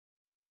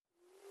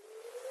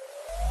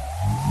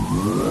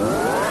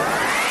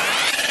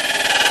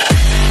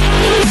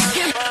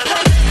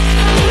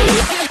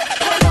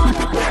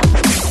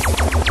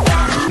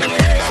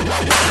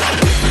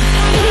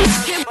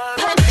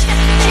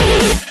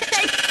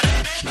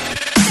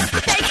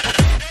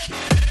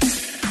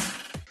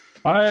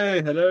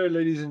Hi, hello,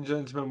 ladies and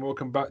gentlemen.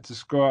 Welcome back to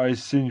Scar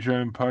Eyes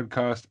Syndrome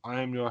podcast.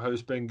 I am your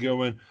host, Ben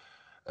Gilman.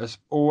 As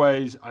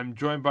always, I'm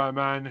joined by a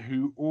man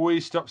who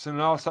always stops and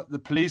laughs at the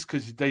police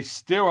because they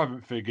still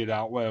haven't figured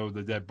out where all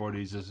the dead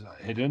bodies are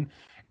hidden.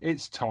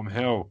 It's Tom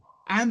Hill.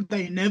 And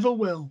they never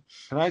will.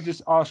 Can I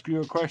just ask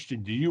you a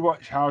question? Do you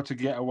watch How to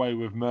Get Away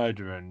with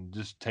Murder and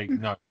just take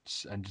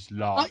notes and just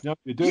laugh? No,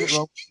 you're doing it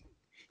wrong.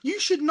 You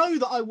should know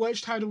that I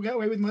watched How to Get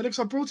Away with Murder because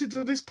I brought it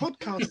to this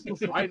podcast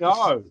before. I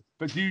know,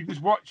 but do you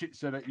just watch it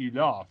so that you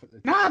laugh at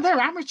the time? Nah, they're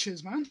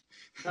amateurs, man.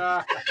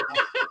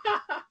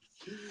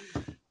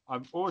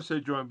 I'm also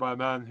joined by a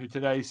man who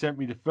today sent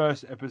me the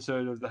first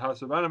episode of the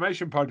House of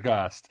Animation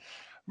podcast.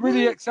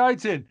 Really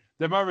exciting.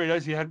 Then I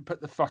realised he hadn't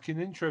put the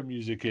fucking intro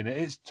music in it.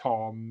 It's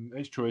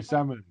Troy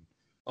Salmon.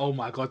 Oh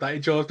my god, that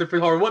intro was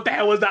different horror. What the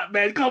hell was that,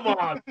 man? Come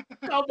on.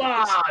 Come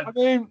on. I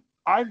mean,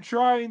 I'm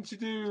trying to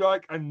do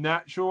like a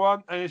natural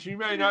one. And as you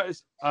may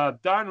notice,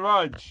 Dan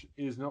Rudge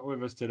is not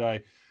with us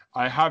today.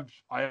 I have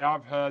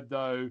heard,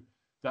 though,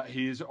 that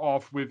he is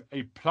off with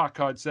a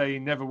placard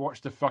saying never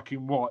watch the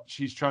fucking watch.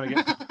 He's trying to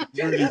get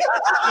really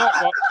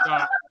not watch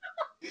that.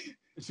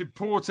 It's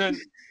important.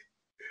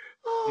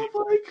 Oh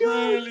my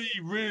god.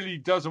 Really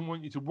doesn't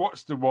want you to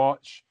watch the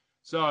watch.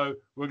 So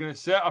we're going to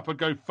set up a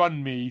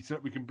GoFundMe so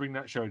that we can bring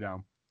that show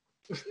down.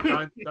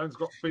 Dan's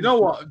got you know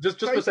what? Just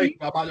for sake,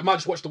 I might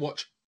just watch the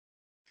watch.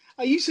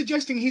 Are you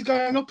suggesting he's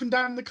going up and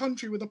down the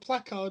country with a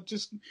placard,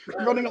 just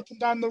running up and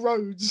down the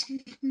roads,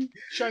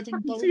 shouting?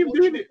 I see him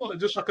doing it,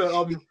 just like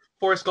a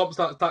Forrest Gump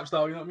type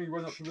style. You know what I mean?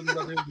 Run up and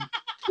down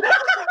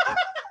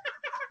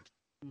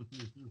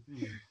the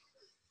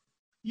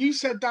You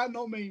said that,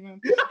 not me, man.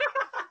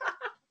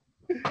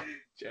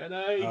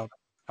 Jenny. How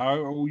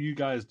are all you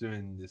guys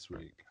doing this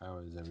week? How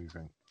is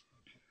everything?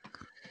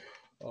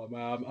 Oh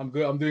man, I'm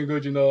good. I'm doing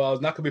good. You know, I was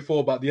knackered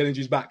before, but the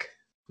energy's back.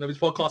 Whenever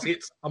this podcast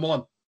hits, I'm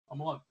on.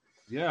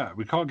 Yeah,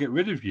 we can't get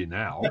rid of you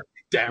now.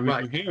 Damn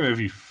right. You're here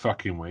every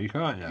fucking week,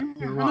 aren't you?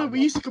 Yeah, I know, we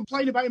used to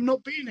complain about him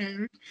not being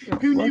here.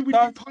 Who knew we'd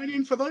be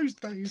pining for those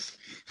days?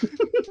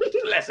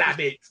 Let's have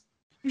it.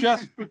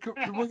 Just because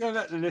we're going to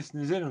let the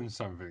listeners in on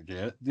something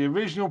here. The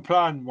original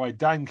plan why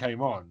Dan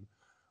came on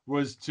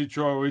was to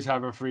Troy always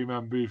have a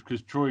 3-man booth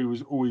because Troy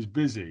was always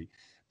busy.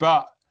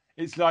 But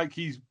it's like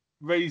he's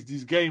raised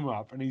his game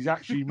up and he's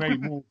actually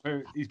made more.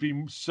 He's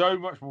been so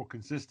much more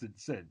consistent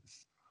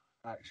since,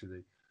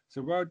 actually.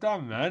 So well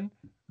done, man.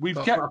 We've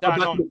kept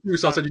Dan on.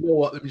 So I said, you know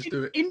what? Let me just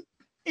do it.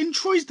 In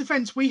Troy's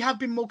defence, we have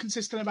been more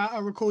consistent about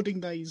our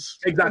recording days.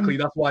 Exactly.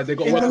 That's why they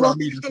got in work around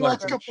the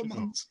last couple of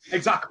months.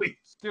 Exactly.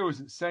 Still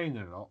isn't saying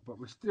a lot, but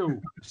we're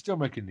still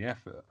making the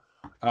effort.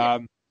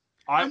 And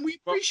we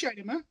appreciate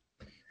it, man.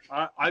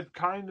 I've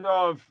kind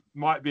of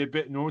might be a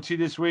bit naughty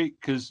this week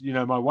because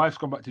my wife's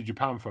gone back to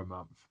Japan for a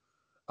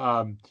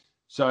month.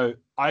 So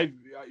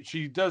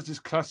she does this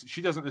class.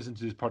 She doesn't listen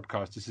to this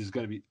podcast. This is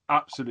going to be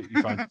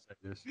absolutely fun to say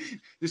this.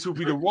 This will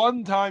be the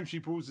one time she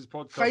pulls this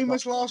podcast.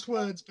 Famous last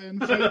words, Ben.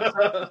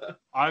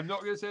 I'm not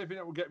going to say anything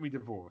that will get me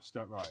divorced.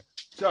 Don't worry.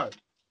 So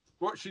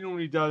what she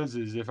normally does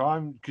is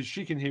because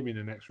she can hear me in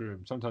the next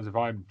room. Sometimes if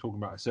I'm talking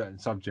about a certain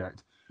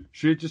subject,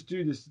 she'll just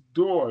do this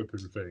door open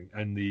thing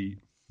and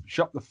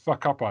shut the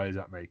fuck up eyes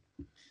at me.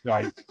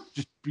 Like,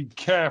 just be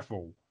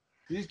careful.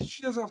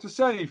 She doesn't have to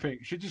say anything.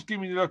 She'll just give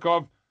me the look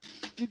of,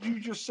 did you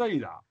just say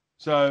that?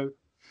 So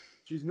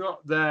she's not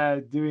there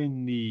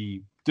doing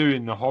the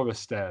horror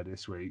stare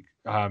this week.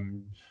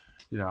 I'm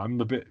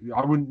a bit.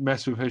 I wouldn't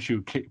mess with her. She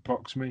would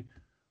kickbox me.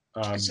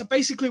 So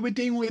basically, we're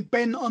dealing with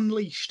Ben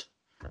Unleashed.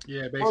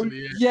 Yeah,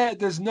 basically. Yeah.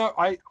 There's no.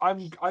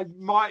 I'm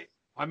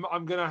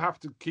gonna have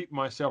to keep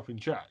myself in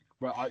check,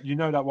 but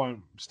that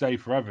won't stay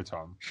forever,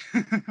 Tom.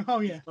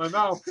 Oh yeah.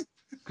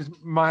 Because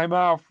my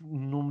mouth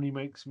normally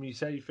makes me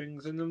say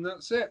things, and then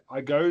that's it. I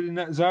go in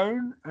that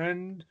zone,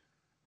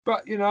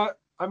 but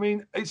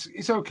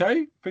it's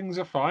okay. Things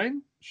are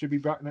fine. Should be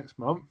back next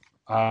month.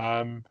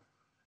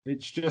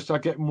 It's just I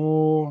get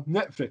more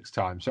Netflix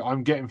time, so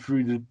I'm getting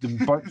through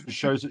the bunch of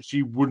shows that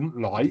she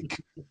wouldn't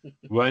like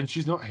when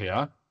she's not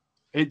here.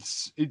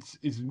 It's.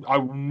 I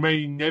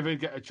may never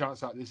get a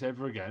chance like this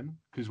ever again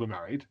because we're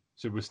married,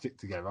 so we'll stick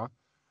together.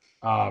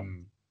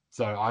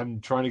 So I'm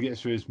trying to get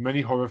through as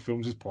many horror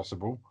films as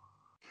possible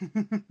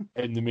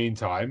in the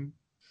meantime,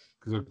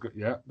 because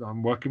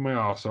I'm working my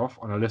ass off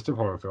on a list of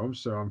horror films,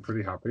 so I'm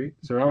pretty happy.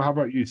 So how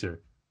about you two?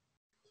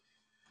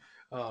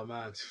 Oh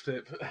man,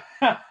 flip!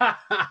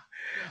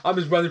 I'm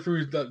just running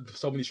through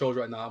so many shows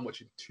right now. I'm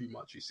watching too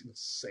much. It's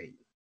insane.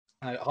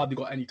 I hardly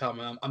got any time,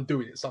 and I'm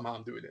doing it somehow.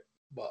 I'm doing it,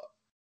 but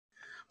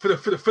for the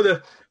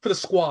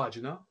squad,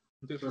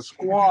 The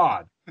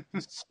squad.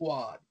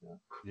 Squad.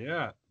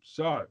 Yeah.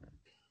 So.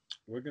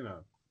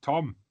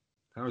 Tom,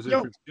 how's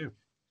everything with you?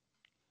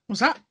 What's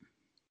that?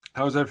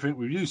 How's everything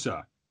with you,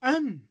 sir?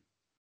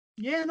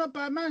 Yeah, not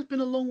bad, man. It's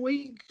been a long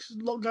week,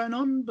 a lot going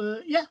on,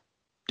 but yeah,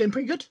 doing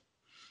pretty good.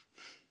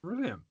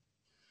 Brilliant.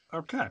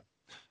 Okay.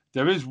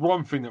 There is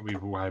one thing that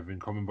we've all have in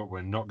common, but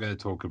we're not going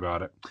to talk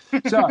about it.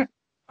 So,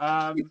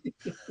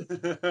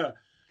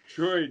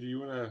 Troy, do you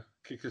want to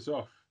kick us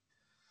off?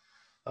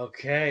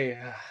 Okay,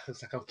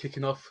 looks like I'm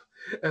kicking off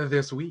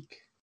this week.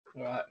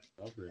 All right.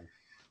 Lovely.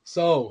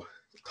 So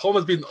Tom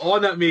has been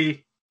on at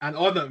me and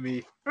on at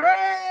me.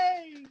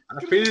 Hooray!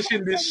 I'm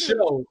finishing this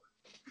show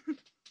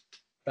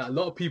that a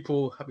lot of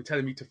people have been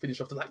telling me to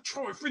finish off. They're like,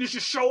 Troy, finish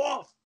your show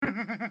off.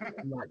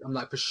 I'm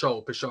like, for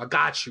sure. I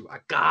got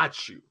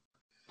you.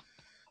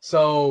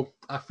 So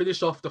I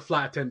finished off The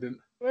Flight Attendant.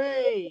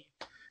 Hey.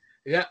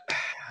 Yeah.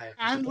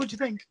 And what'd you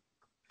think?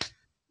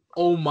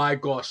 Oh my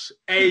gosh,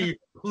 A+.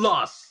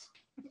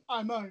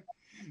 I know.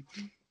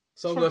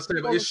 So I'm gonna say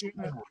about this. Quality,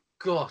 Oh my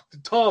God,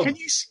 Tom.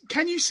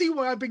 Can you see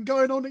why I've been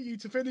going on at you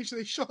to finish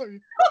this show?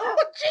 Oh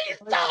jeez,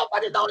 Tom! I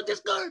didn't know it this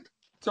good.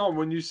 Tom,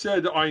 when you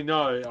said I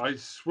know, I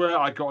swear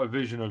I got a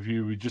vision of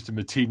you with just a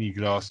martini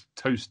glass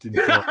toasting.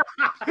 I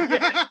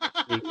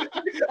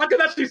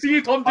can actually see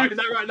you, Tom, doing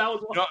that right now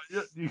as well.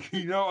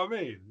 You know what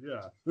I mean?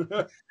 Yeah.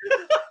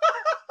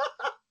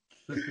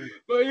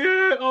 But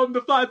yeah,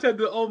 The Flight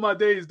Attendant, oh my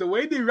days, the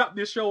way they wrap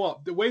this show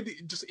up, the way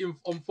it just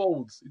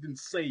unfolds, it's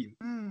insane.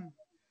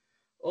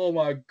 Oh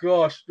my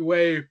gosh, the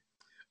way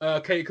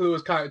Kate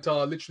Kaluuya's character,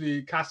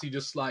 literally Cassie,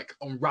 just like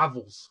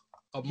unravels.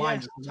 Her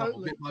mind just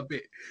unravels bit by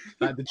bit.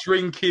 Like the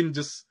drinking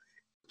just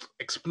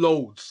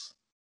explodes.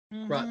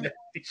 Right there.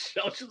 She's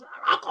like,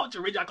 I can't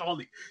rage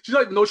alcoholic. She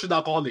doesn't even know she's an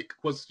alcoholic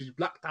because she's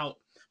blacked out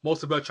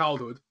most of her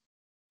childhood.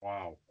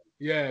 Wow.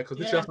 Yeah, because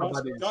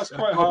that's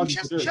quite hard. She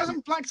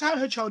hasn't blacked out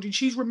her childhood.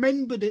 She's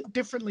remembered it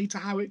differently to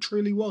how it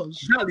truly was.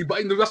 Exactly,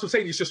 but that's what I'm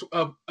saying. It's just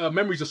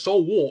memories are so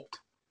warped.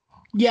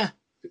 Yeah.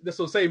 That's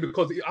what I'm saying,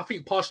 because I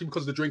think partially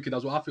because of the drinking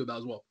as well. I feel that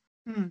as well.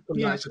 Yeah.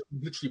 Like, it's just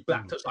literally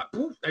blacked. It's like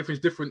poof, everything's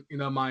different in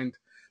her mind.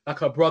 Like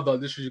her brother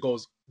literally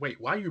goes, "Wait,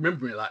 why are you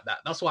remembering it like that?"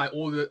 That's why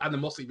all the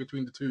animosity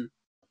between the two.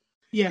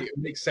 Yeah, it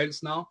makes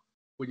sense now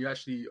when you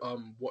actually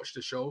watch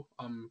the show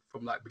from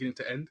like beginning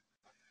to end.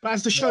 But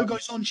as the show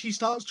goes on, she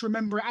starts to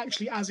remember it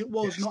actually as it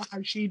was, not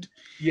how she'd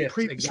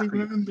previously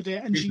remembered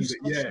it, and she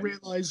starts to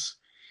realise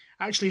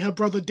actually her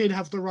brother did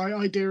have the right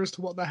idea as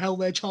to what the hell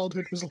their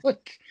childhood was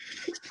like.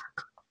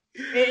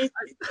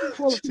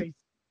 Quality.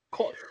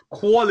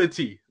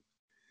 Quality.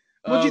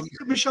 What do you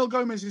think of Michelle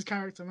Gomez's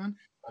character, man?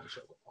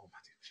 Michelle Gomez.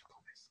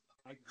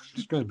 I'm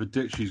just going to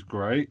predict she's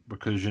great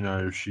because, you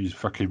know, she's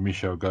fucking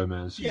Michelle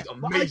Gomez. She's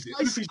amazing.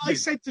 I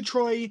said to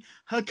Troy,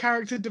 her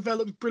character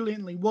developed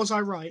brilliantly. Was I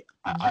right?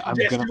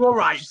 Yes, you're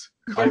right.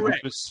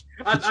 Correct.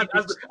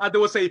 And they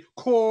will say,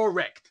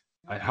 correct.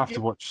 I have to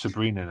watch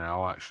Sabrina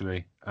now,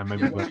 actually. And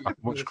maybe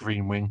watch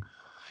Green Wing.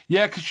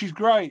 Yeah, because she's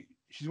great.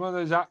 She's one of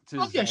those actors.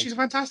 Oh, yeah, she's a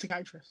fantastic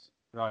actress.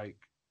 Like,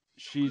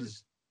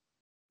 she's,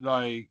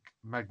 like,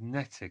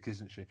 magnetic,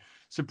 isn't she?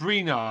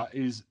 Sabrina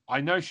is...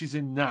 I know she's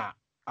in that.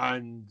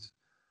 And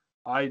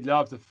I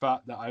love the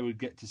fact that I would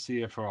get to see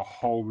her for a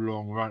whole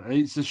long run.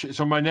 It's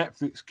on my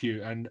Netflix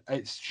queue, and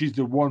she's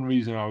the one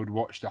reason I would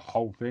watch the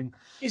whole thing.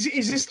 Is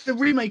this the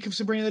remake of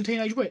Sabrina the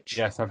Teenage Witch?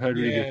 Yes, I've heard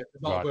really good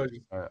about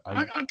it.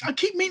 I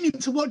keep meaning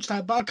to watch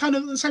that, but I kind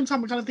of at the same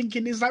time I'm kind of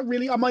thinking, is that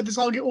really am I the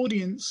target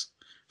audience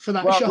for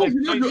that show? I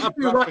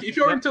feel like if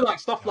you're into like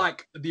stuff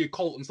like the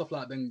occult and stuff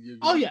like that, then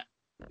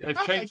they've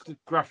changed the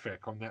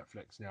graphic on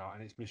Netflix now,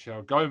 and it's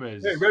Michelle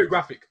Gomez. Yeah, very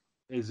graphic.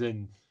 Is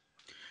in.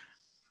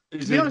 To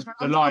be honest,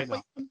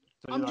 man,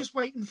 I'm just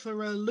waiting for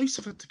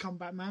Lucifer to come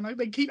back, man.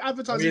 They keep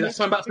advertising.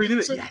 That's about 3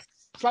 minutes. Yes.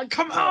 It's like,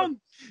 come on,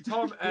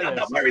 Tom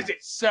Ellis. Where is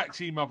it?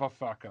 Sexy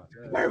motherfucker.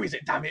 Where is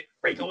it? Damn it!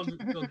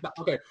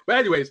 Okay. But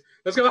anyways,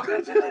 let's go back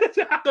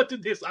to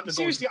this.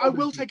 Seriously, I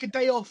will take a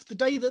day off the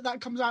day that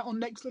comes out on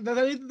Netflix. The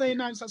day that they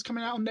announce that's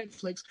coming out on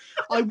Netflix,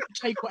 I will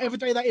take whatever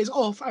day that is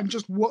off and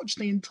just watch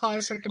the entire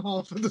second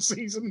half of the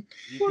season.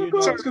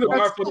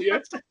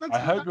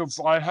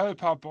 I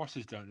hope our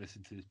bosses don't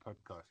listen to this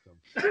podcast.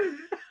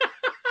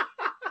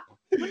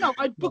 But no,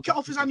 I'd book it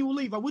off as annual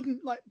leave. I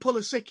wouldn't like pull a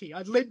sickie.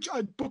 I'd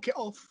book it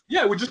off.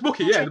 Yeah, we'll just book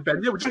it. Yeah,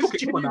 Ben. Yeah, we'll just book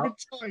it. Come on now.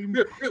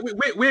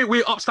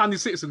 We're upstanding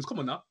citizens. Come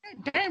on now.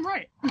 Damn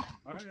right.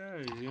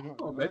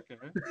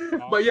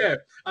 But yeah,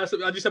 as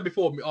you said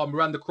before,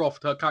 Miranda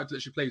Croft, her character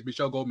that she plays,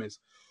 Michelle Gomez.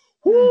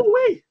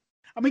 Woo-wee.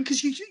 I mean,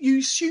 because you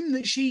assume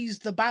that she's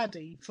the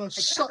baddie for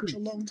such a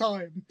long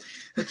time.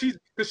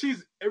 Because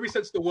she's every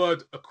sense of the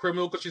word a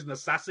criminal, because she's an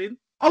assassin.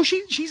 Oh,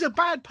 she's a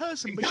bad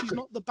person, but she's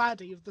not the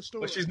baddie of the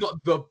story. But she's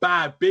not the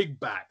big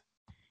bad.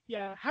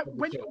 Yeah.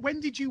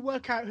 When did you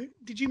work out?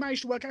 Did you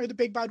manage to work out who the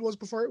big bad was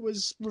before it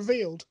was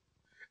revealed?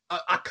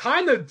 I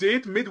kind of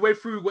did midway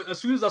through. As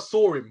soon as I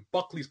saw him,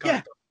 Buckley's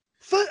character.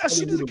 Yeah. As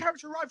soon as the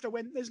character arrived, I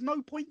went, "There's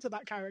no point to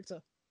that character."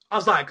 I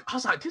was like,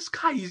 this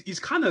guy, he's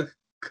kind of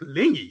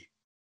clingy.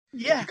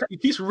 Yeah. He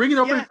keeps ringing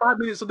up every 5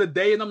 minutes of the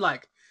day, and I'm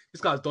like,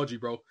 this guy's dodgy,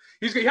 bro.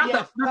 He had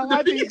that. I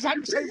had the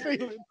exact same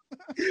feeling.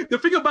 The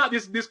thing about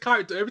this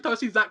character, every time I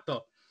see his actor,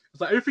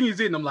 it's like everything he's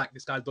in, I'm like,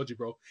 this guy's dodgy,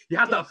 bro. He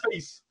has that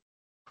face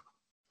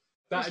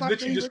that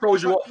literally just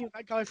throws you off.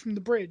 That guy from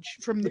the bridge,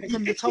 from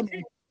the tunnel.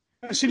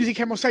 As soon as he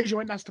came on stage, you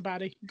went, "That's the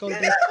baddie."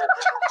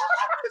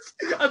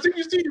 As soon as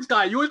you see this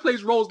guy, he always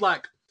plays roles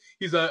like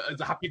he's a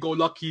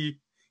happy-go-lucky.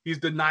 he's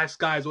the nice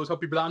guy, he's always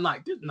helping people out. I'm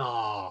like,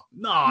 nah.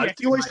 Yeah,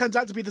 he always turns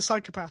out to be the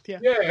psychopath. Yeah.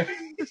 Yeah.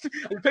 And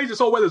he plays it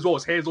so well as well.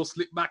 His hair's all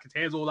slicked back. His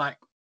hair's all like,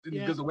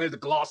 because he wears the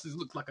glasses,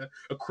 looks like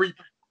a creep.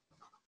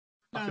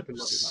 But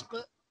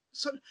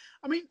so,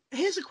 I mean,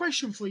 here's a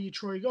question for you,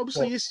 Troy.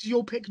 Obviously, this is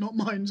your pick, not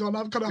mine, so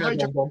I'm kind of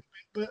hijacked.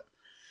 But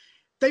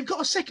they've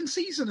got a second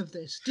season of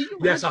this.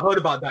 Yes, I heard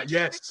about that.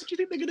 Yes. Do you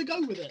think they're going to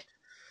go with it?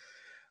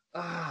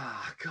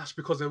 Gosh,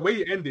 because the way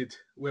it ended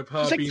with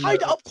her they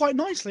tied it up quite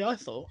nicely, I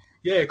thought.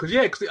 Yeah, because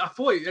I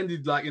thought it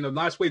ended like in a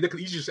nice way. They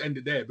could easily just end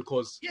it there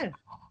because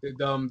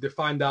they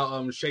find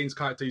out Shane's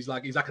character. He's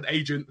like an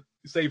agent.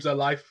 He saves her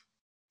life.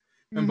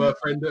 Remember her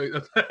friend,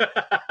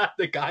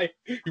 the guy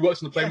he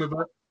works on the plane with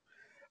her.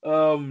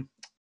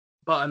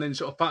 But and then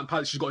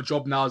apparently she's got a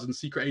job now as a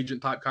secret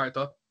agent type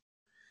character.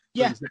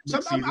 Yeah, so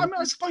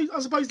I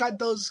suppose that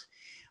does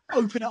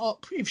open it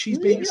up if she's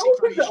being a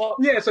secret agent.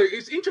 Yeah, so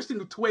it's interesting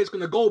the way it's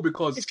going to go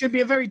because it's going to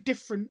be a very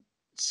different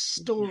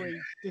story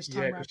this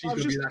time around. She's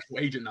going to be an actual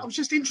agent now. I was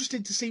just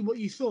interested to see what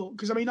you thought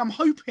because I mean I'm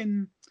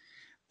hoping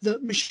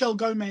that Michelle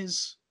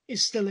Gomez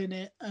is still in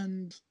it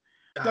and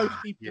those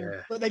people,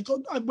 but they've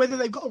got whether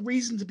they've got a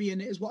reason to be in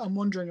it is what I'm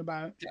wondering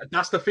about. Yeah,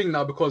 that's the thing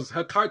now because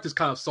her character's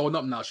kind of sewn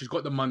up now. She's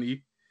got the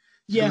money.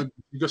 She's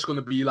just going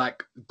to be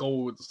like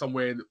go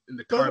somewhere in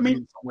the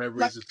Caribbean somewhere.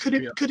 Like, could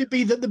it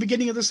be that the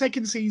beginning of the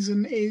second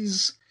season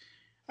is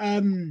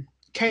Kaylee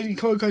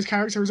Cuoco's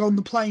character is on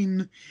the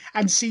plane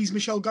and sees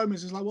Michelle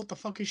Gomez is like, what the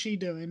fuck is she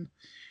doing?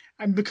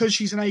 And because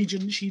she's an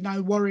agent, she's now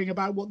worrying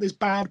about what this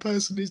bad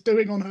person is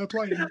doing on her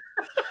plane.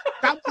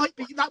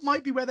 That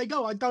might be where they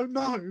go. I don't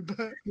know,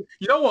 but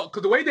you know what?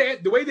 Because the way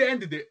they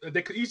ended it,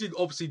 they could easily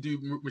obviously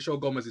do Michelle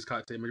Gomez's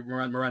character,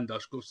 Miranda,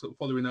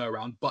 following her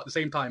around. But at the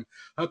same time,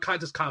 her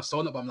character's kind of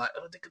sewn up. I'm like,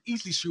 they could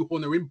easily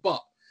shoehorn her in.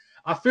 But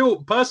I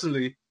feel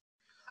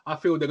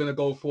they're gonna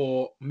go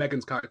for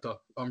Megan's character,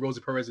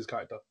 Rosie Perez's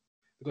character.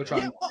 They're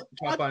gonna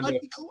try find her.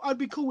 I'd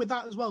be cool with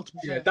that as well.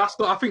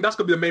 I think that's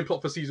gonna be the main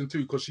plot for season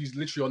 2 because she's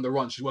literally on the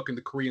run. She's working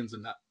the Koreans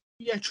and that.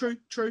 Yeah, true.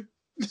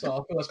 So I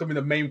feel that's gonna be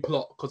the main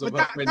plot because of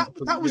her friend.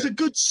 That was a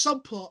good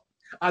subplot.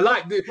 I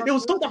like it. It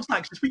was stuff that's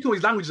like she's speaking all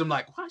these languages. I'm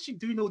like, why is she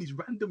doing all these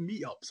random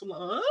meetups? I'm like,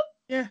 huh?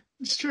 Yeah,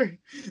 it's true.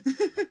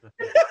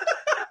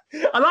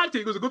 I liked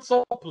it. It was a good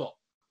subplot.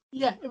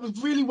 Yeah, it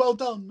was really well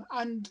done.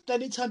 And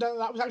then it turned out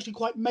that was actually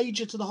quite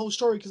major to the whole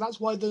story because that's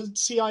why the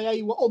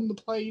CIA were on the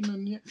plane.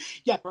 And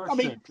I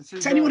mean,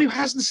 to anyone who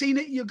hasn't seen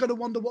it, you're going to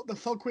wonder what the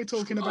fuck we're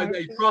talking about.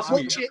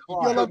 Watch it.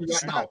 You'll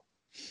understand.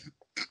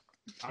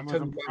 I'm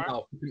telling you right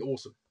now, it's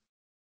awesome.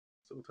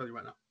 So we'll tell you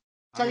right now.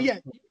 So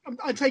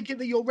I take it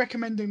that you're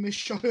recommending this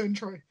show, and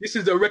Troy. This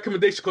is a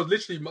recommendation because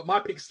literally my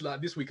picks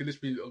like this week are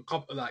literally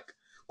like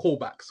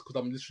callbacks because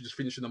I'm literally just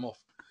finishing them off.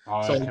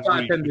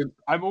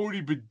 I'm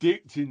already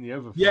predicting the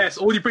other. Yes,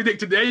 already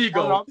predicted. There you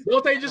go.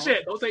 Don't take your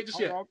shit.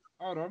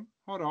 Hold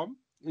on.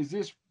 Is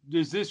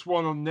this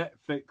one on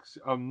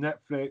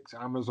Netflix?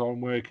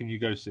 Amazon. Where can you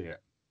go see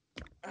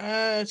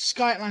it?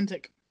 Sky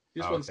Atlantic.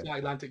 This one's Sky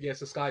Atlantic.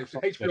 Yes, it's Sky. It's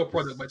an HBO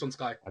product, but it's on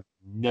Sky. I've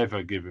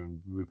never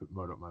given Rupert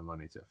Murdoch my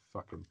money to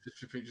fucking.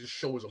 This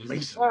show is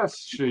amazing.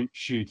 That's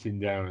shooting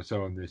down and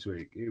so on this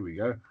week. Here we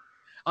go.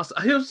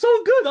 It was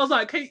so good. I was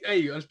like,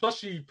 hey, and plus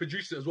she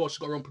produced it as well. She's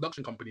got her own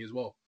production company as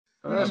well.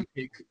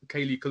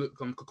 Kaylee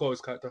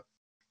Cuoco's character.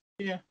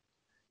 Yeah,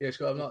 she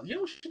got. I'm like,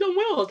 she done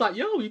well. I was like,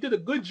 you did a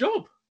good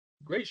job.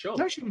 Great show.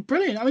 No, she was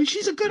brilliant. I mean,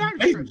 she's a good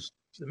actress.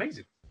 She's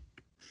amazing.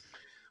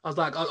 I was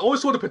like, I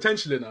always saw the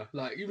potential in her.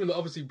 Like, even though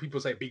obviously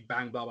people say Big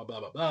Bang, blah blah blah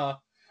blah blah,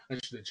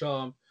 and she did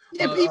Charm.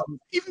 Yeah, but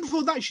even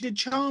before that, she did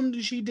Charmed.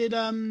 And she did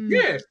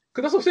Yeah, because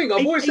that's what I'm saying.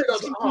 I've always said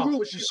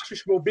that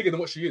she's more bigger than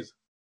what she is.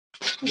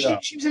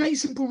 She was in 8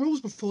 Simple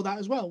Rules before that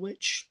as well,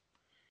 which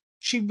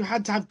she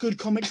had to have good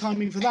comic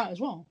timing for that as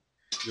well.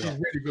 She's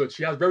really good.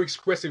 She has a very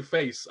expressive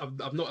face. I've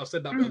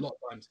said that a lot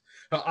of times.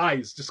 Her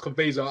eyes just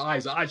conveys her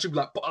eyes. Her eyes should be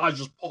like eyes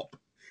just pop.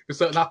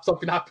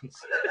 Something happens.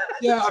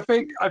 Yeah,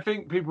 I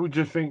think people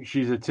just think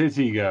she's a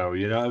titty girl,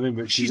 you know what I mean?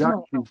 But she's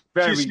actually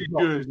very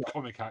good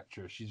comic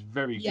actress. She's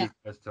very good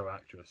versatile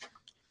actress.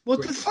 Well,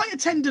 The Flight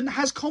Attendant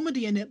has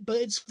comedy in it, but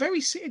it's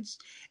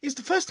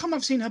the first time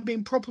I've seen her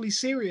being properly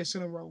serious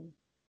in a role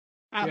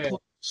at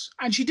points,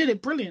 and she did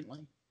it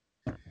brilliantly.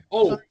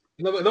 Oh,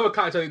 another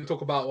character I didn't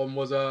talk about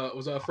was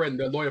her friend,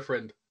 a lawyer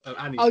friend,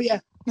 Annie. Oh yeah.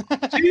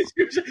 She's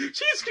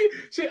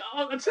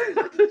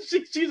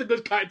a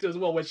good character as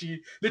well, where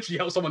she literally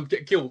helps someone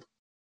get killed.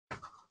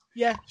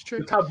 Yeah, it's true.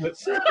 The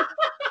tablets.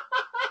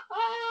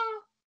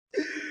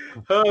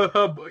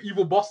 her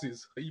evil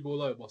bosses, her evil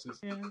lawyer bosses.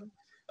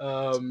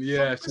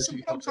 Yeah.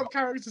 Some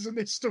characters in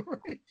this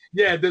story.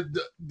 Yeah,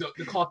 the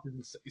cast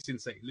is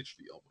insane.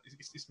 Literally,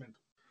 it's mental.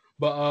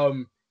 But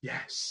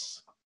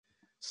yes,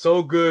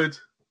 so good.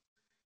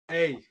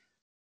 Hey,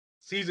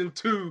 season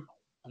 2,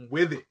 I'm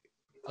with it.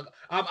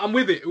 I'm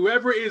with it.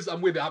 Whoever it is,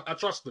 I'm with it. I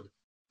trust them.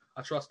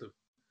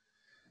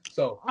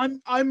 So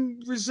I'm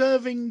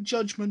reserving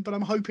judgment, but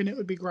I'm hoping it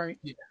would be great.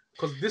 Yeah,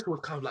 because this was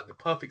kind of like the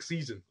perfect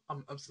season.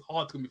 It's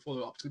hard to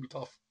follow up. It's gonna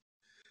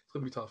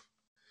be tough.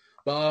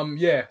 But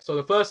So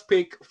the first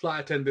pick,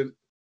 Flight Attendant.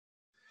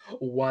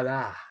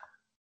 Voila.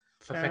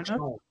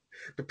 Perfection.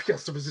 The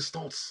pièce de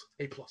résistance.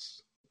 A+.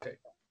 Okay.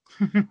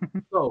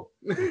 So,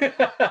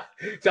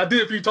 see, I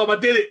did it for you, Tom. I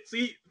did it.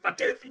 See, I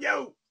did it for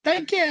you.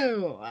 Thank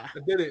you. I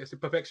did it. It's a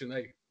perfection.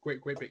 Hey,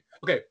 great pick.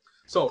 Okay,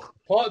 so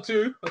part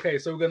 2. Okay,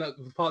 so we're gonna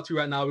part 2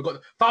 right now. We've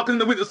got Falcon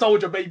and the Winter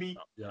Soldier, baby.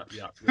 Yeah.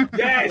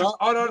 Yes. Well,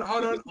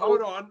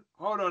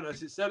 hold on.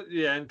 As it said at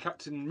the end,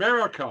 Captain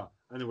America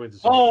and the Winter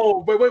Soldier.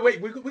 Oh,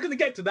 wait. We're gonna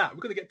get to that.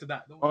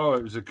 Oh,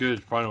 it was a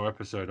good final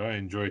episode. I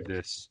enjoyed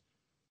this.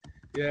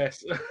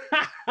 Yes.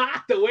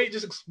 The way it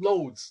just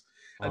explodes.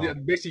 And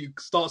it basically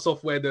starts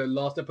off where the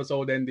last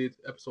episode ended,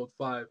 episode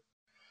 5,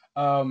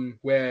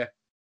 where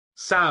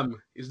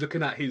Sam is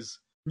looking at his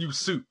new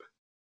suit,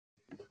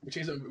 which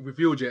isn't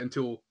revealed yet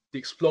until the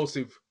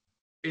explosive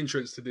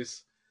entrance to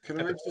this. Can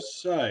I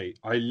just say,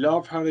 I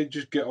love how they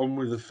just get on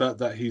with the fact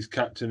that he's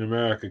Captain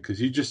America, because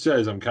he just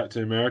says, I'm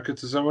Captain America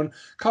to someone.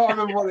 Can't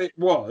remember what it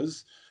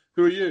was.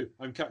 Who are you?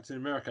 I'm Captain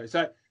America. It's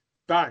like,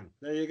 bang,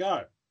 there you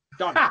go.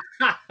 Done.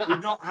 We're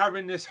not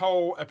having this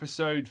whole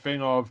episode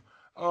thing of,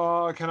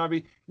 oh, can I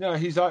be? No,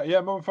 he's like,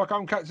 yeah, motherfucker,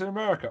 I'm Captain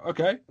America.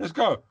 Okay, let's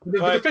go.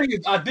 The thing is,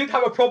 I did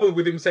have a problem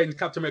with him saying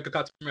Captain America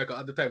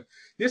at the time.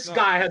 This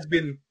guy has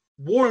been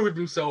warring with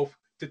himself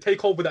to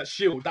take over that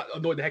shield. That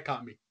annoyed the heck out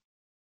of me.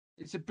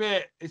 It's a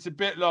bit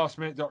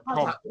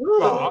lastminute.com.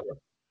 Like,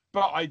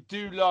 but I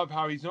do love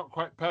how he's not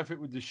quite perfect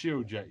with the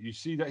shield yet. You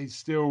see that he's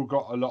still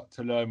got a lot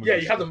to learn. Yeah,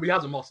 he hasn't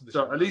mastered the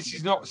shield. So at least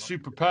he's not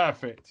super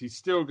perfect. He's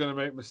still going to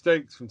make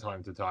mistakes from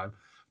time to time.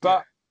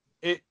 But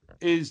it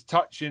is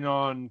touching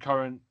on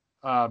current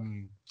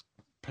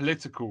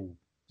political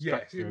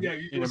spectrum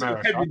in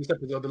America.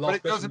 But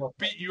it doesn't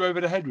beat you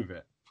over the head with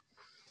it.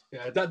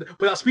 Yeah, but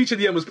that speech at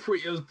the end was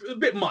a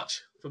bit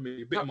much for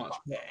me. Much.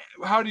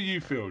 How do you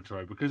feel,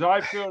 Troy? Because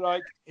I feel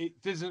like it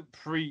doesn't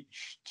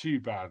preach too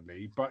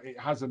badly, but it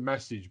has a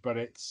message. But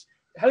it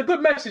had a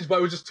good message, but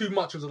it was just too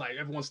much. It was like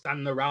everyone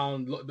standing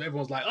around.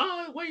 Everyone's like,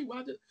 "Oh, wait,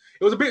 what?" It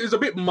was a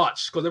bit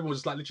much because everyone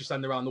was like literally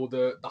standing around. All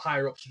the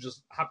higher ups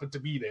just happened to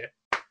be there.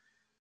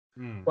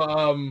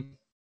 But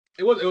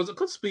it was a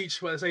good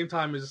speech, but at the same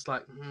time, it's just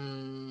like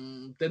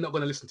they're not going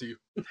to listen to you.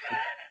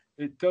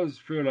 It does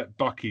feel like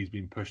Bucky's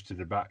been pushed to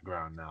the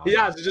background now.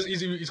 Yeah,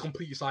 he's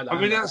completely sidelined. I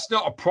mean, that's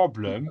not a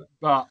problem,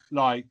 but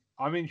like,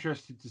 I'm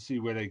interested to see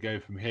where they go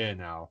from here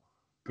now,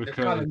 because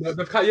they've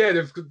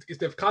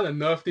kind of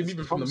nerfed him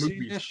even from the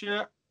movies. This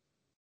yet?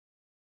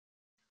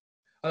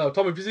 I don't know,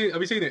 Tom, have you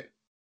seen it?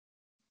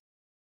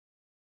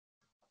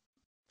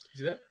 Is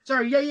he there?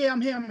 Sorry, yeah,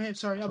 I'm here.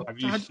 Sorry, have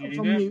you seen it?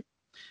 Mute.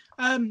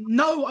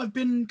 No, I've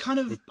been kind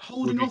of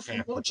holding off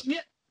on watching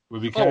it.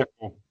 We'll be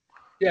careful.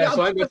 Yeah,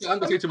 so I'm going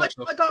to say too much.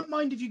 I don't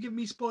mind if you give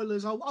me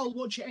spoilers. I'll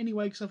watch it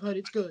anyway because I've heard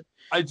it's good.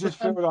 I just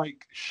feel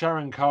like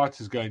Sharon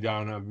Carter's going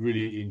down a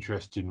really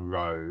interesting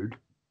road.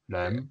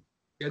 Then.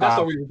 Yeah, that's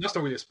not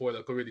really a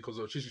spoiler, really,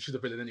 because she's a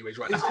villain anyways,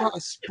 right? It's not a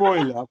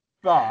spoiler,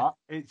 but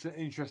it's an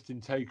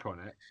interesting take on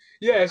it.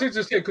 Yeah, it's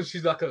interesting because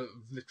she's like a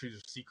literally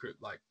secret,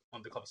 like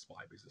undercover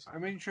spy business.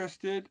 I'm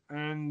interested,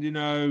 and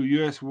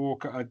U.S.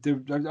 Walker. I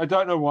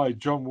don't know why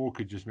John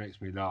Walker just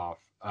makes me laugh.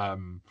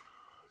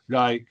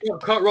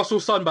 Kurt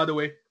Russell's son, by the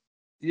way.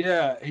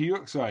 Yeah, he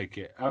looks like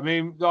it. I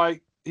mean,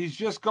 like, he's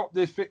just got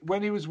this fit.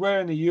 When he was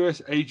wearing the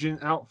US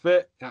agent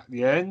outfit at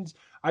the end,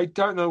 I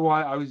don't know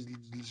why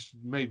just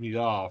made me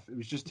laugh. It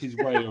was just his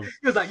way of.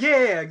 He was like,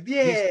 yeah.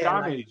 He's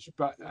damaged,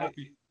 but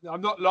I'm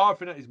not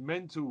laughing at his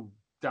mental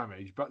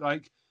damage, but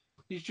like,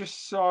 he's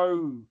just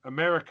so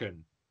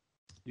American.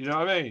 You know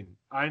what I mean?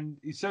 And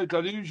he's so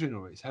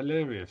delusional. It's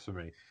hilarious for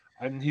me.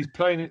 And he's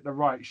playing it the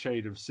right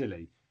shade of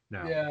silly.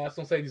 Now. Yeah, that's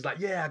what I'm saying. He's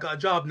like, I got a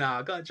job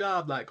now.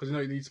 Like, because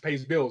he needs to pay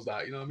his bills.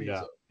 Like, you know what I mean?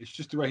 Yeah, it's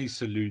just the way he's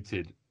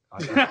saluted.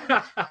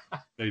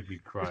 Made me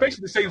cry. It's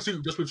basically the same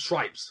suit, just with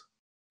stripes.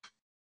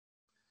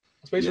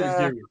 That's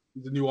basically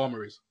the new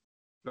armor is.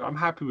 But I'm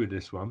happy with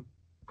this one.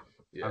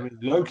 Yeah. I mean,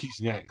 Loki's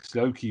next.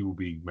 Loki will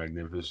be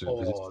magnificent.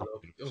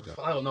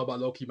 I don't know about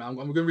Loki, man. I'm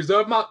going to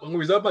reserve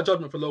my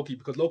judgment for Loki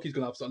because Loki's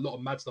going to have a lot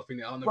of mad stuff in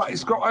it. But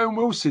it's got Owen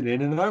Wilson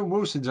in, and Owen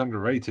Wilson's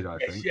underrated, I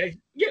think.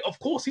 Yeah, of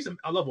course.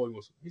 I love Owen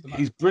Wilson.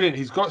 He's brilliant.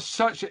 He's got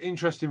such an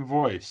interesting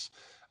voice.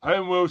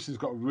 Owen Wilson's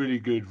got a really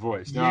good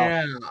voice.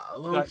 Now,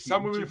 like,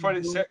 some women find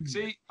it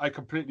sexy. I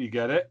completely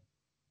get it.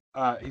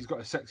 He's got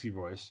a sexy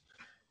voice,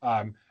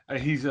 and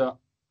he's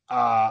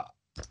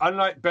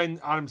unlike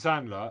Adam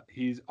Sandler,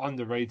 he's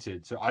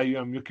underrated. So I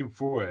am looking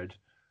forward.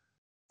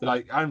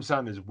 Like, Adam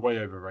Sandler's way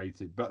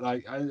overrated, but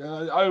like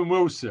Owen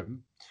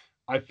Wilson,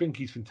 I think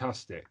he's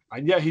fantastic.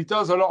 And yeah, he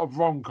does a lot of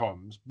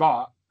rom-coms,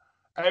 but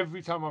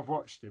every time I've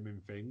watched him in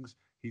things,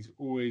 he's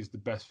always the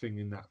best thing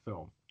in that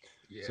film.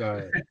 Yeah.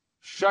 So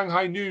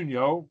Shanghai Noon,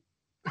 yo.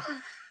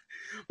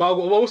 But I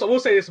will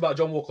say this about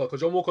John Walker,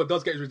 because John Walker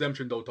does get his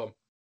redemption, though, Tom.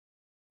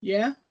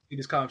 Yeah. In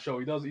this kind of show,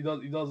 he does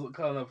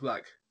kind of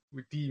like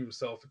redeem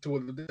himself.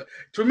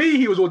 To me,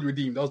 he was already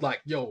redeemed. I was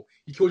like, yo,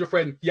 he killed your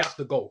friend, he has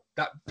to go.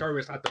 That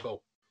terrorist had to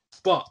go.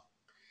 But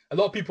a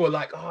lot of people are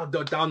like, oh,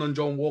 they're down on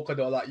John Walker.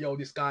 They're like, yo,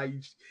 this guy,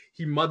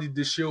 he muddied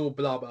the Shield,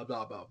 blah blah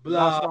blah blah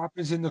blah. That's what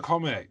happens in the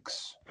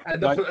comics.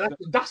 And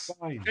that's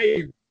fine.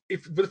 Hey,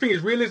 but the thing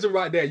is, realism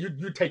right there.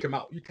 You take him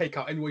out. You take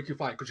out any way you can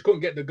find because you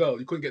couldn't get the girl.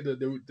 You couldn't get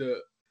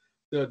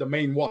the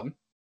main one.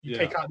 You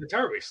take out the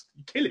terrorist.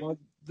 You kill him. Well,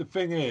 the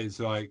thing is,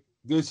 like,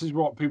 this is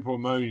what people are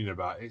moaning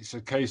about. It's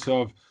a case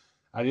of,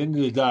 at the end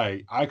of the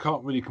day, I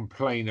can't really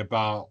complain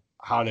about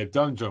how they've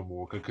done John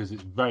Walker because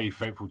it's very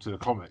faithful to the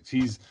comics.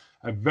 He's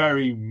a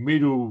very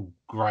middle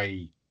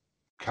grey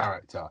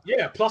character.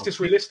 Yeah, plus it's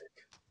realistic.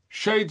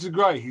 Shades of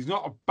grey. He's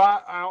not a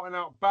out and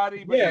out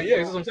baddie. But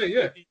that's what I'm saying.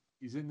 Yeah,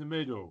 he's in the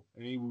middle,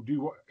 and he will be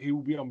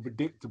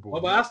unpredictable.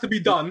 Well, but it has to be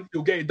done.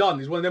 He'll get it done.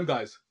 He's one of them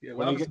guys. Yeah,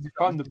 when he gets the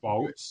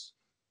Thunderbolts,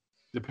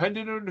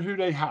 depending on who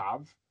they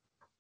have,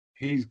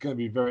 he's going to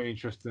be very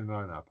interesting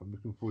lineup. I'm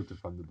looking forward to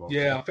Thunderbolts.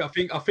 Yeah, I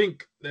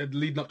think they're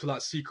leading up to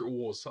like Secret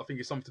Wars. I think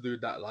it's something to do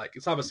with that. Like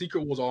it's either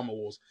Secret Wars or Armor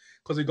Wars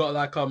because we got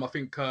like I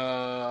think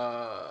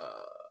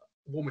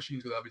War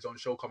Machine's gonna have his own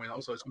show coming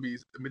out, so it's gonna be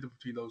the middle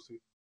between those two.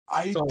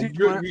 He's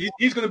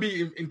going to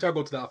be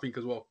integral to that, I think,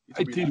 as well.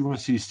 I did want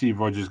to see Steve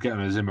Rogers get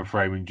on a Zimmer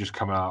frame and just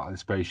come out of the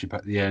spaceship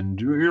at the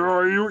end.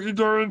 You're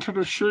doing to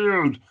the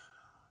Shield,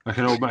 like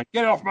an old man.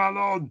 Get off my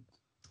lawn!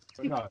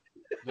 But no,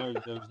 there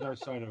was no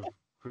sign of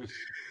Chris.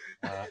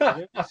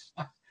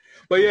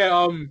 But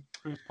yeah,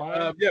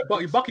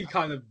 Bucky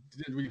kind of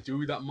didn't really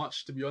do that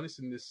much, to be honest,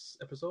 in this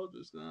episode.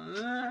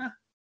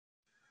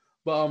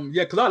 But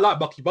because I like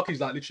Bucky.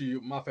 Bucky's like literally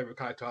my favorite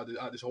character out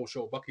of this whole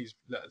show. Bucky's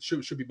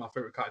should be my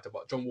favorite character,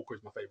 but John Walker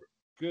is my favorite.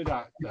 Good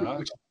actor,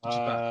 which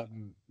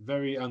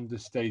very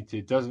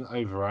understated, doesn't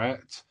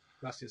overact.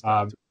 That's his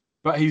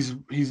but he's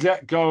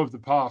let go of the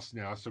past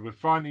now, so we're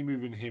finally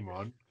moving him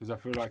on because I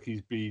feel like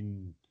we've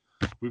been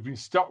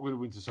stuck with the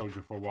Winter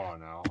Soldier for a while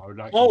now. I would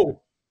like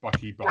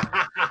Bucky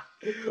back.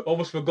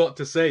 Almost forgot.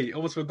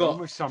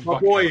 My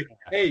boy,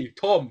 hey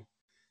Tom,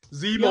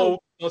 Zemo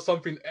does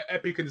something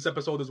epic in this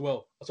episode as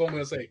well. That's all I'm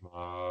gonna say.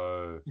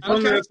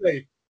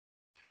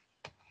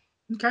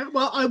 Okay,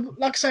 well,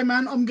 like I say,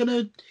 man, I'm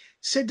gonna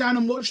sit down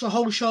and watch the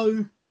whole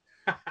show.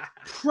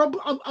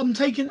 I'm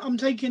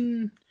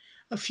taking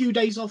a few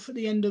days off at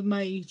the end of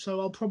May, so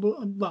I'll probably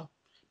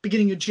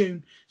beginning of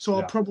June. So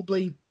I'll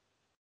probably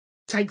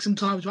take some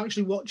time to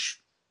actually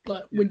watch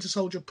Winter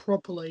Soldier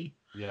properly.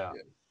 Yeah.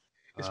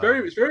 It's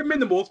very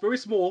minimal. It's very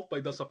small, but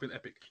it does something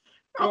epic.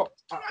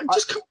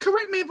 Just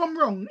correct me if I'm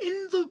wrong.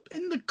 In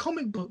the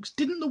comic books,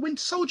 didn't the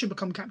Winter Soldier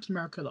become Captain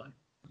America though?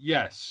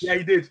 Yes. Yeah,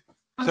 he did.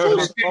 So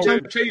they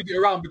changed it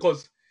around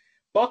because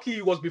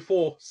Bucky was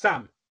before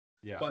Sam.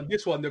 Yeah. But in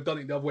this one, they've done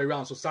it the other way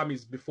around. So Sam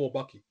is before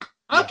Bucky.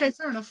 Okay,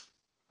 fair enough.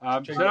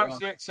 So that's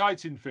the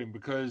exciting thing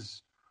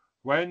because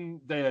when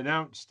they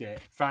announced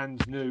it,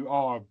 fans knew,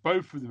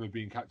 both of them have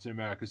been Captain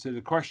America. So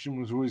the question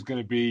was always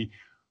going to be,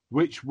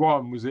 which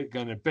one was it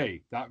going to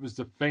be? That was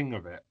the thing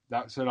of it.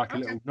 That's a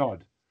little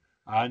nod.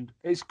 And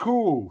it's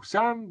cool.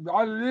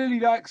 I really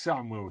like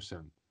Sam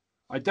Wilson.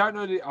 I don't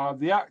know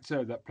the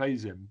actor that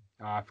plays him.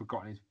 I've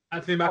forgotten his.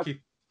 Anthony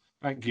Mackie.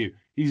 Thank you.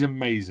 He's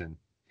amazing.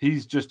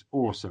 He's just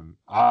awesome.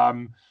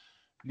 I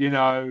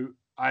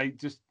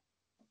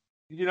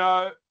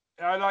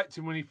liked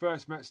him when he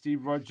first met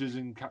Steve Rogers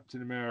in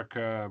Captain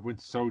America: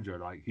 Winter Soldier.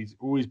 Like he's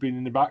always been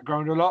in the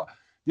background a lot.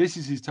 This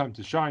is his time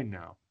to shine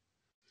now.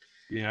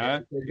 He's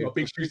got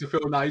big shoes to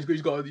fill now. He's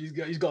got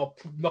to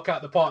knock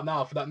out the part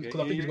now for that because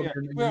I think he's going to be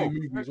in the new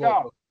movie as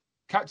well.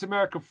 Captain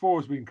America 4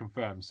 has been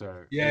confirmed, so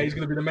he's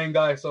going to be the main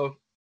guy. So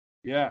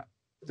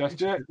that's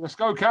it. Let's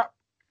go, Cap.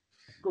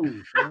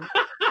 Cool.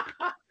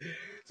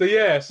 So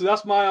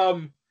that's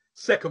my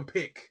second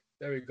pick.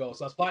 There we go.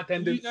 So that's Flight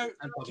Attendant. Do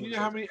you know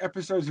how many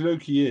episodes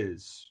Loki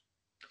is?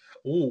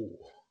 Oh,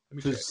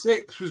 because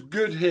 6 was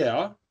good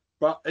here.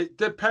 But it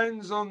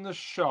depends on the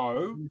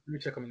show. Let me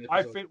check on the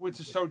I think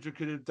Winter Soldier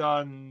could have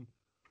done,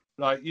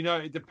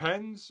 it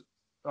depends.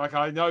 Like,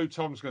 I know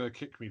Tom's going to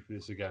kick me for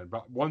this again,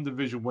 but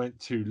WandaVision went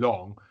too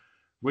long.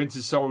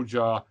 Winter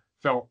Soldier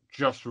felt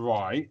just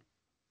right.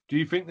 Do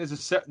you think there's a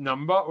set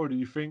number, or do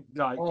you think, it's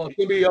going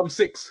to be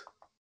 6.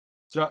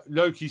 So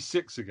Loki's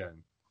 6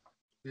 again?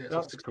 Yeah,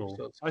 that's cool.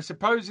 Episodes. I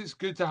suppose it's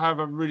good to have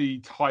a really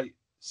tight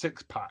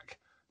 6-pack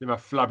with a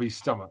flabby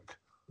stomach.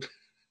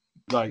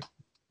 Get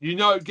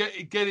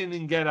in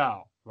and get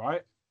out,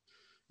 right?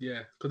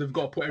 Yeah, because they've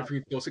got to put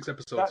everything in 6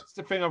 episodes. That's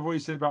the thing I've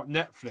always said about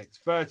Netflix.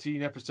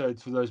 13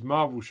 episodes for those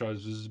Marvel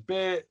shows was a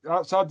bit,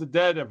 outside the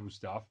Daredevil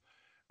stuff,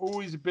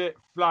 always a bit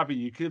flabby.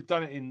 You could have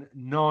done it in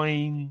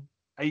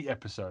 8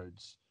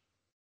 episodes.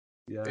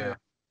 Yeah.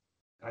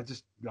 I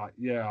just,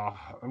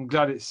 I'm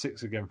glad it's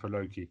 6 again for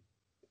Loki.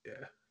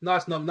 Yeah.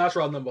 Nice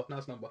round number.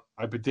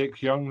 I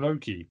predict young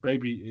Loki.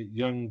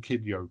 Young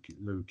kid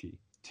Loki.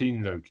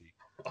 Teen Loki.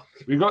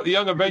 We got the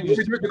Young Avengers.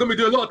 They're going to be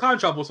doing a lot of time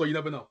travel, so you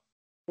never know.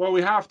 Well,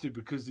 we have to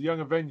because the Young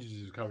Avengers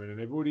is coming, and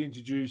they've already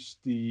introduced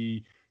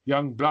the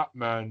young black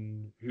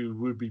man who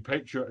would be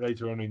Patriot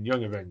later on in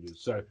Young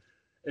Avengers. So,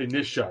 in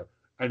this show,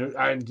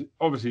 and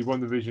obviously,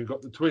 WandaVision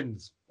got the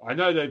twins. I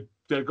know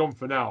they're gone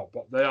for now,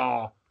 but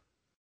they're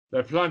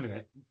planning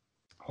it.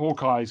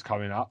 Hawkeye's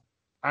coming up,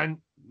 and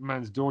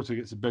Man's daughter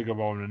gets a bigger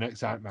role in the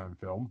next Ant-Man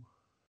film.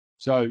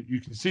 So you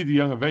can see the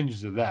Young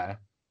Avengers are there.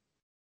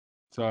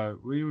 So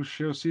we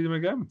shall see them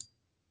again.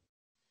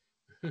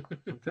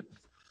 Okay.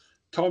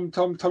 Tom.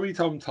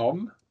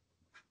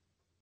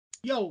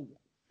 Yo.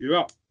 You're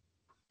up.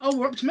 Oh,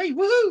 we're up to me.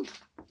 Woohoo!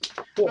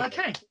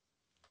 Okay.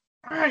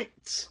 All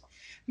right.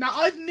 Now,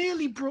 I've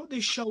nearly brought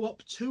this show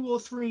up 2 or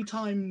 3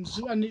 times,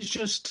 and it's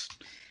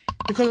just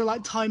because of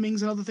like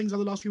timings and other things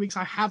over the last few weeks,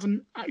 I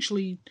haven't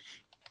actually...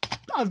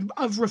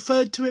 I've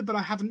referred to it, but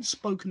I haven't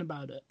spoken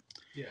about it.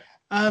 Yeah.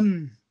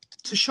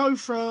 It's a show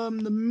from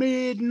the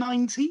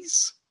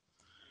mid-90s.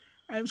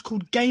 It was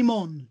called Game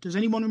On. Does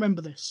anyone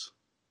remember this?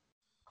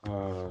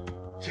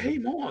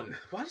 Game On.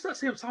 Why does that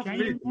sound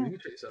familiar?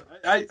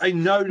 I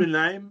know the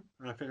name,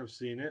 and I think I've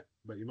seen it.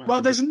 But you might.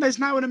 Well, there's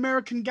now an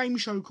American game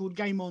show called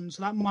Game On,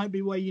 so that might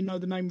be where you know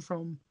the name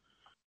from.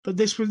 But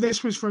this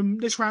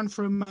ran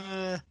from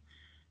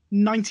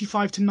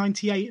 95 to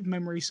 98, if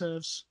memory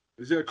serves.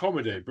 Is it a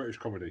comedy? British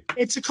comedy?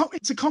 It's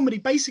a comedy.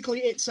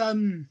 Basically, it's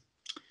been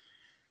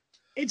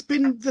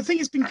the thing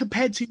it's been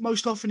compared to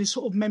most often is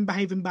sort of Men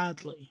Behaving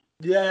Badly.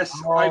 Yes,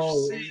 I've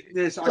seen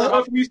this.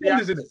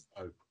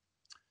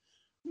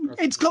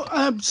 It's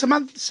got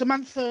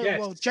Samantha. Yes.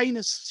 Well,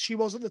 Janus, she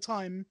was at the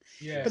time.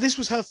 Yeah. But this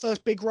was her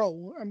first big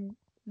role, and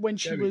when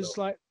she was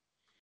like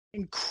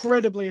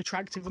incredibly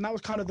attractive, and that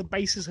was kind of the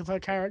basis of her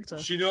character.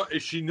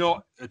 Is she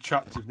not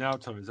attractive now,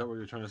 Tom? Is that what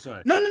you're trying to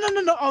say? No.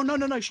 Oh,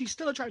 no. She's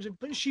still attractive,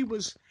 but she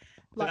was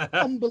like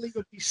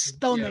unbelievably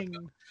stunning.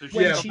 So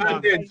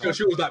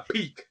she was like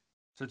peak.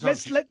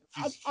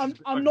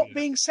 I'm not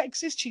being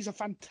sexist. She's a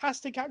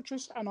fantastic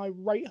actress, and I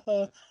rate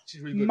her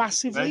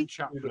massively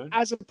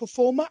as a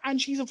performer.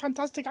 And she's a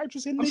fantastic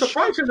actress in this show.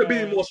 I'm surprised she's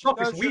being more stuff.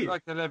 It's weird.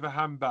 Like a leather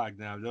handbag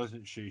now,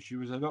 doesn't she? She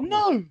was a lot.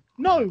 No.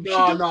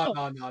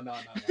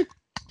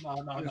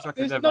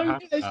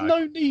 There's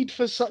no need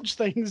for such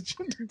things,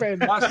 Ben.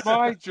 That's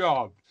my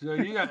job, so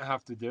you don't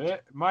have to do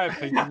it. My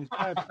opinion is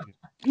my opinion.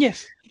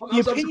 Yes,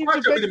 I'm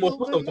surprised you're more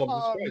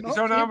stuff. It's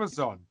on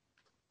Amazon.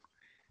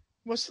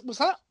 What's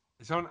that?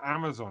 It's on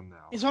Amazon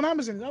now. It's on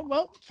Amazon. Oh,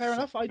 well, fair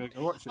enough.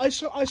 I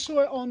saw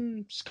it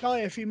on Sky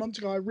a few months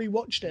ago. I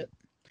rewatched it.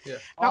 Yeah.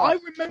 Now,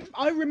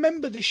 I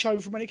remember this show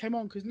from when it came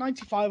on, because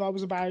 95 I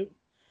was about,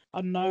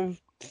 I don't know,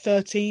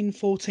 13,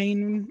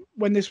 14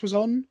 when this was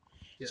on.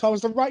 Yeah. So I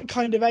was the right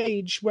kind of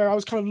age where I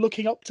was kind of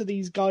looking up to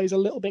these guys a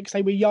little bit because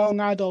they were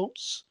young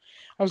adults.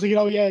 I was thinking,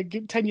 oh yeah,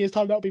 10 years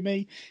time, that'll be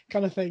me,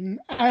 kind of thing.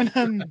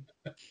 And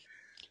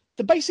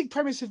the basic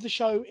premise of the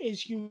show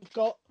is you've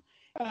got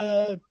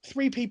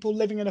 3 people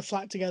living in a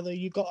flat together.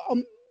 You've got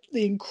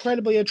the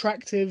incredibly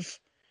attractive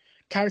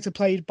character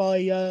played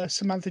by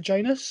Samantha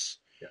Janus,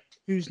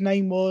 whose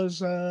name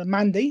was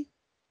Mandy.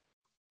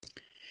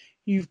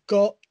 You've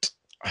got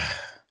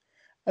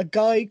a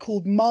guy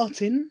called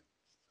Martin,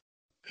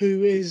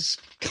 who is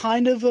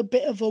kind of a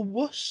bit of a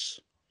wuss.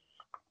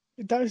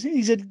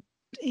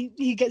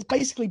 He gets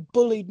basically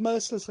bullied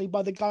mercilessly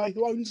by the guy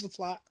who owns the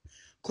flat,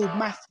 called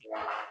Matthew.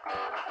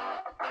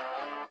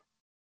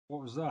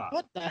 What was that?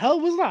 What the hell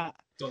was that?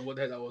 Don't know what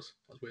the heck that was.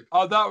 That was weird.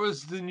 Oh, that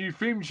was the new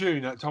theme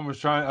tune that Tom was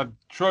trying.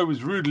 Troy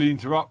was rudely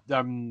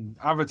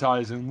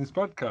advertising this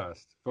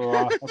podcast for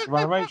House of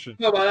Animation.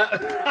 Not about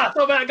that.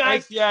 Not about that,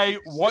 guys. Yeah,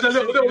 what's a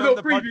little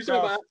preview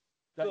about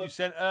that you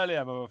sent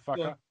earlier,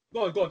 motherfucker?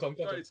 Go on, Tom.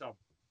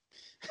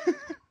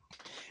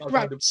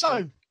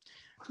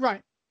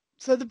 Right.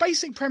 So the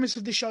basic premise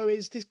of the show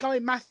is this guy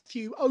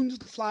Matthew owns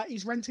the flat.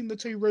 He's renting the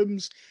 2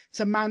 rooms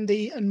to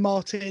Mandy and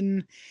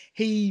Martin.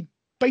 He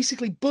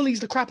basically bullies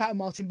the crap out of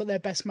Martin, but they're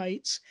best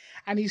mates,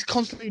 and he's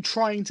constantly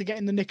trying to get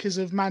in the knickers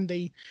of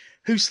Mandy,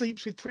 who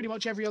sleeps with pretty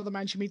much every other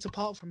man she meets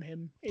apart from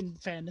him, in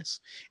fairness,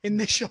 in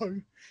this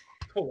show.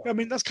 Cool. I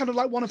mean, that's kind of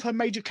like one of her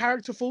major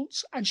character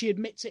faults, and she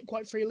admits it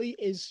quite freely,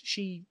 is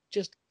she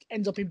just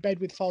ends up in bed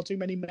with far too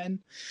many men.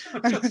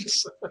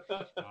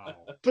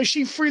 But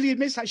she freely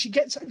admits that. She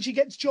gets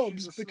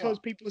jobs because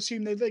people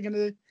assume that they're going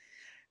to...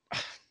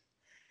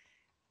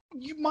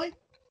 You might...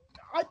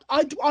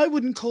 I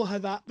wouldn't call her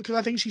that because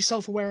I think she's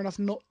self-aware enough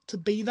not to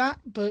be that,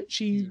 but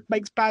she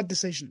makes bad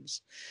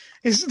decisions.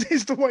 Is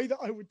the way that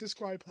I would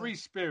describe her.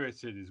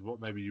 Free-spirited is what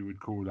maybe you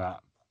would call that.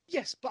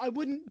 Yes, but I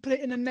wouldn't put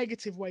it in a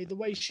negative way. The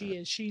way she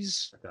is,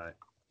 she's okay.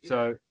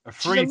 So a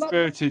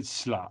free-spirited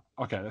slut.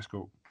 Okay, that's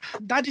cool.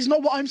 That is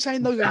not what I'm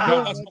saying. Those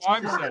are that's what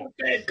I'm saying.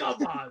 Ben,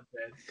 come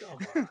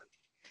on.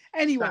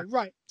 Anyway,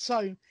 right.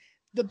 So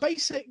the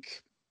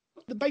basic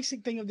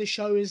thing of this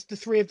show is the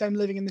 3 of them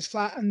living in this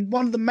flat, and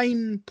one of the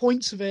main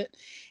points of it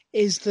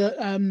is that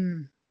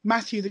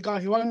Matthew, the guy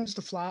who owns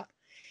the flat,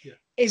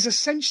 is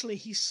essentially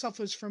he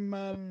suffers from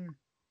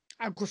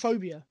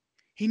agoraphobia.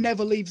 He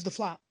never leaves the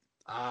flat.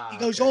 He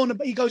goes on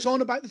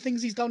about the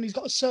things he's done. He's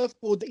got a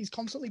surfboard that he's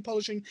constantly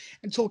polishing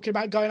and talking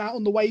about going out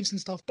on the waves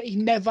and stuff, but he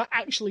never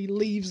actually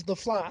leaves the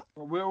flat.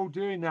 Well, we're all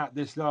doing that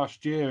this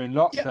last year in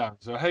lockdown,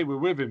 so hey, we're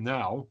with him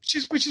now.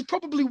 Which is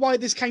probably why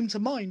this came to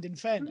mind, in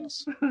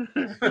fairness.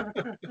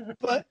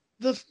 But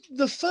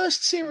the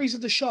first series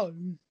of the show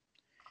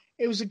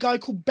It was a guy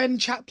called Ben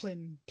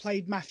Chaplin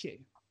played Matthew.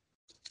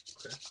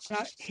 Okay.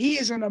 Now, he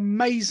is an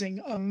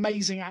amazing,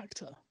 amazing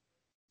actor.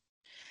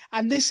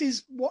 And this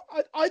is what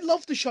I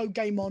love the show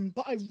Game On,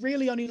 but I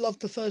really only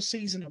loved the first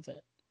season of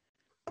it.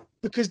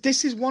 Because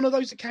this is one of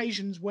those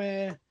occasions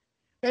where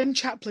Ben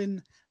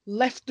Chaplin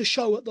left the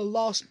show at the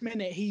last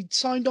minute. He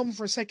signed on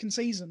for a second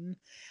season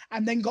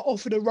and then got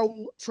offered a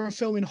role for a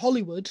film in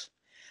Hollywood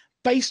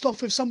based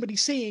off of somebody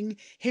seeing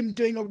him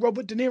doing a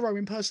Robert De Niro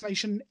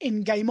impersonation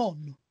in Game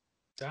On.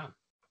 Damn.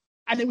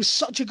 And it was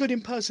such a good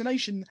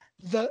impersonation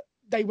that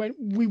they went,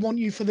 "We want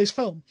you for this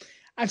film."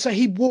 And so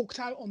he walked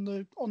out on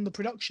the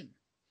production,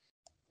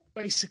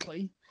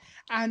 basically.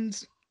 And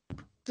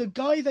the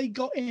guy they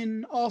got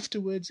in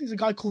afterwards is a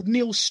guy called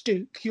Neil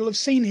Stuke. You'll have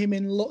seen him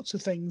in lots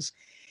of things.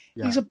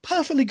 Yeah. He's a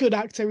perfectly good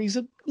actor. He's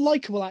a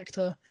likable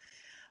actor.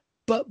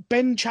 But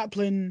Ben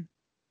Chaplin,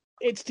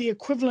 it's the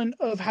equivalent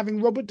of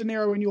having Robert De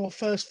Niro in your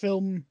first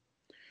film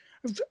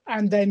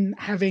and then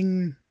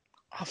having,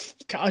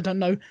 I don't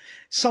know,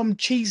 some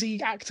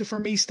cheesy actor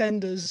from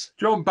EastEnders.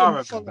 John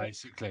Barrowman,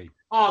 basically.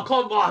 Oh,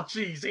 come on,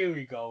 jeez, here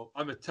we go.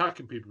 I'm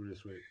attacking people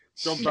this week.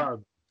 John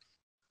Barrowman.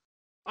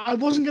 I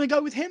wasn't going to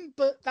go with him,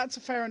 but that's a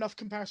fair enough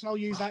comparison. I'll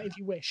use that if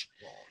you wish.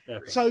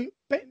 So,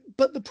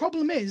 but the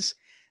problem is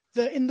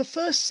that in the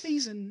first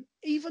season,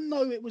 even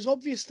though it was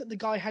obvious that the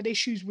guy had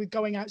issues with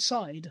going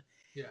outside,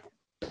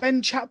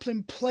 Ben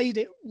Chaplin played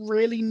it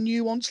really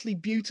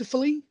nuancedly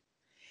beautifully.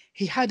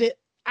 He had it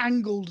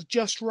angled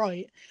just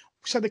right.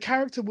 So the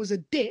character was a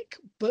dick,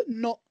 but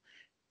not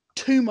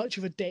too much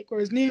of a dick,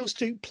 whereas Neil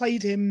Stuke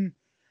played him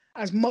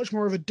as much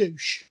more of a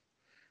douche.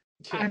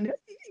 Yeah. And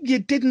you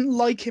didn't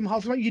like him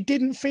half. You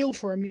didn't feel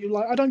for him. You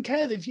like, I don't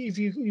care if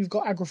you've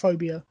got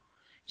agoraphobia.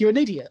 You're an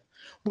idiot.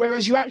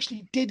 Whereas you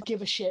actually did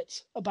give a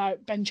shit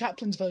about Ben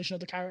Chaplin's version of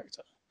the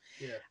character.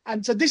 Yeah.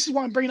 And so this is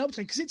why I'm bringing it up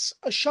today, because it's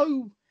a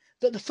show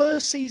that the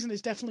first season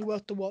is definitely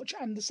worth the watch,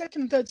 and the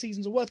second and third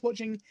seasons are worth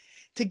watching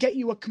to get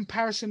you a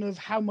comparison of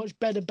how much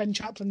better Ben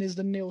Chaplin is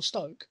than Neil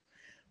Stuke.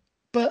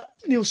 But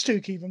Neil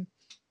Stuke even.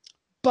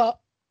 But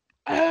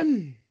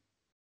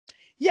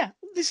yeah,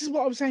 this is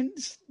what I was saying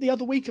the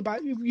other week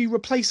about you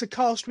replace a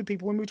cast with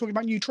people when we were talking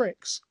about new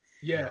tricks.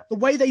 Yeah. The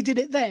way they did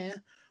it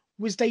there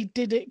was they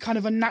did it kind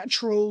of a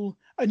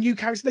new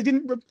character. They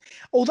didn't,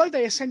 although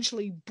they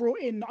essentially brought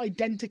in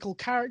identical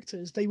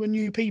characters, they were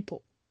new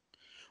people.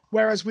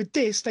 Whereas with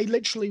this, they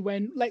literally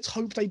went, let's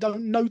hope they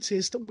don't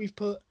notice that we've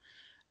put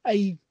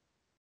a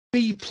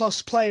B+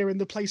 player in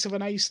the place of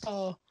an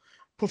A-star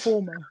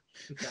performer.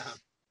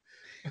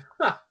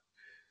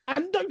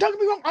 And don't get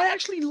me wrong, I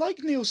actually like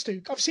Neil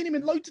Stuke. I've seen him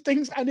in loads of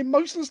things, and in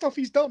most of the stuff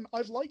he's done,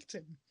 I've liked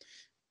him.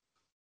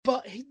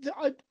 But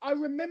I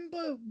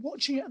remember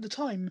watching it at the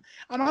time,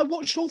 and I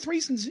watched all three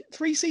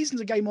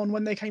seasons of Game On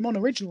when they came on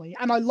originally,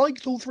 and I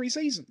liked all 3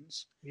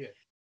 seasons. Yeah.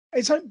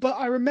 But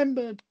I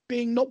remember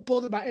being not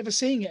bothered about ever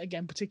seeing it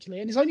again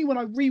particularly, and it's only when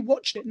I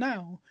rewatched it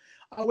now,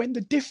 I went,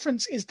 the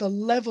difference is the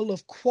level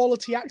of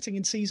quality acting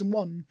in season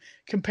 1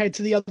 compared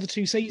to the other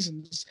 2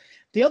 seasons.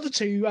 The other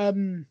 2,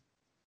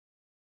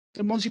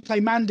 the ones who play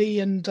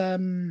Mandy and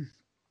can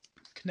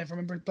never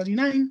remember his bloody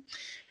name,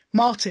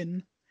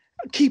 Martin,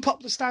 keep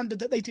up the standard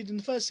that they did in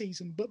the first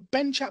season. But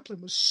Ben Chaplin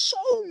was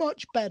so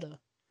much better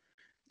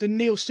than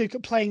Neil Stuke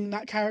at playing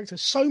that character,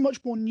 so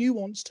much more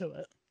nuance to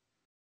it,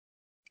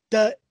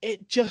 that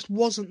it just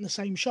wasn't the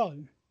same show.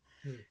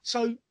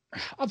 So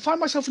I find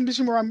myself in a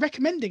position where I'm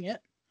recommending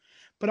it,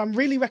 but I'm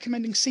really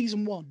recommending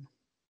season 1.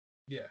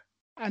 Yeah.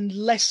 And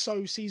less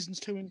so seasons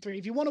 2 and 3.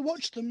 If you want to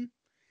watch them,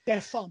 they're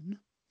fun.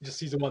 Just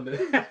season 1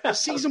 then.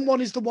 Season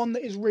 1 is the one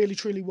that is really,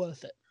 truly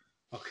worth it.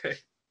 Okay.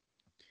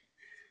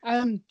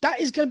 That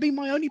is going to be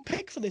my only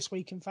pick for this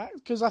week, in fact,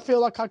 because I feel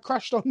like I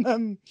crashed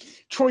on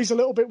Troy's a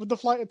little bit with the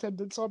flight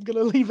attendant, so I'm going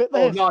to leave it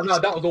there. Oh, no,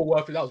 that was all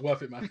worth it. That was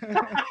worth it, man.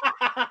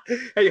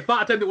 Hey, your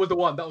flight attendant was the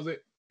one. That was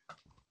it.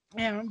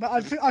 Yeah, but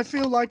I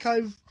feel like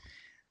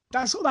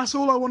that's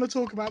all I want to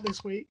talk about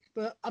this week.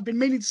 But I've been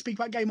meaning to speak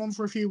about Game On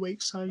for a few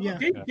weeks, so yeah.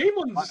 Game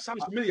On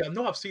sounds familiar. I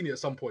know I've seen it at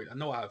some point. I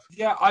know I have.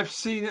 Yeah, I've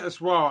seen it as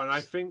well, and I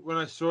think when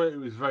I saw it, it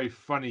was very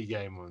funny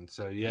Game On.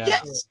 So yeah,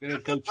 yes! I'm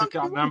gonna go check it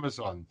out on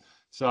Amazon.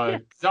 So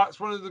that's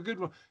one of the good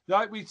ones.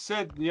 Like we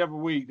said the other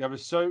week, there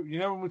was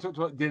when we talked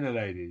about Dinner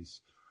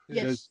Ladies,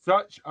 there's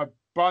such a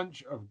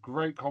bunch of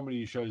great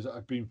comedy shows that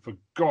have been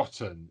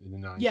forgotten in the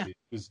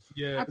 90s.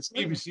 Yeah,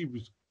 BBC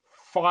was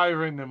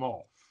firing them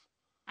off.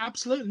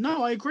 Absolutely.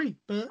 No, I agree.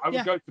 But I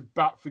would go to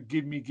bat for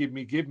Give Me, Give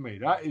Me, Give Me.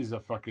 That is a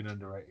fucking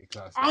underrated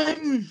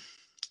classic.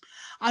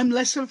 I'm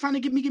less of a fan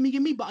of Give Me, Give Me,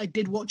 Give Me, but I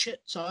did watch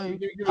it, so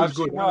that's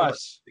good.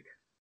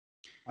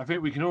 I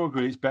think we can all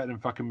agree it's better than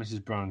fucking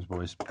Mrs. Brown's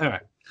Boys. Anyway.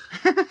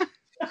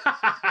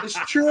 It's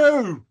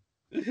true.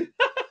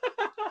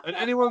 And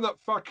anyone that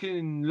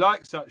fucking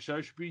likes that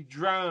show should be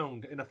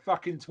drowned in a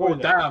fucking toilet.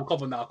 Oh, damn.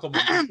 Come on now.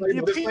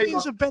 The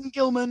opinions of Ben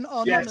Gilman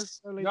are not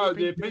necessarily... No,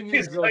 the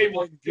opinions of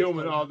Ben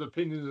Gilman are the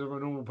opinions of a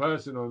normal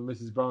person on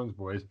Mrs. Brown's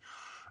Boys.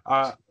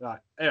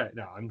 Anyway,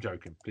 no, I'm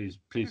joking. Please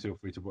feel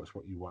free to watch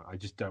what you want. I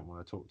just don't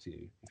want to talk to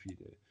you if you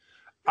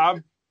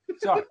do.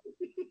 So,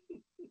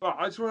 But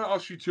I just want to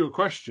ask you two a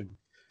question.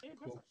 Yeah,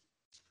 cool.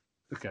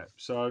 Okay,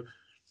 so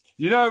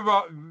you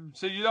know,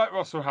 so you like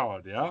Russell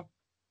Howard, yeah?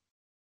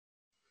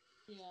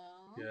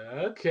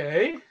 Yeah.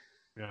 Okay.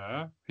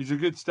 Yeah, he's a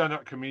good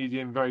stand-up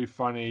comedian, very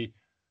funny,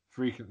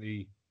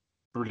 frequently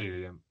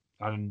brilliant,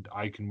 and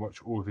I can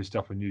watch all of his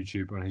stuff on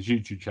YouTube on his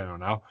YouTube channel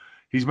now.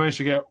 He's managed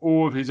to get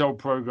all of his old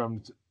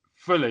programs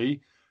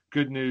fully,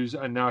 Good News,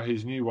 and now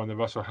his new one, the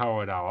Russell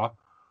Howard Hour,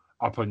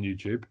 up on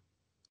YouTube.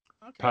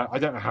 Okay. I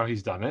don't know how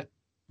he's done it,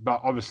 but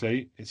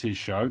obviously it's his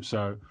show,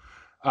 so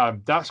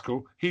that's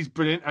cool. He's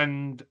brilliant,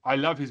 and I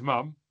love his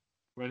mum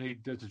when he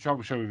does the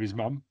travel show with his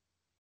mum.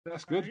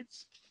 That's good,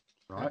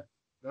 right?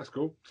 That's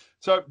cool.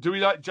 So, do we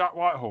like Jack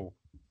Whitehall?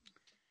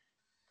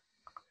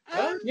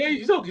 Yeah,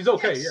 he's okay.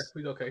 Yes. Yeah,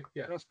 he's okay.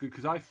 Yeah, that's good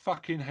because I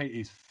fucking hate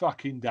his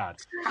fucking dad.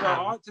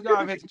 So today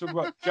I'm here to talk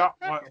about Jack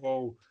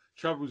Whitehall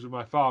Travels with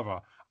My Father.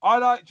 I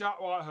like Jack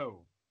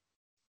Whitehall,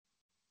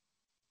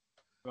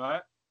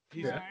 right?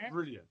 He's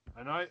brilliant,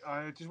 and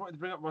I just wanted to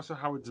bring up Russell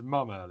Howard's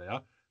mum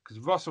earlier because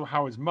Russell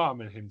Howard's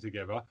mum and him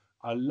together.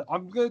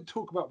 I'm going to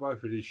talk about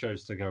both of these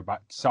shows together, back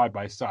side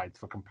by side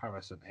for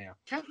comparison here.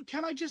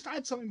 Can I just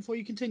add something before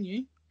you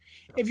continue?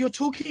 If you're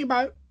talking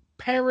about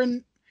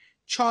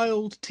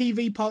parent-child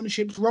TV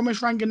partnerships,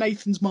 Ramesh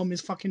Ranganathan's mum is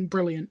fucking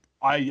brilliant.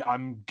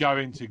 I'm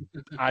going to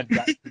add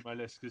that to my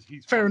list because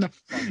he's fair enough.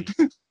 Funny.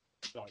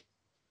 Right.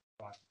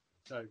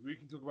 So we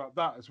can talk about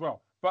that as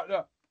well.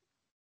 But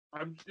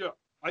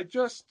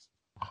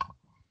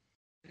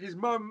his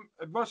mum,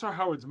 Russell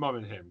Howard's mum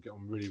and him get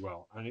on really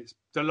well, and it's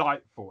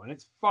delightful and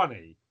it's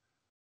funny,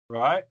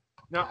 right?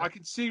 Now I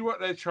can see what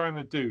they're trying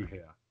to do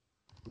here,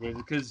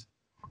 because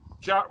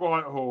Jack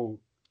Whitehall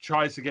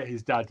tries to get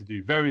his dad to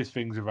do various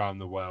things around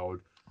the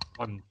world,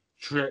 on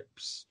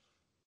trips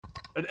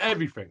and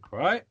everything,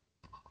 right?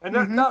 And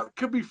that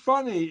could be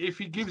funny if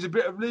he gives a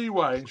bit of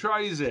leeway and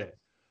tries it,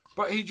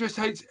 but he just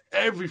hates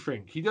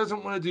everything. He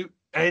doesn't want to do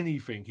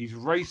anything. He's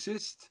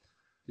racist.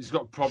 He's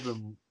got a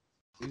problem.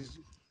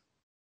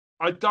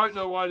 I don't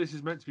know why this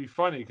is meant to be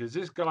funny because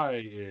this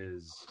guy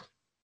is.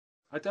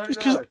 I don't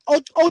know.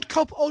 Because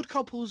odd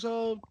couples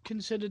are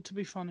considered to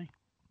be funny.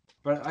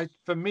 But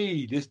for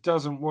me, this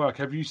doesn't work.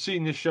 Have you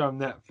seen this show on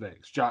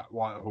Netflix, Jack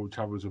Whitehall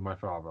Travels with My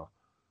Father?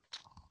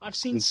 I've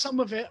seen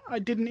some of it. I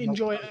didn't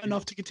enjoy it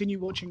enough to continue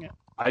watching it.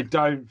 I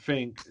don't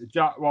think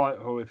Jack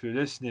Whitehall. If you're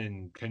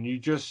listening, can you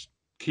just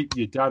keep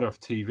your dad off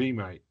TV,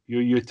 mate?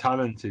 You're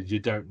talented. You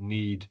don't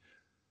need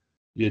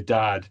your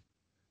dad.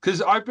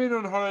 Because I've been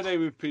on holiday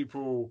with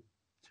people.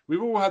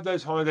 We've all had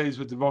those holidays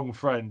with the wrong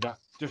friend that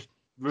just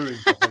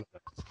ruins the holiday,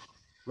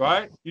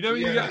 right? You know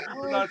when you get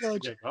lads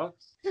together, right?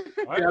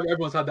 Yeah,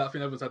 everyone's had that. I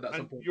think everyone's had that at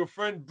some point. Your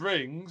friend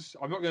brings.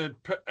 I'm not going to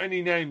put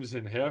any names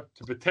in here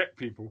to protect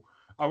people.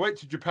 I went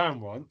to Japan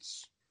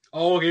once.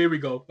 Oh, here we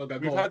go. Okay,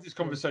 we've had this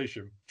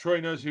conversation. Troy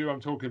knows who I'm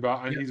talking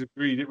about, and he's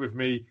agreed it with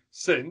me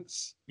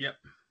since. Yep.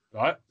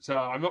 Right. So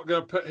I'm not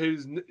going to put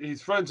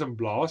his friends on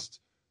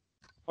blast.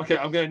 Okay,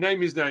 I'm going to name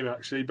his name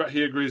actually, but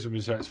he agrees with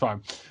me, so it's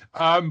fine.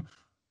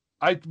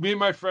 Me and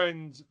my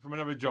friend from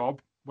another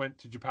job went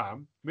to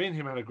Japan. Me and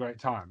him had a great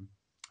time,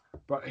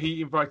 but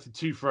he invited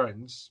two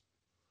friends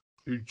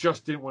who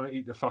just didn't want to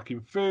eat the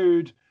fucking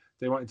food.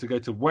 They wanted to go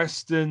to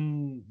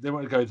Western. They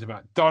wanted to go to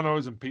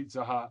McDonald's and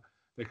Pizza Hut.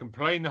 They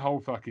complained the whole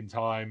fucking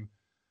time.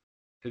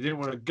 They didn't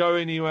want to go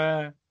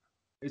anywhere.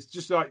 It's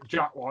just like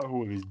Jack Whitehall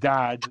with his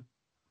dad.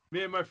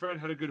 Me and my friend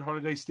had a good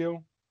holiday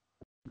still.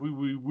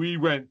 We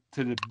went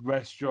to the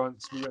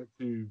restaurants. We went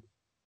to,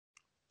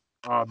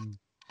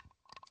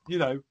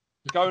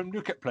 go and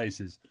look at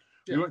places.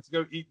 Yeah. We went to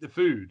go eat the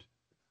food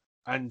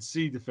and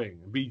see the thing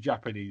and be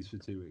Japanese for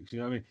 2 weeks. You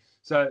know what I mean?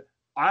 So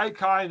I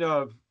kind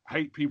of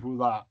hate people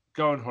that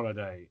go on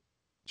holiday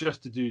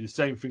just to do the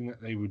same thing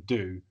that they would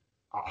do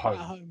at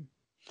home.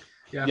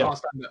 Yeah.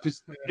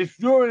 Because if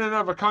you're in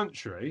another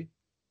country,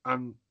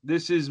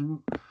 this is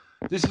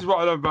what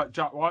I love about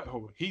Jack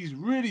Whitehall. He's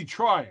really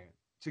trying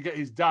to get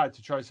his dad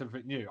to try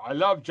something new. I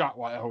love Jack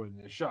Whitehall in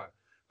this show,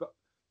 but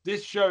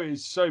this show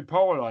is so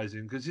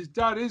polarizing because his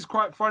dad is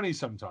quite funny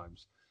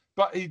sometimes,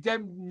 but he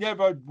then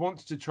never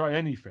wants to try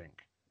anything,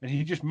 and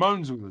he just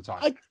moans all the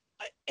time.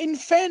 In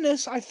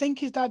fairness, I think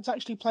his dad's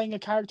actually playing a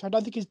character. I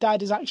don't think his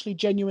dad is actually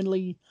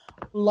genuinely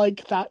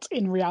like that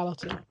in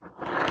reality.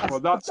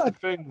 Well, that's the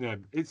thing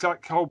then. It's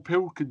like Carl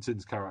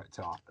Pilkington's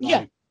character.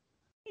 Yeah,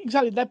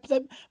 exactly. But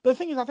the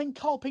thing is, I think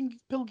Carl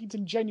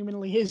Pilkington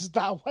genuinely is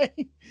that way.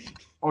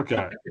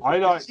 Okay.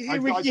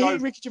 You hear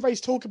Ricky Gervais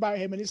talk about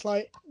him, and it's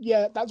like,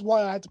 yeah, that's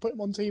why I had to put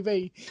him on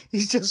TV.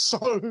 He's just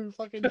so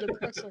fucking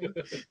depressing.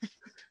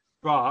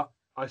 But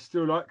I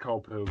still like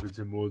Carl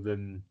Pilkington more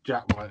than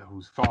Jack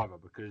Whitehall's father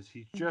because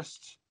he's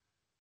just...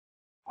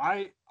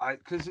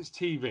 because it's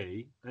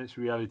TV and it's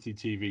reality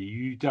TV,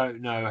 you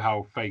don't know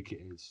how fake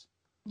it is.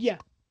 Yeah.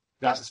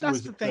 That's the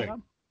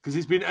thing. Because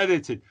it's been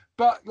edited.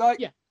 But,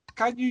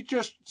 can you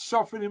just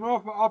soften him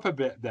up a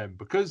bit then?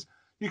 Because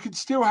you can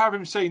still have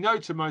him say no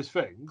to most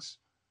things.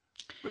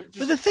 But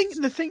the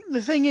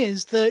thing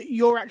is that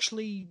you're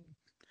actually...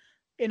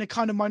 in a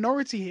kind of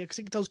minority here because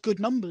it does good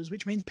numbers,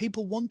 which means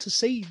people want to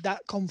see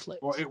that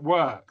conflict. Well, it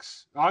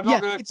works.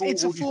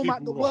 It's a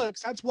format that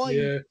works. That's why.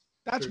 Yeah,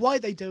 that's why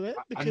they do it.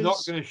 Because... I'm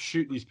not going to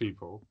shoot these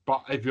people,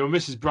 but if you're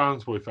Mrs.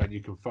 Brown's boyfriend,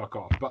 you can fuck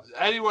off. But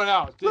anyone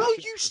else,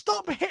 you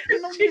stop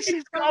hitting on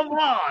Mrs. Come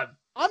on.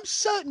 I'm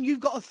certain you've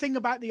got a thing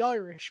about the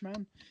Irish,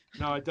 man.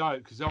 No, I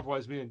don't, because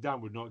otherwise me and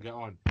Dan would not get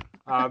on.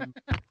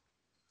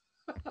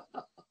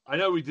 I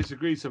know we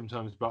disagree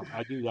sometimes, but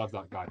I do love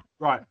that guy.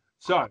 Right.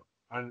 So,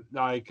 and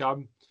like,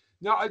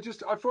 no, I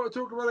thought I'd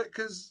talk about it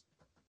because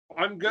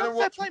I'm going to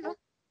watch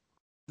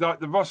like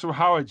the Russell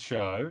Howard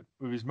show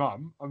with his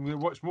mum. I'm going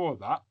to watch more of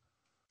that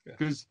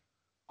because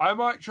I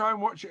might try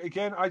and watch it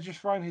again. I just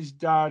find his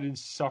dad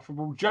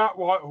insufferable. Jack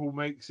Whitehall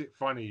makes it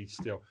funny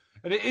still.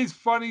 And it is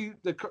funny.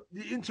 The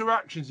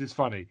interactions is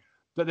funny.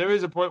 But there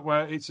is a point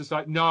where it's just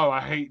like, no, I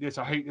hate this.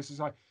 It's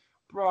like,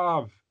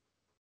 bruv.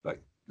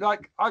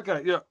 Like,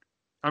 okay, yeah.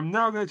 I'm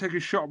now going to take a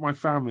shot at my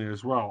family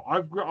as well. I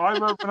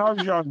remember when I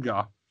was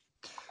younger,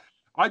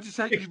 I just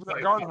hate people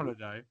that go on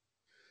holiday.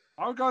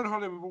 I'll go on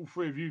holiday with all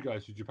three of you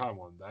guys to Japan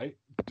one day.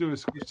 Do a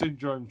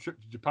syndrome trip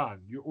to Japan.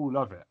 You all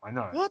love it. I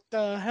know. What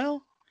the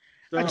hell?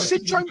 I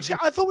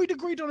thought we'd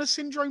agreed on a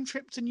syndrome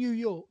trip to New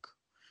York.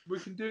 We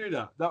can do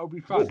that. That would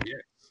be fun. Oh, yeah.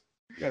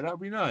 Yeah, that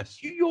would be nice.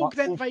 New York,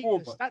 then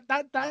Vegas.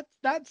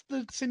 That's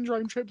the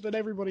syndrome trip that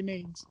everybody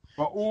needs.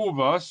 But all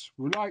of us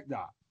would like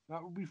that.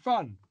 That would be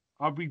fun.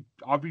 I'd be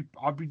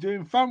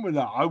doing fun with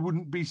that. I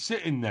wouldn't be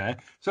sitting there.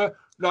 So,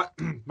 like,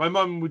 my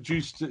mum would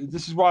used to.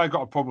 This is why I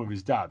got a problem with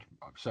his dad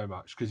so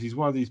much, because he's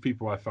one of these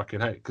people I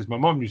fucking hate. Because my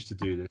mum used to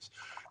do this.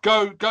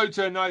 Go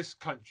to a nice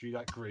country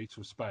like Greece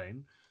or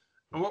Spain,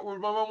 and what would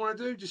my mum want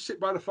to do? Just sit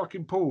by the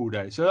fucking pool all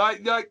day. So,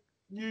 like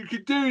you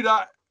could do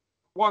that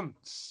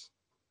once,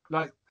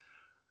 like.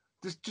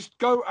 Just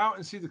go out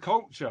and see the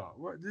culture.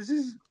 This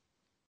is,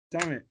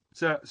 damn it.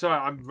 So sorry,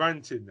 I'm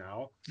ranting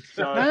now.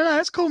 So, no,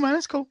 that's cool, man.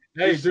 That's cool.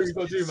 Hey,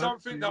 it's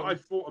something that I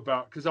thought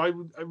about because I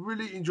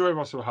really enjoy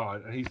Russell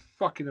Howard and he's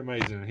fucking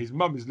amazing and his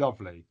mum is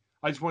lovely.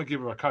 I just want to give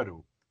her a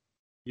cuddle.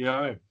 You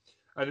know.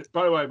 And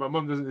by the way, my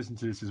mum doesn't listen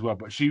to this as well,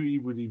 but she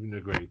would even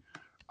agree.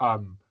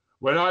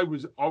 When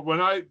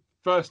I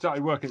first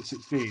started working at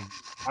 16,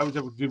 I was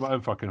able to do my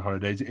own fucking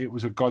holidays. It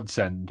was a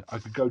godsend. I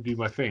could go do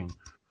my thing.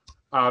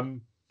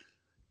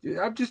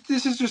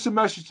 This is just a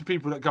message to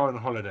people that go on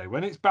holiday.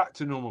 When it's back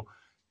to normal,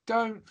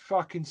 don't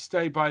fucking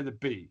stay by the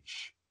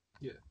beach.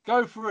 Yeah.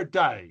 Go for a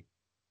day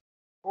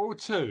or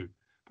two,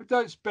 but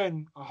don't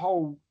spend a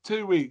whole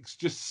 2 weeks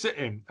just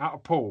sitting at a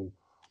pool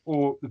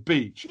or the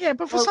beach. Yeah,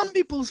 but for some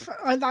people's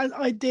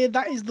idea,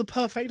 that is the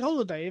perfect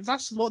holiday. If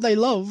that's what they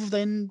love,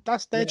 then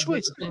that's their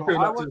choice. I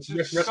want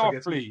to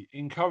softly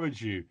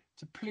encourage you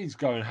to please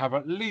go and have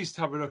a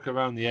look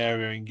around the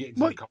area and get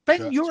into the culture.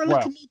 Ben, you're a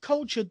little more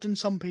cultured than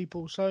some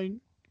people, so...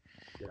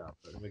 Yeah,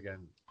 but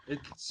again,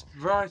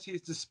 variety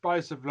is the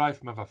spice of life,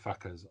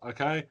 motherfuckers.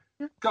 Okay,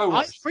 go.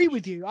 Watch. I agree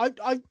with you.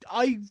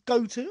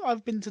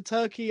 I've been to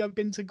Turkey, I've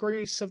been to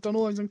Greece, I've done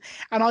all of them,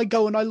 and I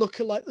go and I look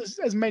at like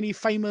as many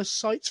famous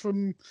sites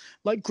from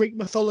like Greek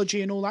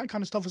mythology and all that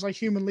kind of stuff as I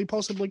humanly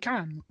possibly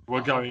can. We're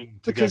going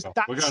together.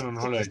 We're going on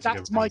holiday together.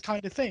 That's my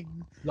kind of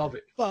thing. Love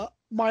it. But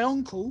my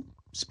uncle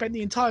spent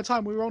the entire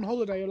time we were on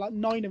holiday, like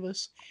 9 of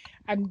us,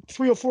 and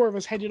 3 or 4 of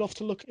us headed off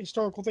to look at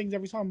historical things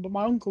every time. But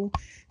my uncle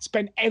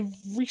spent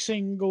every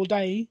single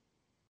day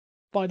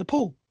by the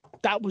pool.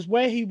 That was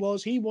where he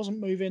was. He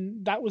wasn't moving.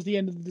 That was the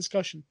end of the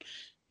discussion.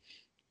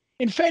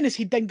 In fairness,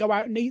 he'd then go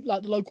out and eat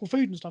like the local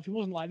food and stuff. He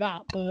wasn't like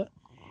that, but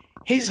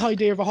his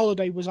idea of a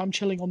holiday was I'm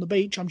chilling on the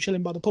beach, I'm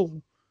chilling by the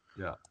pool.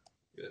 Yeah.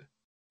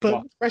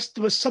 But the rest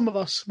of us, some of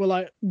us were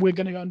like, we're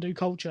going to go and do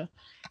culture.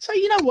 So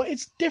you know what?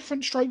 It's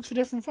different strokes for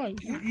different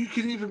folks. You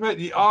can even make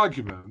the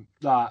argument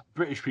that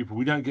British people,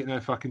 we don't get no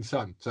fucking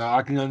sun. So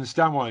I can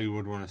understand why you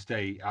would want to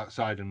stay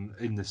outside and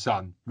in the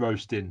sun,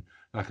 roasting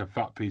like a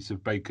fat piece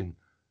of bacon.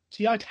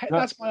 See,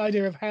 that's my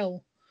idea of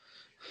hell.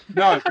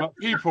 No, but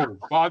I'm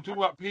talking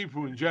about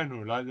people in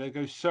general. Like they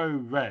go so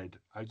red.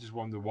 I just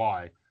wonder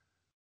why.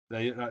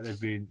 They've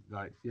been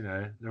like, you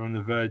know, they're on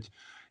the verge.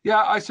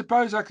 Yeah, I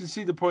suppose I can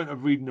see the point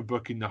of reading a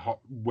book in the hot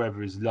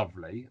weather is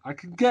lovely. I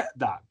can get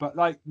that, but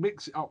like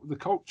mix it up with the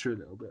culture a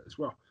little bit as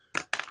well.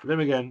 But then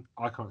again,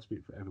 I can't speak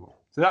for everyone.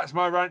 So that's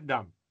my rant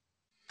done.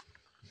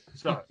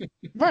 So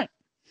right.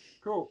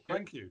 Cool.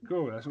 Thank you.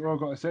 Cool. That's what I've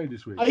got to say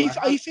this week.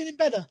 Are you feeling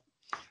better?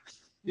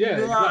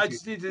 Yeah,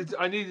 exactly.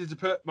 I needed to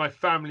put my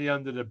family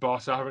under the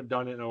bus. I haven't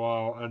done it in a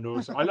while, and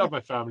also I love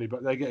my family,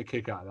 but they get a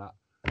kick out of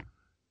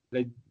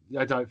that.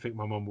 I don't think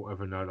my mum will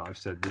ever know that I've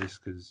said this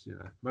because, you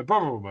know, my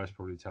brother will most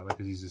probably tell her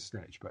because he's a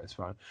snitch, but it's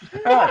fine.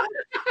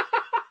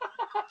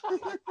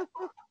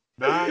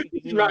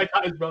 He's right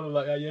at his brother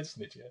like, yeah,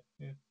 snitch,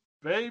 yeah.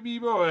 Baby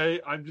boy,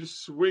 I'm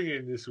just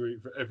swinging this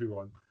week for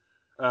everyone.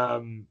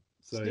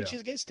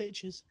 Snitches get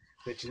stitches.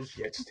 Bitches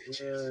get stitches.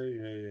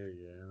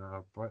 Yeah. And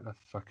I'll break the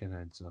fucking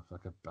heads off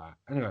like a bat.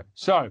 Anyway,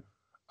 so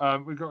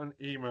we got an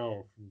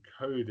email from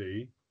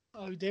Cody.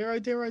 Oh dear.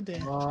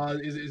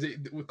 Is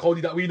it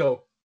Cody that we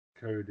know?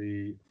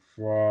 Cody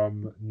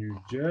from New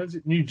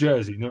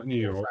Jersey, not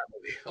New York.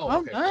 Oh,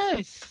 okay.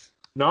 Nice.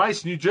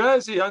 Nice, New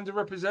Jersey,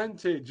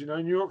 underrepresented. You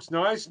know, New York's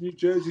nice. New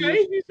Jersey.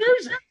 Okay, New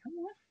Jersey.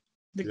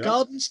 The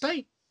Garden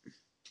State.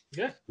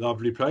 Yeah.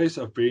 Lovely place.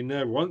 I've been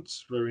there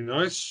once. Very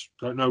nice.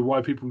 Don't know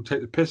why people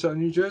take the piss out of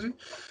New Jersey.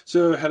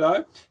 So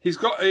hello. He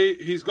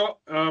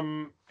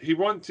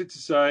wanted to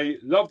say,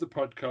 love the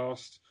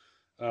podcast.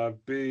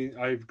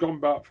 I've gone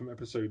back from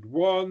episode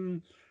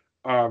 1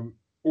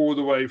 all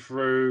the way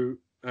through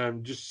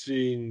and just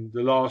seen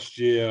the last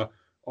year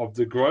of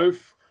the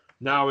growth.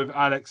 Now with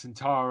Alex and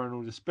Tara and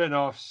all the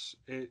spin-offs,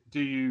 do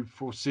you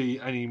foresee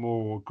any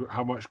more,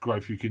 how much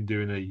growth you can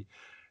do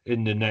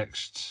in the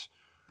next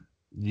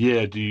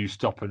year? Do you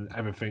stop and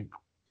ever think,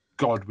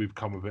 God, we've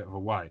come a bit of a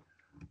way?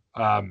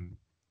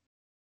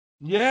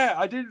 Yeah,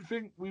 I didn't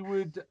think we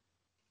would,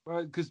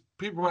 because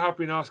people have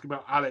been asking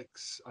about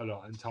Alex a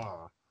lot and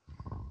Tara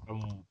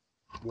and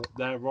what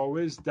their role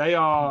is. They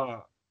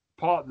are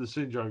part of the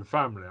Syndrome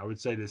family. I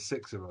would say there's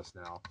 6 of us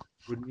now,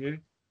 wouldn't you?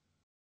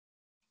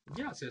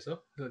 Yeah, I'd say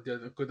so. They're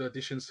good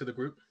additions to the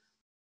group.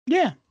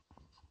 Yeah.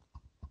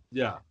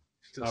 Yeah.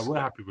 We're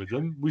happy with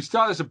them. We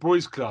started as a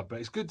boys' club, but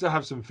it's good to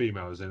have some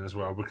females in as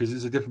well because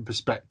it's a different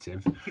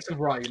perspective. It's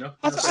right, you know.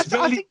 I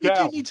think you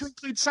do need to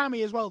include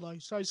Sammy as well, though.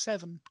 So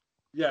 7.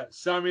 Yeah,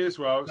 Sammy as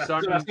well.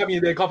 Sammy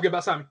in there. Can't forget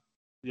about Sammy.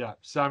 Yeah,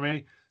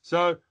 Sammy.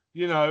 So,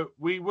 you know,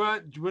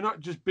 we're not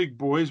just big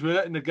boys. We're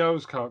letting the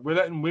girls come. We're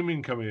letting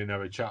women come in and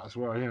have a chat as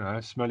well. You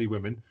know, smelly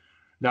women.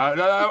 No,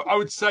 I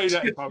would say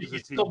that if I was a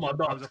teen, I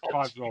was a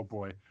 5-year-old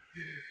boy.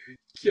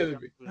 Killing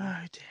me.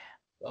 Oh dear.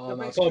 Oh,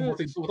 no. Tom,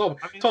 what's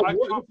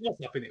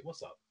up in it?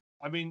 What's up?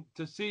 I mean,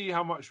 to see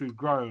how much we've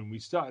grown, we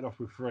started off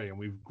with 3 and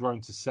we've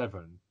grown to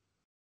 7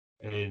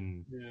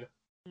 in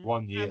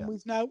 1 year. And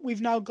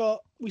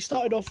we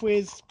started off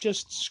with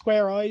just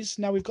Square Eyes.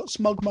 Now we've got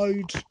Smug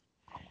Mode.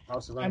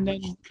 And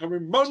then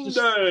coming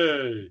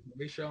Monday.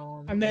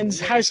 And then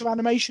House of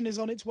Animation is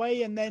on its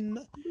way, and then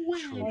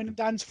Ryan and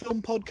Dan's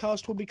film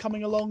podcast will be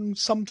coming along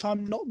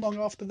sometime not long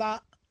after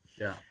that.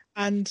 Yeah.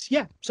 And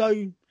yeah,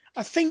 so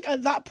I think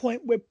at that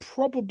point we're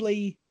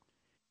probably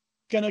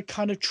gonna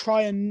kind of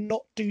try and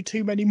not do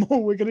too many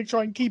more. We're gonna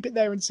try and keep it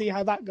there and see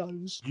how that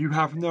goes. You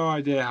have no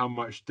idea how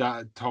much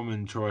Tom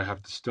and Troy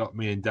have to stop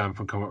me and Dan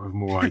from coming up with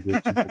more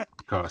ideas for the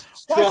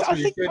podcasts. Well,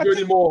 I think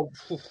more.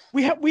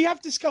 We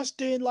have discussed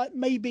doing like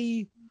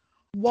maybe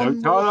one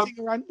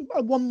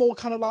more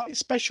kind of like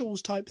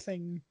specials type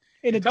thing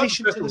in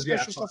addition to the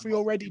special stuff we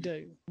already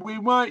do. We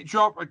might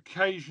drop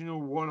occasional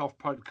one-off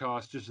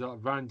podcasts, just like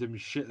random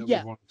shit that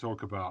we want to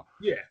talk about.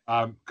 Yeah.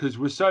 Because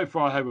we're so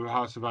far ahead with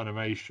House of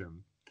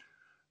Animation.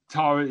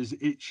 Tara is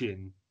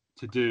itching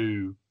to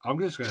do. I'm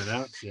just going to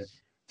announce it.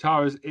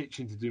 Tara's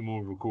itching to do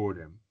more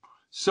recording.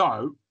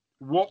 So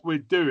what we're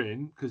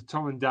doing, because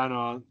Tom and Dan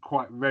aren't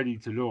quite ready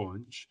to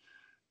launch,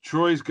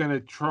 Troy's going to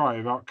try,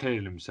 without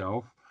killing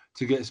himself,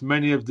 to get as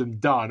many of them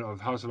done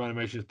of House of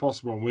Animation as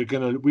possible. And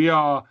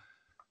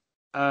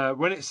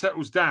when it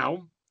settles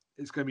down,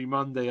 it's going to be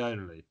Monday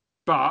only.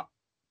 But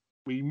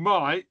we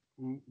might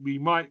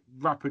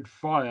rapid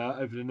fire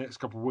over the next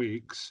couple of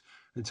weeks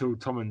until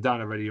Tom and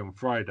Dan are ready on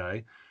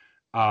Friday.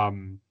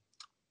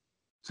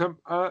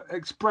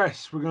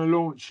 Express, we're going to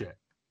launch it.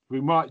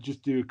 We might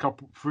just do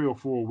 3 or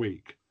 4 a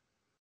week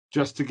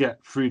just to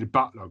get through the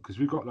backlog because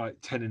we've got like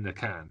 9 or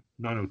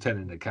 10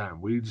 in the can.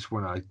 We just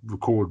want to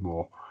record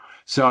more.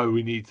 So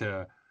we need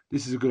to,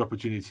 this is a good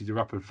opportunity to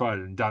rapid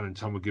fire, and Dan and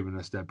Tom are giving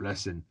us their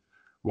blessing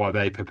while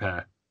they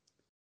prepare.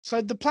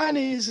 So the plan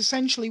is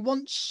essentially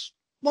once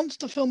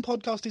the film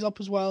podcast is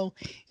up as well,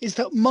 is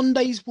that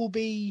Mondays will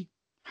be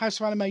House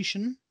of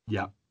Animation.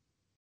 Yeah.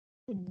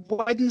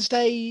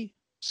 Wednesday,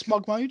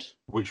 Smug Mode,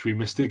 which we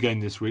missed again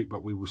this week,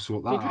 but we will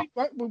sort that out.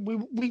 Right,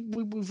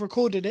 we've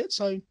recorded it,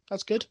 so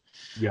that's good.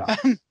 Yeah.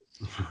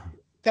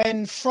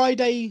 Then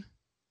Friday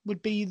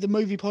would be the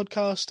movie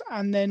podcast,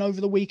 and then over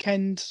the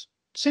weekend,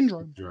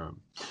 Syndrome.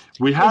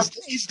 We have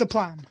is the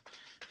plan.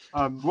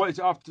 What is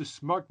after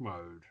Smug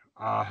Mode?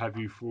 Have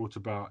you thought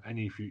about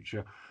any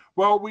future?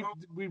 Well,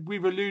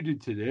 we've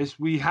alluded to this.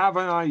 We have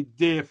an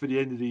idea for the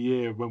end of the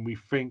year when we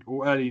think,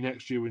 or early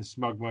next year when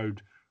Smug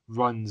Mode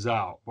runs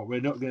out, but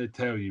we're not going to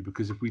tell you,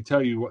 because if we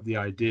tell you what the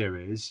idea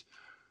is,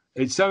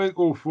 it's something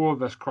all 4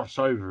 of us cross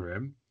over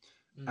in,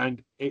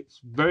 and it's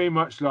very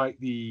much like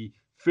the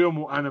film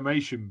or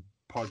animation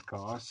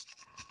podcast,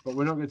 but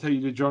we're not going to tell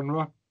you the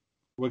genre.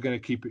 We're going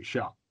to keep it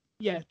shut.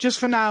 Yeah, just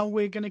for now,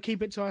 we're going to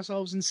keep it to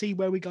ourselves and see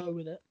where we go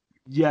with it.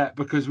 Yeah,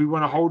 because we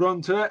want to hold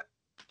on to it.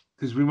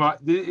 Because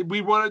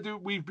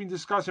we've been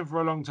discussing for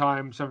a long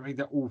time something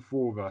that all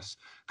 4 of us,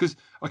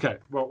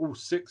 all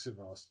 6 of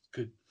us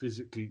could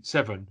physically,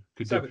 7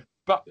 could 7. Do.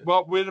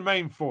 But, we're the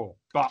main 4.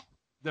 But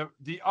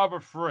the other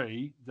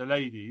 3, the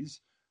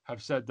ladies,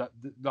 have said that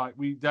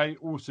they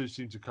also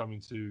seem to come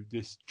into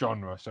this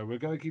genre. So we're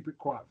going to keep it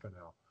quiet for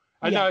now.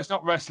 I know it's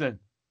not wrestling.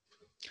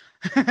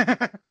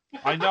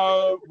 I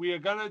know we are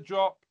going to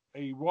drop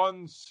a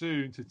one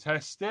soon to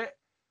test it.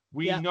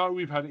 We know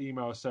we've had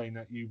emails saying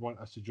that you want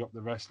us to drop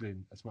the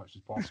wrestling as much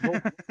as possible,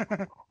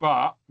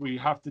 but we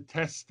have to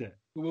test it.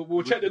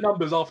 We'll check the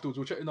numbers afterwards.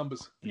 We'll check the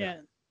numbers. Yeah.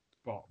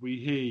 But we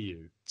hear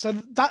you. So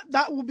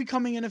that will be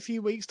coming in a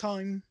few weeks'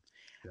 time.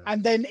 Yeah.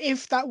 And then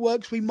if that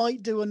works, we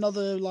might do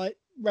another like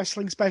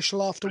wrestling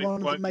special after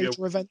one of the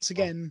major events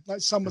again, like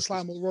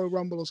SummerSlam or Royal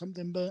Rumble or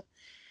something. But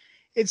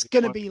it's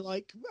going to be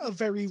like a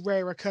very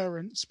rare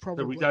occurrence,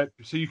 probably.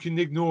 So you can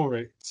ignore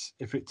it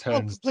if it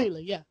turns.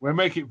 Completely, yeah. We'll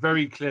make it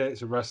very clear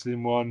it's a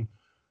wrestling one.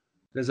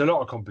 There's a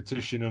lot of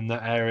competition in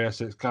that area,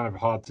 so it's kind of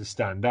hard to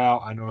stand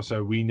out. And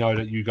also, we know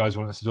that you guys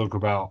want us to talk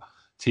about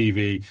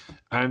TV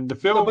and the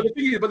film. But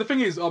the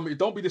thing is,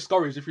 don't be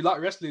discouraged. If you like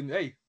wrestling,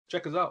 hey,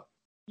 check us out.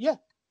 Yeah.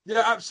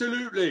 Yeah,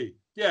 absolutely.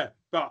 Yeah,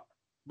 but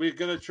we're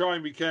going to try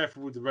and be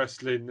careful with the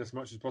wrestling as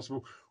much as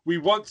possible. We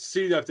want to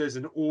see that if there's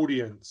an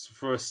audience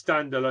for a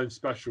standalone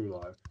special,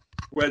 though,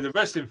 where the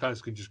wrestling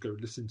fans can just go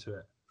listen to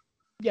it.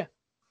 Yeah.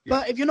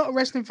 But if you're not a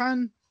wrestling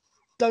fan,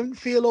 don't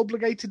feel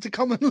obligated to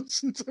come and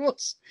listen to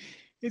us.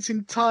 It's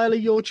entirely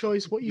your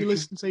choice what you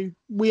listen to.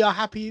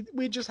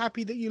 We're just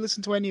happy that you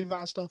listen to any of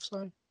our stuff.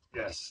 So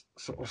yes.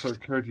 So also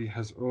Cody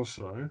has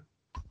also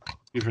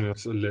given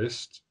us a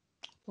list.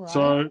 Right.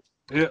 So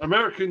an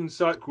American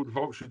site called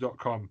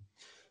Vulture.com,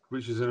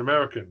 which is an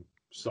American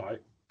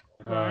site.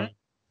 Right.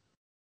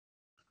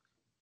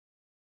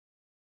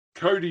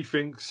 Cody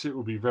thinks it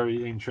will be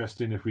very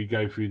interesting if we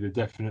go through the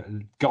definite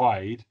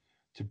guide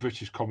to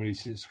British comedy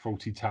since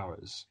Fawlty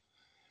Towers.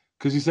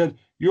 Because he said,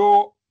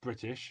 you're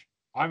British,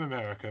 I'm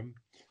American,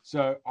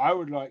 so I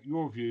would like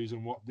your views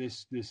on what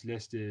this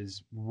list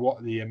is,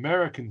 what the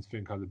Americans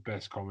think are the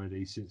best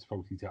comedy since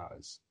Fawlty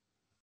Towers.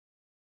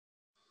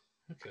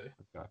 Okay.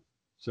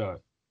 So,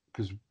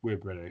 because we're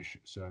British,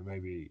 so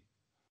maybe...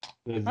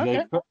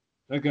 Okay.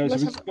 Okay, so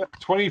we've got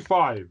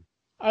 25.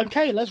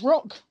 Okay, let's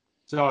rock.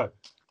 So,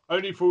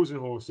 Only Fools and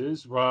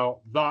Horses.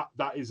 Well, that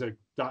is a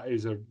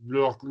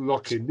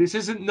lock in. This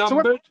isn't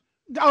numbered.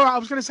 All right, I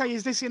was going to say,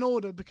 is this in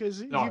order?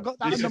 Because if No, you've got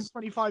that at number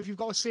 25, you've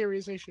got a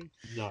serious issue.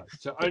 No.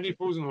 So Only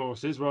Fools and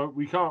Horses. Well,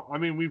 we can't. I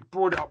mean, we've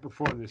brought it up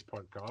before in this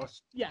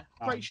podcast. Yeah,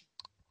 great.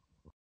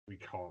 We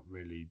can't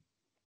really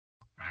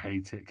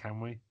hate it, can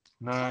we?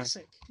 No.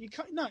 Classic. You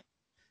can't. No.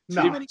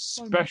 No.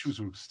 Specials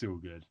were still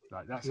good.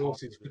 Like that's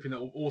awesome. We've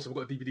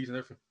got DVDs and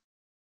everything.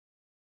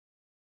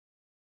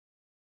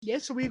 Yeah,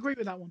 so we agree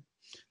with that one.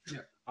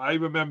 Yeah. I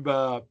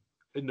remember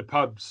in the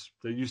pubs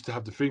they used to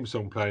have the theme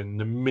song playing, and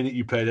the minute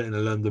you played it in a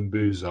London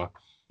boozer,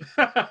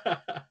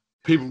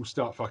 people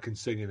start fucking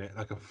singing it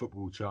like a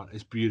football chant.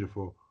 It's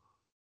beautiful.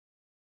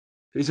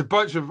 It's a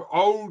bunch of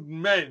old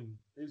men.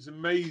 It's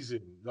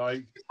amazing.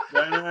 Like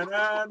na na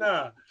na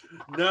na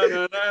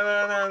na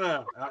na na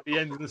na at the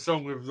end of the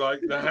song with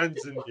like the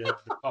hands in the air,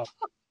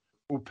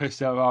 all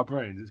pissed out of our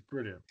brains. It's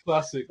brilliant.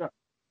 Classic.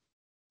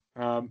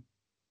 Hello.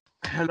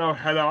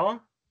 Hello.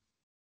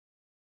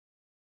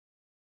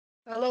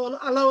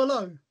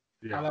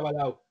 Yeah.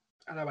 Hello.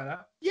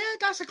 Yeah,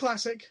 that's a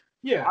classic.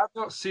 Yeah, I've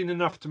not seen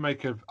enough to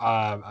make an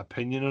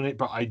opinion on it,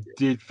 but I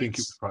did think it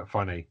was quite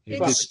funny.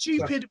 It's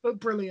stupid but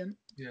brilliant.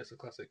 Yeah, it's a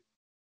classic.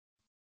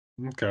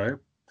 Okay.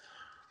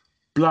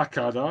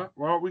 Blackadder.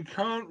 Well, we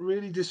can't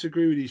really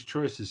disagree with these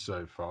choices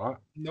so far.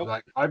 Nope.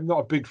 Like, I'm not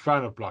a big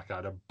fan of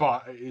Blackadder,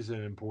 but it is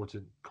an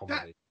important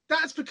comedy.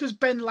 That's because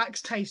Ben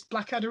lacks taste.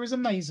 Blackadder is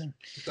amazing.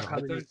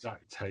 I don't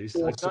like taste.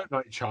 Awesome. I don't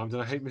like Charmed,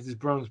 and I hate Mrs.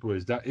 Brown's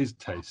Boys. That is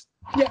taste.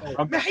 Yeah,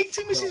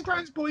 hating Mrs.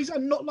 Brown's Boys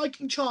and not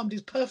liking Charmed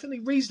is perfectly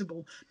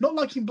reasonable. Not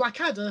liking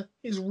Blackadder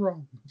is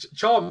wrong.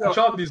 Charmed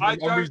is. I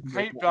don't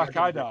hate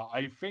Blackadder.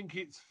 I think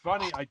it's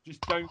funny. I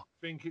just don't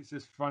think it's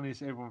as funny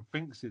as everyone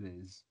thinks it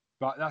is.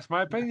 But that's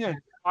my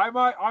opinion.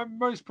 I'm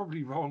most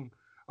probably wrong.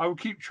 I will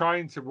keep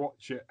trying to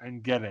watch it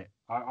and get it.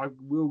 I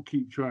will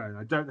keep trying.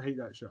 I don't hate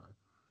that show.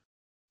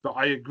 But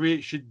I agree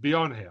it should be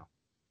on here.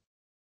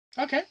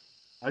 Okay.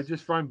 I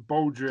just find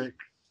Baldrick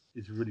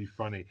is really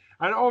funny.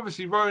 And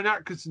obviously Rowan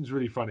Atkinson's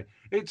really funny.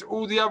 It's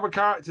all the other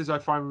characters I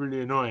find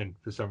really annoying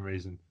for some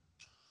reason.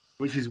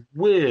 Which is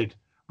weird.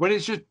 When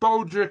it's just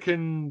Baldrick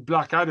and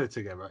Blackadder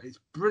together, it's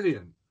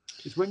brilliant.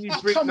 It's when you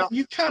bring up...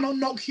 You cannot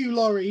knock Hugh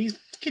Laurie. He's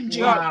fucking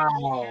genius.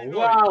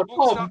 Wow.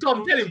 Tom,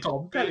 tell him.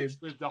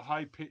 With the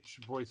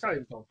high-pitched voice. Tell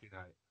him, Tom.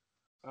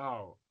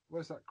 Oh,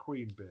 where's that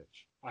Queen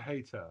bitch? I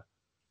hate her.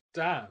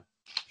 Damn.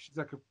 She's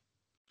like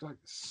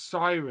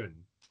siren.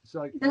 It's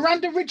like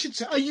Miranda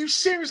Richardson. Are you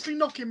seriously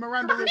knocking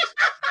Miranda Richardson?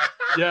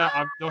 Yeah,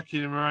 I'm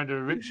knocking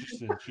Miranda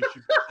Richardson. She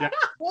should get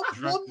one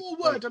more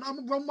word, and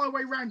I'm on my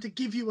way round to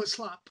give you a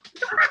slap.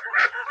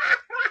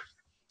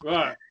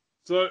 Right.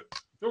 So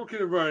talking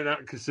of Rowan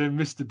Atkinson,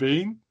 Mr.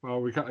 Bean. Well,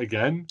 we got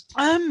again.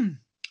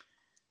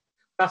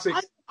 Classic.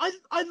 I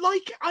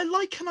like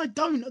and I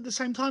don't at the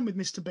same time with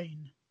Mr.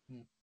 Bean.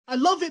 I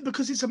love it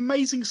because it's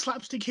amazing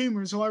slapstick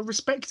humour, so I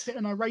respect it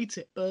and I rate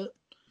it. But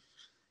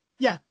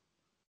yeah,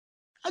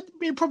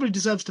 it probably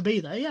deserves to be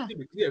there. Yeah,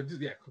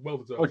 well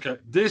deserved. Okay,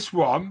 this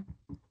one,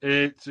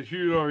 it's a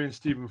Hugh Laurie and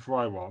Stephen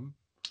Fry one.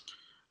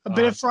 A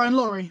bit of Fry and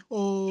Laurie,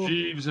 or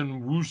Jeeves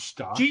and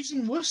Wooster. Jeeves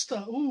and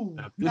Wooster. Ooh,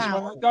 this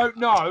one I don't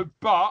know,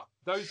 but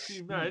those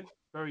two men,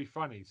 very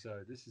funny.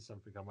 So this is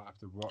something I might have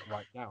to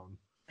write down.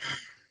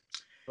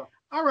 But,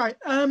 all right.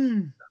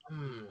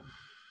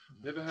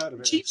 Never heard of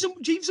it.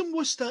 Jeeves and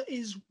Wooster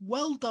is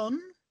well done,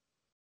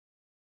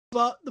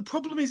 but the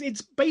problem is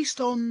it's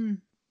based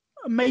on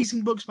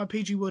amazing books by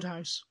P.G.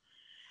 Wodehouse,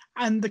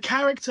 and the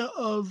character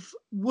of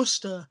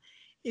Wooster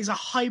is a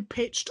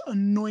high-pitched,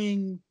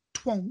 annoying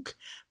twonk,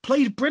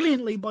 played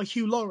brilliantly by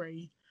Hugh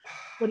Laurie,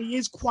 but he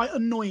is quite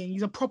annoying.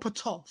 He's a proper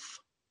toff.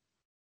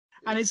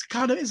 And it's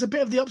a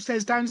bit of the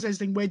upstairs downstairs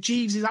thing where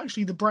Jeeves is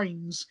actually the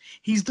brains.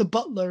 He's the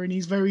butler and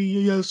he's very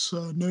yes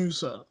sir, no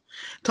sir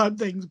type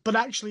things. But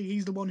actually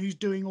he's the one who's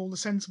doing all the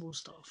sensible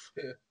stuff.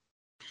 Yeah.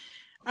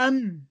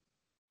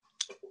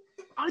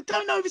 I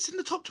don't know if it's in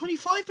the top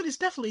 25, but it's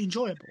definitely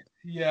enjoyable.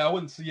 Yeah, I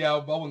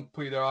wouldn't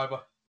put it there either.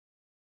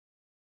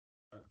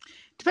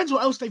 Depends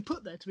what else they've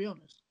put there, to be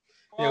honest.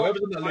 Yeah,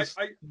 whoever's on that list.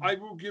 I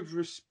will give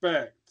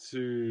respect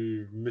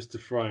to Mr.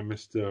 Fry and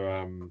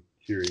Mr.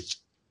 Huey.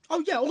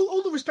 Oh yeah,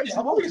 all the respect.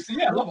 Yeah,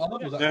 obviously, I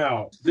love that.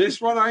 Now,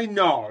 this one I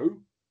know,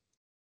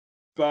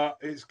 but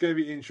it's going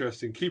to be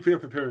interesting. Keeping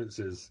Up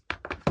Appearances.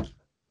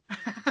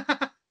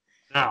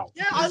 Now,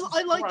 yeah,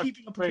 I like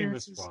Keeping Up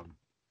Appearances. One.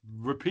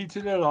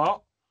 Repeated a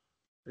lot.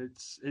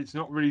 It's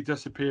not really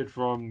disappeared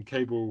from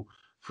cable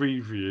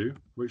Freeview,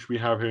 which we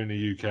have here in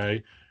the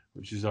UK,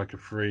 which is like a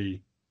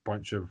free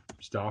bunch of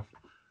stuff.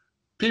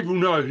 People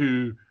know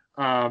who.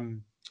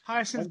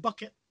 Hyacinth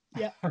Bucket.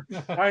 Yeah.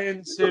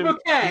 Hyacinth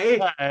okay.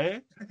 I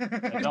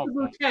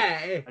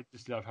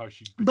just love how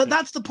she. But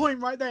that's the point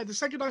right there. The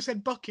second I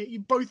said bucket, you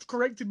both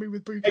corrected me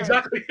with bouquet.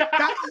 Exactly.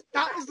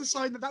 that is the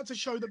sign that that's a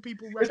show that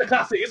people. It's a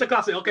classic. It's a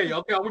classic. Okay,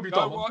 I'll be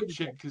Don't watch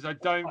it because I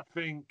don't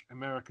think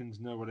Americans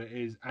know what it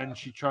is, and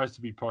she tries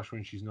to be posh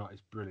when she's not.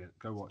 It's brilliant.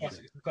 Go watch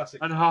it. Classic.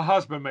 And her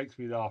husband makes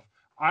me laugh.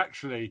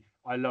 Actually,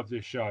 I love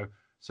this show.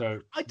 So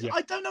I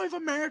don't know if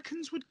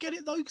Americans would get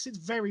it though, because it's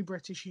very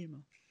British humor.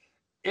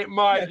 It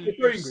might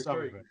lose some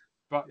of it,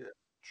 but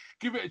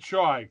give it a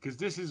try because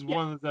this is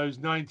one of those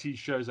 90s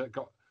shows that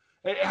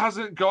it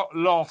hasn't got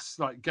lost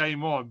like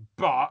Game On,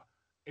 but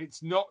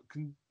it's not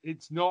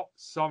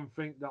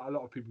something that a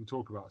lot of people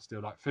talk about still.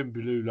 Like Thin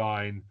Blue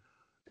Line,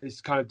 it's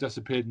kind of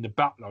disappeared in the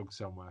backlog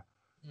somewhere.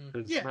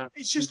 Yeah,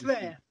 it's just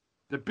there.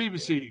 The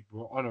BBC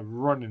were on a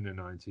run in the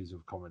 90s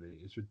of comedy.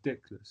 It's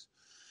ridiculous.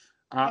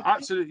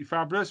 Absolutely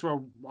fabulous.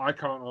 Well, I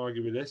can't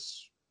argue with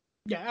this.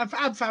 Yeah,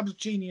 Ab Fab's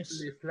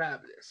genius.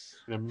 Fabulous.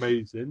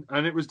 Amazing.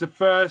 And it was the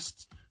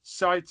first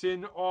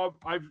sighting of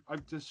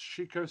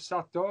Toshiko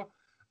Sato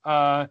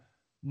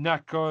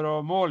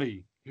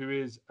Nakoromori, who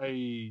is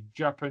a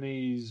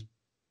Japanese,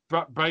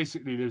 but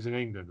basically lives in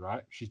England,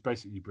 right? She's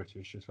basically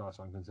British, as far as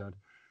I'm concerned.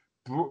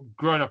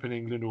 Grown up in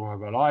England all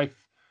of her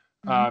life.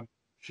 Mm-hmm.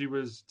 She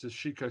was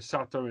Toshiko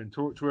Sato in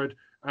Torchwood,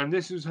 and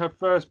this was her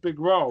first big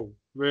role,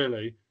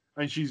 really.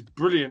 And she's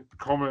brilliant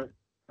comic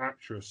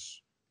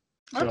actress.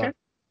 So, okay.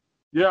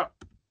 Yeah,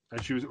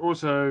 and she was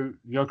also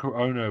Yoko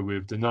Ono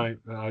with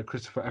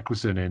Christopher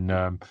Eccleston in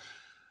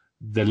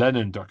the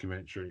Lennon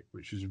documentary,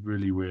 which is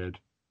really weird.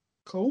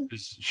 Cool.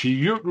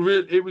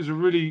 It was a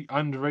really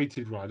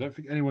underrated role. I don't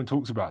think anyone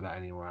talks about that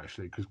anymore,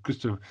 actually, because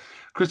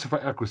Christopher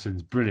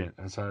Eccleston's brilliant.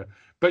 And so,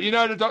 but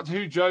the Doctor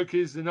Who joke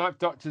is the Ninth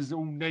Doctor's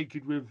all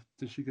naked with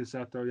Toshiko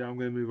Sato. Yeah, I'm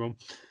going to move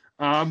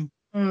on.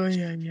 Oh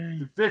yeah.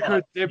 The Vicar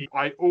of Dibley.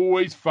 I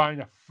always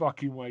find a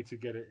fucking way to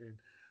get it in.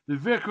 The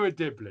Vicar of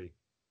Dibley.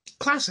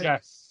 Classic.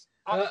 Yes.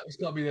 It's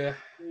got to be there.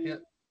 Yeah.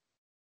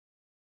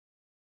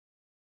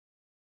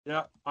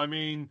 Yeah, I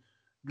mean,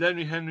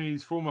 Lenny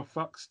Henry's former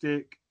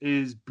fuckstick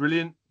is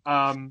brilliant.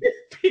 Wow.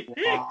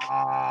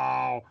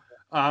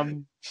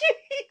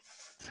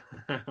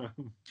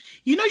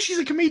 She's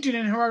a comedian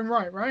in her own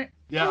right?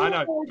 Yeah, I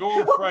know.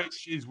 Dawn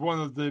French is one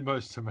of the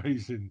most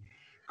amazing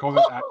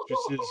comic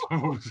actresses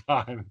of all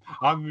time.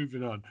 I'm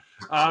moving on.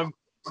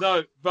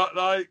 No, but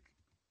like,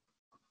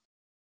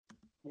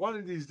 one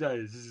of these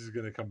days, this is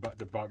going to come back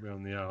to bite me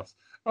on the ass.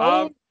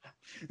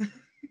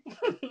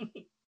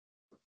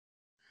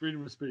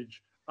 Freedom of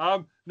speech.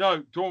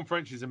 No, Dawn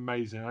French is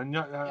amazing.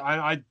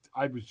 I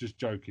was just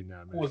joking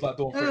now. What was that,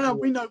 Dawn French?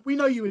 No, we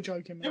know you were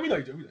joking. Yeah, we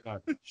know. No,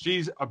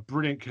 she's a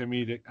brilliant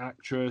comedic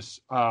actress.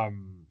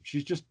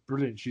 She's just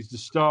brilliant. She's the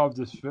star of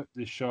this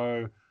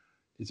show.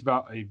 It's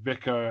about a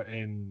vicar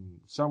in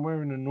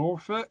somewhere in the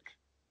Norfolk.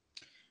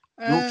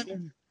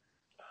 Yorkshire.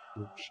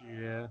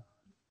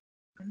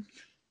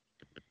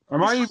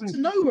 I even to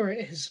know where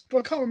it is, but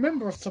I can't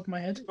remember off the top of my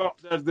head.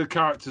 But the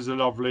characters are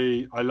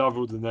lovely. I love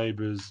all the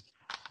neighbours.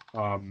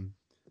 And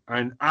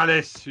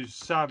Alice, who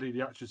sadly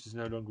the actress is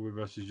no longer with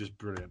us, is just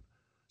brilliant.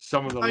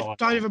 Some of the lines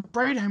died of a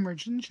brain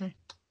hemorrhage, didn't she?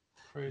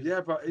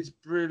 Yeah, but it's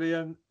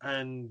brilliant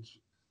and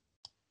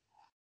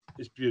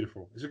it's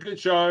beautiful. It's a good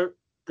show.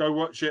 Go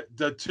watch it.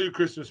 The 2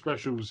 Christmas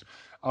specials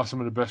are some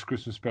of the best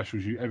Christmas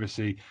specials you ever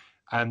see.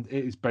 And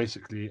it is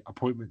basically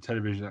appointment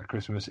television at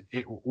Christmas.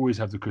 It will always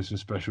have the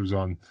Christmas specials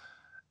on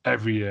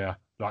every year,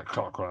 like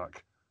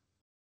clockwork.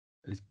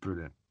 It's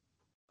brilliant.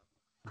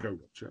 Go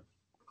watch it.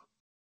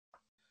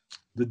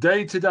 The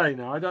Day Today.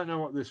 Now, I don't know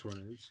what this one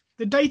is.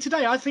 The Day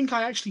Today, I think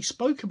I actually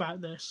spoke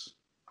about this.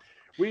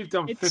 We've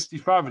done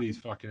 55 of these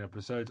fucking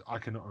episodes. I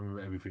cannot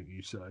remember everything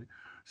you say.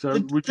 So,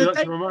 would you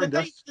like to remind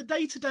us? The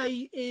Day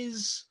Today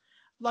is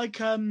like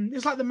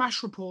it's like the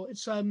MASH report.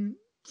 It's from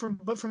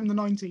the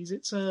 90s.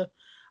 It's a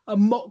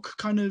mock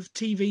kind of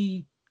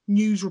TV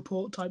news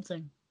report type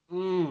thing.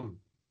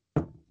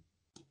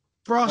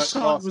 Brass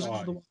Eye was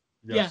another one.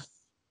 Yes. Yeah.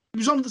 It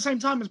was on at the same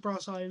time as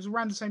Brass Eye. It was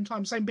around the same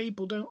time. Same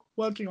people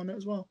working on it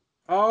as well.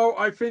 Oh,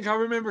 I think I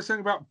remember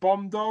something about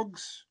bomb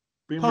dogs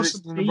being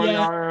released on the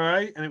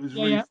IRA, and it was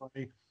really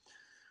funny.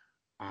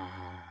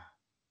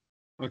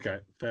 Okay,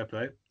 fair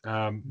play.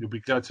 You'll be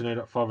glad to know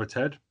that Father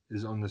Ted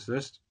is on this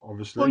list,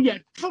 obviously. Well, yeah,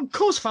 of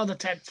course, Father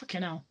Ted.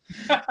 Fucking hell.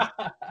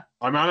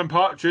 I'm Alan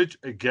Partridge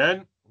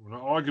again. We're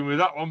not arguing with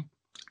that one.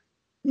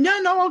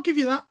 No, I'll give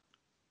you that.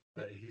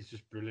 But he's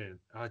just brilliant.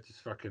 I just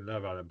fucking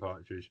love Alan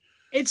Partridge.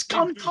 It's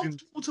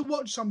uncomfortable to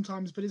watch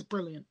sometimes, but it's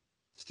brilliant.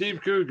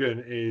 Steve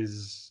Coogan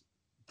is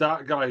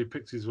that guy who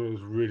picks his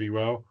roles really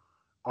well.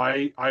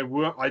 I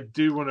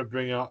do want to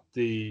bring up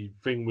the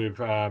thing with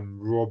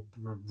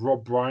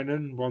Rob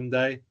Brydon one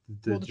day.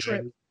 The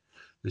trip.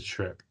 The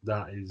trip.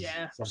 That is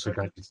something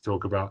I need to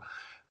talk about.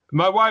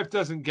 My wife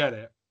doesn't get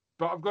it,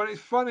 but I've got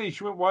it's funny.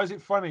 She went, "Why is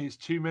it funny? It's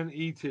two men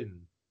eating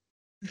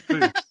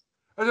food."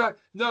 I was like,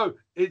 "No,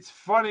 it's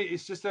funny.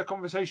 It's just their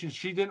conversation."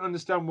 She didn't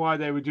understand why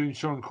they were doing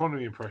Sean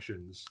Connery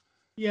impressions.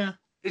 Yeah,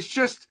 it's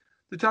just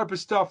the type of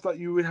stuff that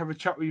you would have a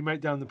chat with your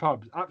mate down the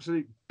pub.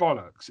 Absolute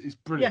bollocks. It's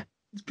brilliant.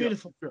 Yeah, it's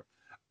beautiful. Yeah.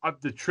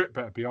 The trip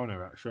better be on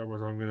her, actually,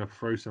 otherwise I'm going to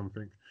throw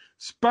something.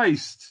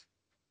 Spaced.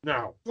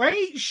 Now.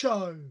 Great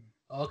show.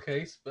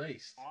 Okay,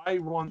 Spaced. I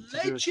want to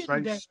do a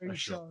space special.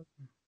 Show.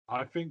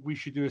 I think we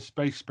should do a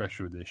space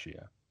special this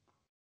year.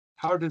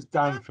 How does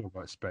Dan feel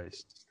about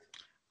Spaced?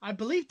 I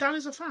believe Dan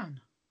is a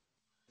fan.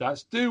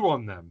 Let's do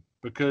one then,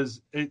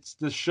 because it's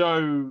the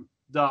show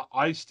that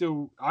I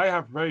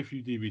have very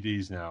few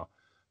DVDs now,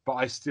 but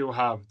I still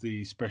have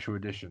the special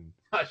edition.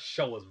 That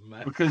show was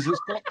mad. Because it's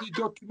got the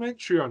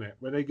documentary on it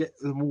where they get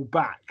them all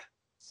back.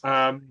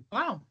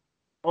 Wow.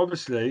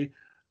 Obviously,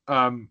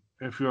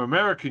 if you're an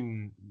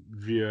American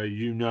viewer,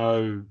 you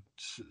know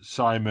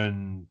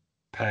Simon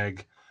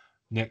Pegg,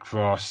 Nick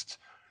Frost,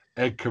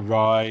 Edgar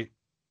Wright.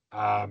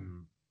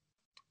 Even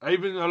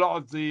a lot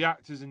of the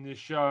actors in this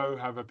show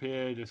have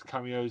appeared as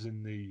cameos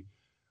in the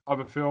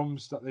other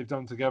films that they've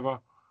done together.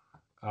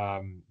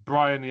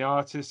 Brian the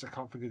artist, I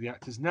can't think of the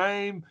actor's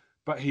name,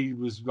 but he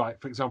was like,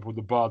 for example, one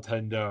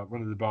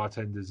of the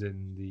bartenders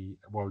in The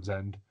World's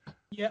End.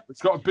 Yeah,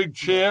 it's got a big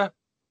cheer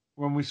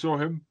when we saw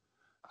him.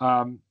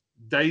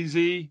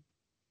 Daisy,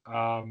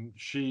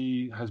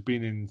 she has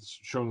been in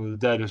Shaun of the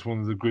Dead as one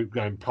of the group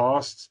going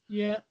past.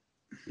 Yeah.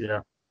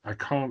 I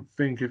can't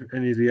think if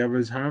any of the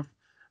others have,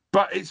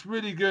 but it's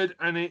really good,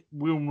 and it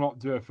will not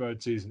do a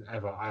third season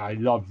ever. I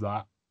love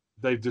that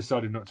they've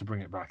decided not to bring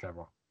it back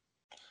ever,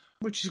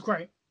 which is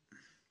great.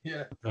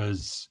 Yeah,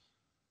 because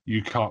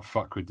you can't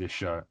fuck with this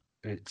show.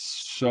 It's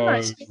so...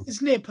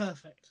 it's near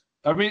perfect.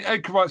 I mean,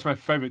 Edgar Wright's my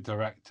favourite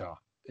director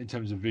in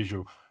terms of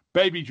visual.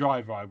 Baby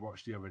Driver I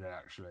watched the other day,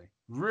 actually.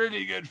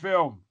 Really good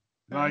film.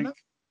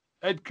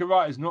 Edgar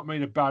Wright has not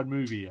made a bad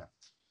movie yet.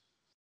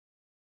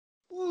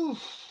 Ooh,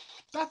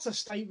 that's a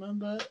statement,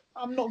 but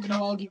I'm not going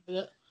to argue with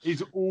it.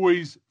 He's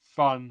always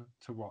fun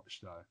to watch,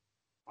 though.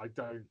 I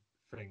don't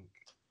think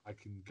I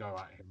can go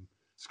at him.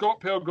 Scott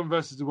Pilgrim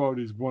vs. the World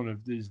is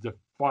the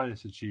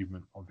finest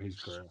achievement of his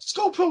career.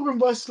 Scott Pilgrim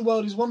vs. the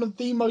World is one of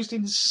the most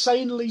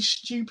insanely,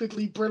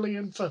 stupidly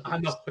brilliant films. I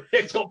know.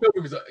 Scott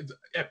Pilgrim is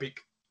epic.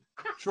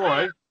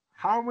 Troy,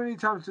 how many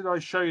times did I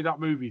show you that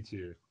movie to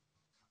you?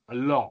 A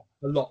lot.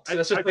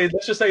 Let's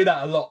just say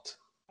that a lot.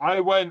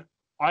 I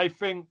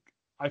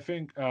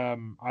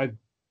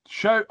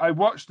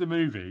watched the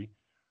movie,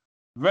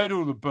 read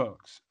all the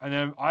books, and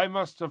then I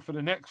must have, for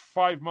the next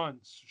 5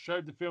 months,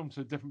 showed the film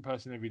to a different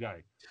person every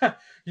day. But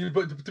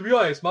to be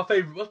honest, what's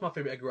my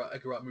favorite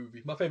Edgar Wright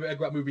movie? My favorite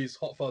Edgar Wright movie is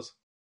Hot Fuzz.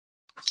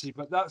 See,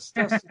 but that's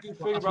the good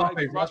thing about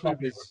Edgar Wright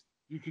movies.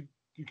 You can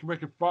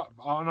make an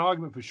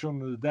argument for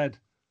Shaun of the Dead.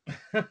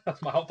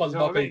 That's my Hot Fuzz is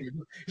my favorite.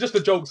 Just the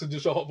jokes and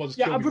just Hot Fuzz.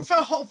 Yeah, I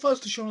prefer Hot Fuzz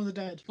to Shaun of the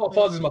Dead. Hot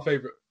Fuzz is my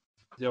favorite.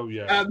 Oh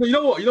yeah. You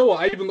know what?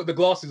 I even got the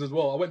glasses as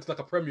well. I went to like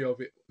a premiere of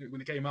it when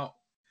it came out.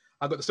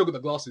 Still got the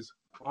glasses.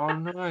 Oh,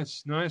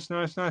 nice.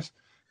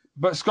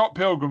 But Scott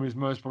Pilgrim is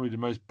probably the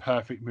most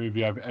perfect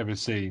movie I've ever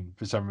seen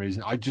for some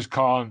reason. I just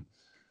can't.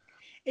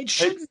 It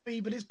shouldn't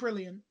be, but it's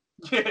brilliant.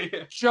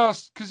 Yeah.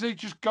 Just because they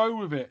just go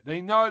with it.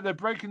 They know they're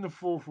breaking the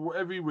fourth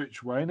every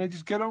which way, and they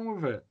just get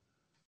on with it.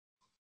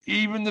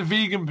 Even the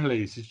vegan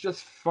police, it's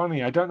just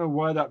funny. I don't know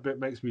why that bit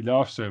makes me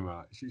laugh so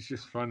much. It's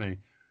just funny.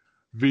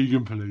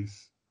 Vegan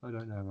police. I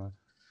don't know,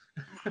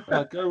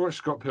 man. Go watch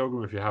Scott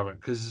Pilgrim if you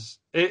haven't, because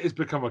it has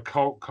become a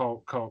cult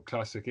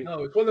classic. It's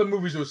one of the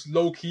movies that was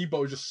low key, but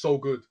it was just so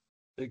good.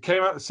 It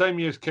came out the same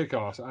year as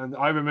Kick-Ass, and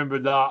I remember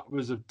that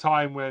was a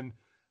time when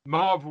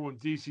Marvel and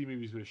DC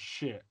movies were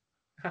shit.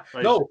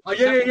 Yeah.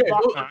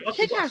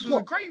 Kick-Ass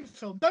was a great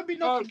film. Don't be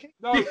knocking.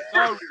 No.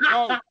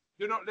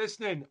 You're not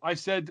listening. I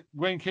said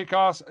when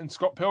Kick-Ass and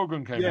Scott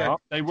Pilgrim came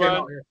out, they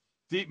weren't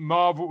deep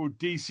Marvel or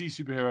DC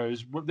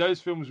superheroes. Those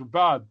films were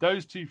bad.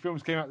 Those two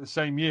films came out the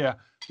same year.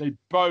 They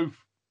both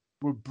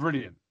were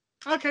brilliant.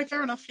 Okay,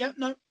 fair enough. Yeah,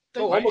 no.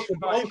 I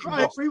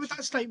agree with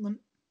that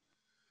statement.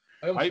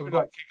 I even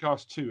like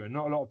Kick-Ass 2, and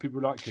not a lot of people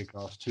like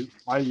Kick-Ass 2.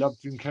 I love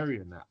Jim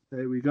Carrey in that.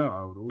 There we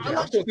go. I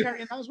like Jim Carrey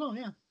in that as well,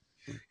 yeah.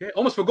 Yeah,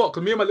 almost forgot,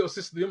 because me and my little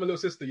sister, we went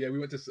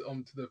to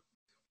the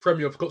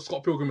premiere of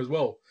Scott Pilgrim as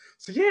well.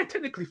 So yeah,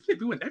 technically,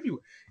 we went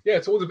everywhere. Yeah,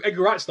 to all the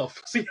Edgar Wright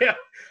stuff. So yeah,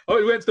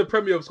 we went to the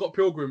premiere of Scott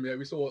Pilgrim. Yeah,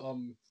 we saw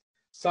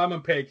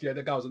Simon Pegg. Yeah,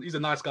 that guy he's a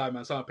nice guy,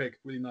 man. Simon Pegg,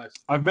 really nice.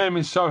 I've met him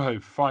in Soho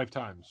 5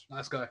 times.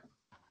 Nice guy.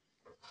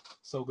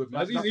 So good,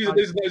 man.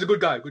 He's a good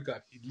guy. Good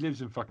guy. He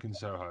lives in fucking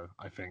Soho,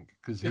 I think,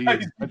 because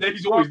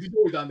he's always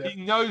down there.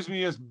 He knows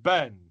me as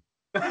Ben.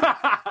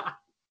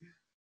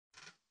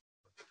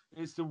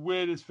 It's the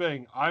weirdest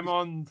thing. I'm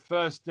on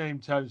first name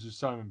terms with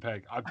Simon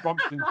Pegg. I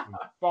bumped into him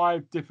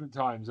 5 different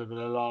times over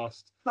the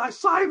last. Nice,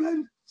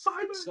 Simon.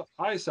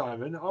 Hi,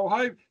 Simon. Oh,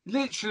 hi.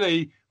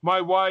 Literally,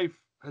 my wife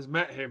has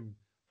met him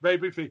very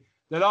briefly.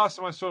 The last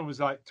time I saw him was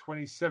like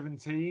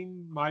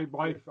 2017. My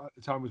wife at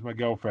the time was my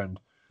girlfriend.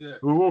 Yeah.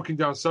 We were walking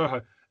down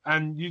Soho,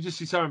 and you just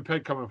see Simon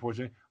Pegg coming,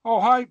 unfortunately. Oh,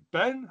 hi,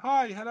 Ben.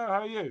 Hi, hello,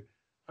 how are you?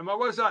 And my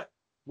wife's like,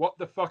 what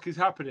the fuck is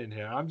happening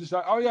here? I'm just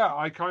like, oh, yeah,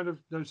 I kind of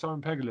know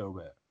Simon Pegg a little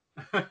bit.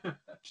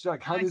 She's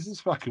like, how does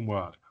this fucking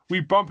work? We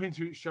bump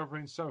into each other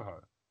in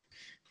Soho.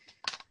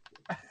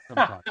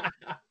 Sometimes.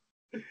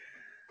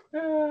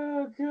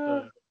 Oh,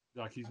 God.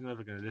 Like, he's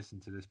never going to listen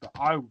to this, but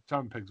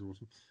Simon Pegg's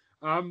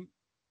awesome.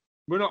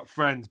 We're not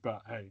friends,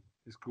 but hey,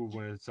 it's cool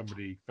when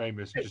somebody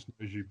famous just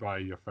knows you by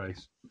your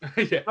face.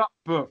 Yeah. Black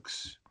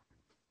Books.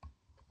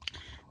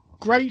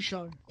 Great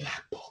show.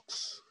 Black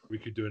Books. We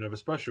could do another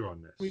special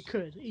on this. We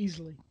could,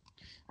 easily.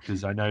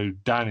 Because I know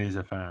Dan is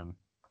a fan.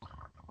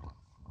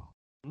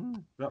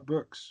 Black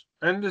Books.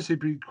 Endlessly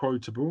be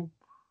quotable.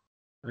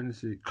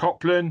 Endlessly.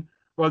 Copland.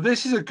 Well,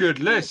 this is a good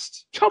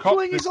list.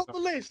 Copland is on the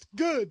list.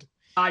 Good.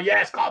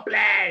 Yes,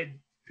 Copland.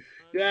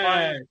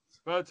 Yeah.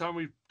 Third time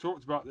we've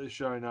talked about this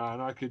show now,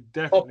 and I could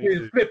definitely.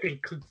 Copland's flipping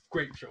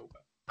great show.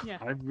 Yeah.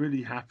 I'm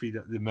really happy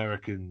that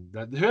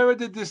whoever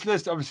did this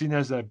list obviously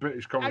knows their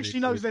British comedy. Actually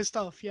knows their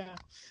stuff. Yeah.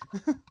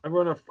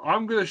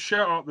 I'm gonna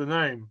shout out the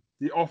name.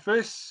 The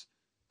Office.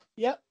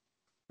 Yep.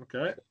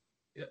 Okay.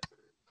 Yep.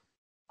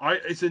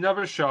 It's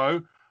another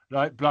show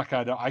like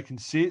Blackadder. I can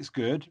see it's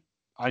good.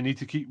 I need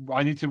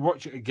to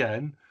watch it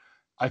again.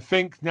 I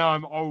think now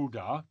I'm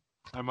older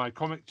and my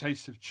comic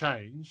tastes have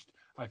changed.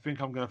 I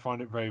think I'm going to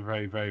find it very,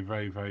 very, very,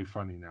 very, very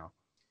funny now.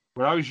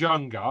 When I was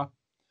younger,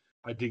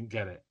 I didn't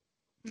get it.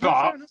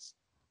 But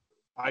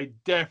I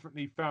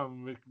definitely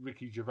found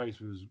Ricky Gervais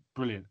was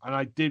brilliant. And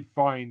I did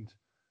find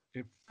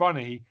it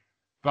funny.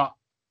 But,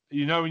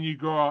 you know, when you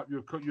grow up,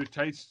 your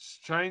tastes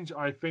change.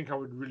 I think I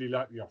would really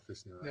like The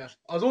Office now. Yeah.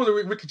 I was always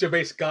a Ricky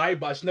Gervais guy,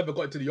 but I just never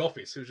got into The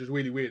Office, which was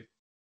really weird.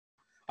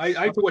 I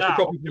had to watch the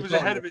property. It was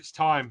ahead of its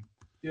time.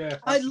 Yeah.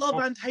 I love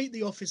and hate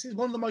The Office. It's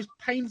one of the most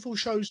painful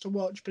shows to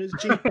watch, but it's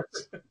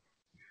genius.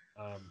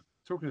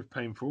 Talking of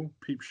painful,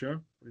 Peep Show.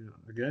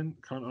 Again,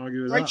 can't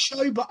argue with Great that.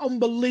 show, but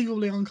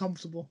unbelievably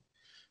uncomfortable.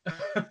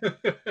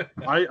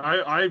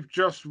 I've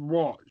just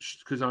watched,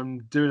 because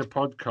I'm doing a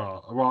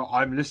podcast. Well,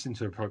 I'm listening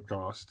to a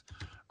podcast.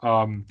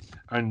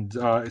 And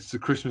it's the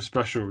Christmas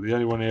special, the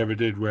only one he ever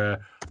did,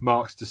 where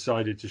Mark's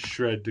decided to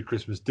shred the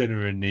Christmas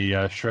dinner in the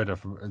shredder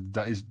from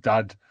his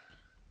dad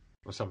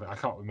or something. I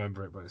can't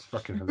remember it, but it's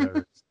fucking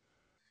hilarious.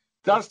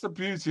 That's the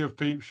beauty of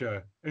Peep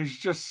Show. It's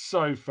just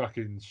so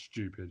fucking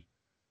stupid.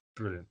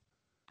 Brilliant.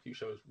 Peep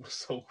Show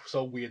is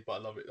so weird, but I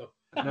love it though.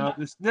 Now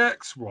this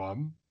next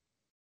one,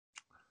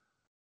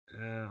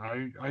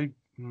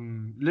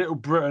 Little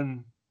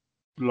Britain,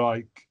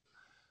 like,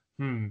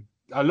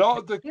 a lot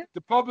of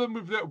the problem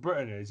with Little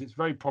Britain is it's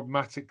very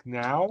problematic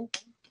now.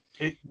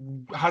 It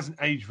hasn't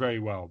aged very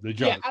well. The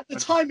joke. Yeah, at the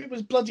time it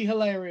was bloody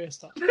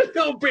hilarious.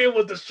 Little Britain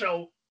was the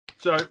show.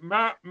 So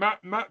Matt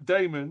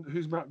Damon,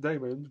 who's Matt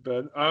Damon,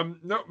 Ben?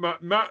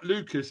 Not Matt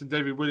Lucas and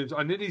David Williams.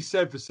 I nearly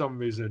said for some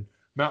reason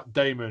Matt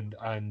Damon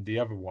and the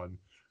other one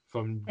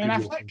from Ben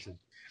Affleck.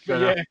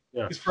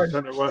 Yeah. His friend.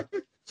 Don't know why.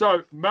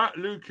 So Matt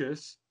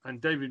Lucas and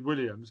David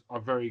Williams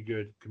are very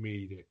good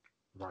comedic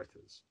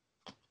writers.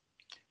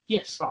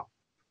 Yes. But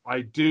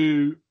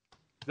the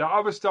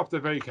other stuff they're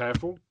very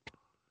careful,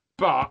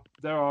 but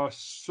there are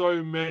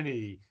so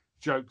many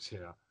jokes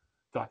here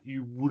that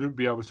you wouldn't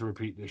be able to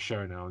repeat this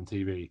show now on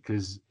TV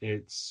because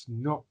it's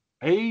not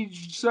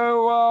aged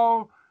so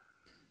well.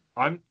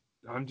 I'm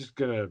just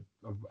gonna.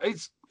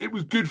 It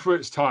was good for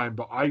its time,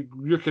 but I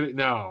look at it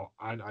now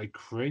and I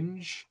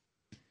cringe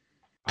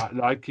at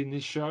liking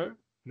this show.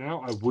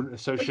 Now I wouldn't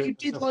associate.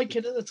 But you did like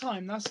it at the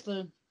time. That's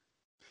the.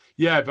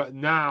 Yeah, but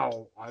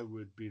now I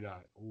would be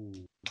like, oh,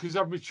 because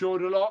I've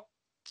matured a lot.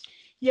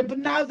 Yeah, but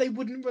now they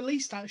wouldn't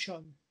release that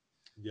show.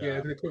 Yeah,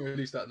 they couldn't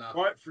release that now.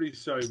 Rightfully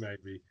so,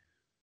 maybe.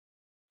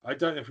 I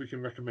don't know if we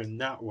can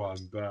recommend that one,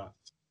 but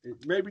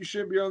it maybe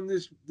should be on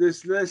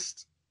this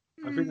list.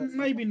 I think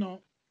maybe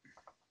not.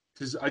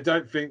 because I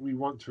don't think we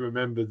want to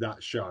remember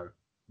that show.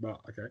 But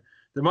okay,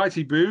 The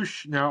Mighty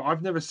Boosh. Now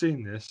I've never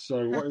seen this,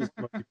 so what is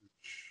The Mighty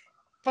Boosh?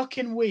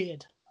 Fucking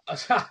weird. I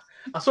saw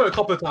it a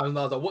couple of times and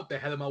I was like, what the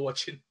hell am I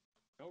watching?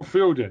 Noel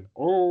Fielding.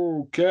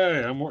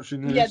 Okay, I'm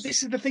watching this. Yeah,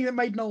 this is the thing that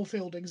made Noel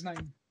Fielding's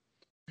name.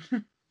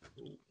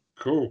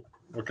 Cool.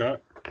 Okay.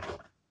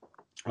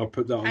 I'll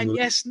put that on. And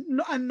yes,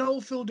 and Noel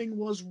Fielding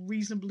was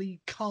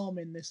reasonably calm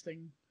in this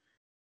thing.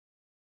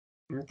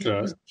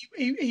 Okay.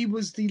 He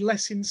was the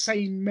less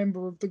insane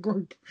member of the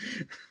group.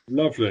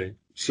 Lovely.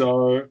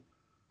 So,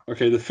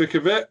 okay, the thick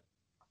of it.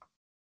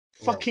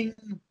 Fucking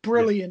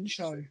brilliant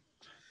show.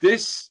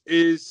 This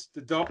is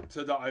the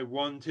Doctor that I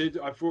wanted.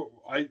 I thought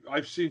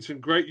I've seen some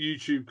great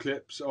YouTube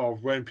clips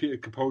of when Peter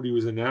Capaldi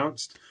was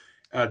announced,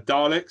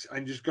 Daleks,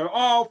 and just go,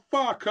 oh,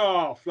 fuck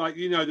off. Like,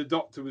 the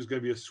Doctor was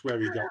going to be a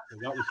sweary Doctor.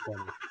 That was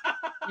funny.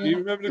 Yeah. You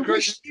remember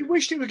the you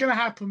wished it was going to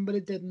happen, but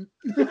it didn't.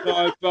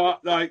 No,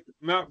 but like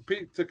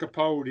Peter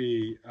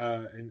Capaldi,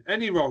 in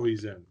any role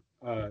he's in,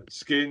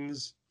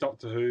 Skins,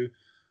 Doctor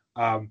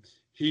Who,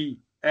 he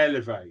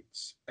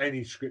elevates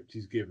any script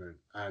he's given.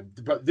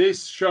 But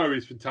this show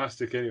is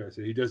fantastic anyway,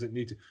 so he doesn't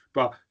need to.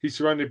 But he's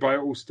surrounded by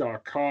an all-star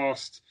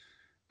cast.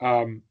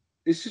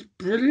 It's just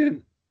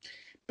brilliant.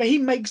 But he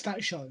makes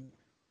that show.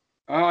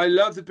 I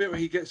love the bit where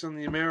he gets on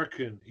the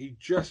American. He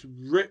just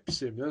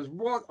rips him. There's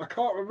what? I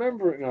can't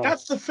remember it now.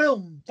 That's the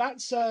film.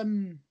 That's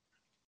In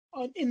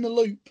the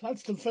Loop.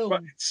 That's the film.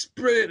 But it's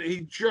brilliant.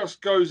 He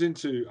just goes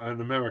into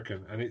an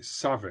American, and it's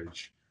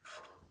savage.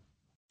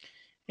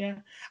 Yeah.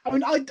 I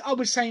mean, I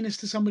was saying this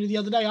to somebody the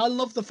other day. I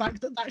love the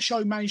fact that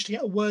show managed to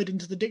get a word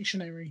into the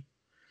dictionary.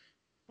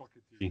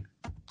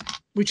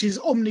 Which is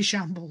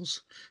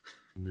omnishambles.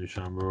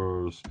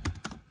 Omnishambles.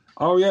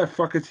 Oh, yeah.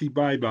 Fuckety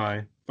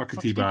bye-bye.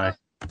 Fuckety bye.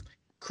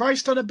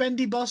 Christ on a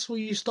bendy bus, will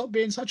you stop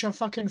being such a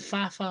fucking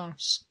faff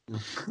arse?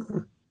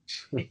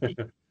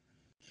 The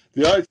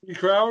IT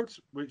Crowd,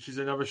 which is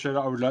another show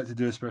that I would like to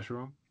do a special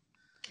on.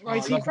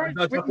 IT Crowd?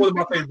 That's one of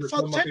my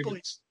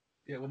favourites.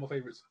 Yeah, one of my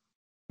favourites.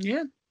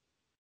 Yeah.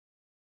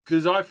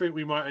 Because I think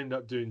we might end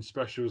up doing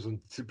specials on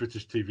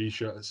British TV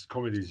shows,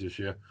 comedies this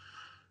year.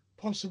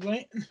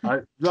 Possibly.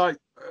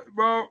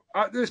 Well,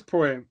 at this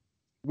point,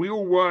 we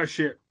all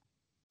worship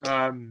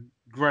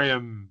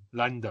Graham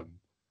Landon.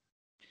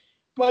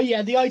 Well,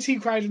 yeah, the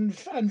IT Crowd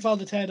and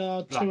Father Ted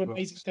are two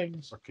amazing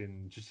things.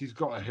 He's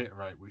got a hit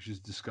rate, which is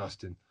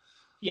disgusting.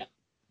 Yeah.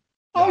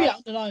 Oh, yeah,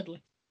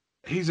 undeniably.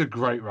 He's a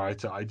great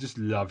writer. I just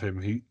love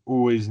him. He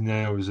always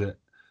nails it.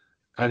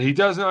 And he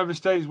doesn't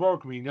overstay his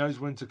welcome. He knows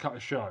when to cut a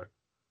show.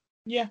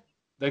 Yeah.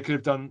 They could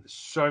have done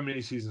so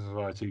many seasons of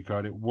IT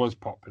Crowd. It was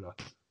popular.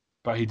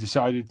 But he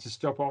decided to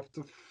stop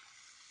after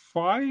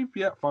 5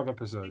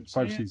 episodes,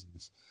 5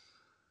 seasons.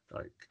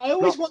 I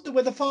always wonder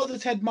whether Father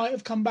Ted might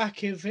have come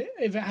back if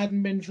it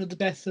hadn't been for the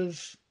death of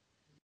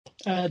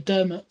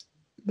Dermot.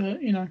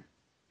 But,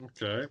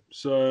 Okay,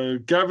 so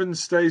Gavin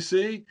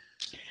Stacey,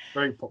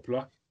 very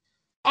popular.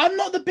 I'm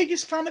not the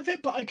biggest fan of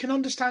it, but I can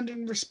understand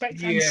and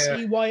respect and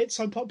see why it's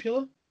so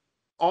popular.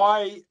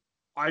 I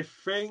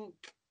think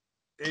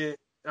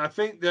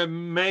they're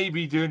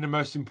maybe doing the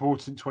most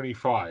important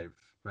 25,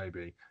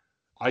 maybe.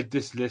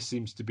 This list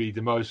seems to be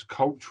the most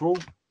cultural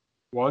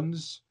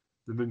ones.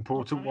 The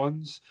important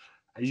ones.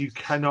 And you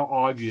cannot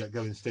argue that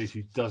Gavin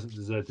Stacey doesn't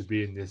deserve to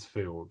be in this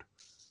field.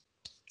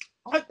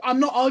 I'm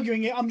not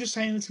arguing it. I'm just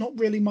saying it's not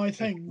really my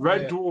thing.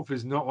 Red Dwarf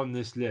is not on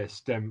this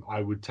list. Then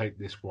I would take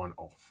this one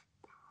off.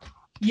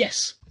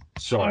 Yes.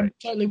 Sorry. I'm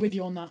totally with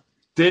you on that.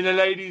 Dinner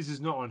Ladies is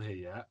not on here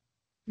yet.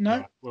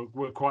 No.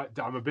 We're quite.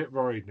 I'm a bit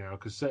worried now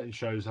because certain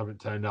shows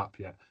haven't turned up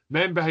yet.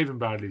 Men Behaving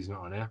Badly is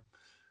not on here.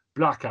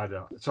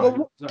 Blackadder. Sorry.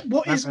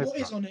 What is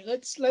on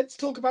it? Let's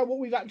talk about what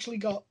we've actually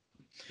got.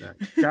 Yeah.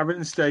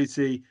 Gavin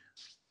Stacey,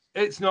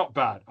 it's not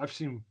bad. I've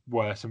seen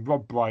worse, and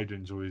Rob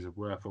Brydon's always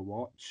worth a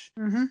watch.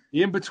 Mm-hmm.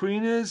 The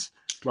In-Betweeners,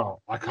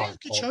 well, I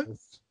can't fault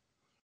this.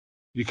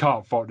 You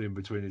can't fault The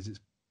In-Betweeners.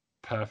 It's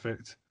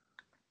perfect.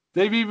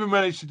 They've even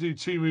managed to do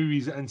 2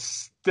 movies, and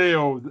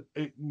still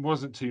it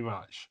wasn't too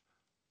much.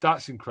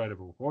 That's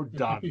incredible. Well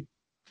done.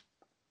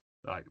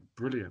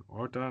 Brilliant.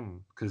 Well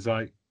done. Because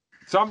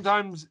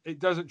sometimes it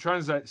doesn't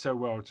translate so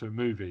well to a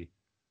movie.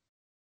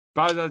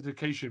 Bad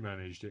Education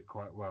managed it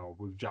quite well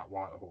with Jack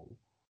Whitehall.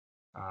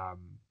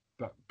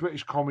 But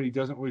British comedy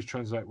doesn't always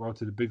translate well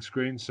to the big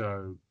screen,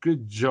 so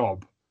good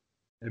job,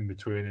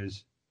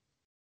 In-Betweeners.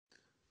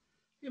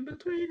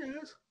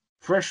 In-Betweeners.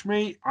 Fresh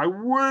Meat, I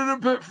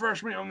wouldn't put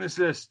Fresh Meat on this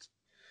list.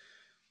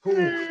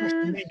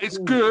 It's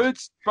good,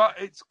 but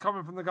it's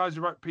coming from the guys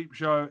who wrote Peep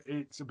Show.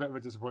 It's a bit of a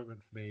disappointment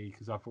for me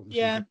because I thought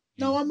this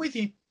no, I'm with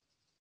you.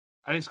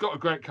 And it's got a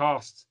great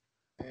cast.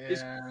 Yeah.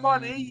 It's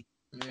funny.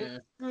 Yeah.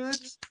 It's good.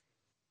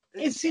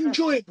 It's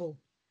enjoyable.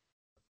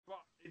 But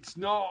it's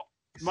not.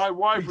 My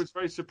wife was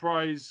very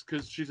surprised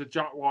because she's a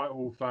Jack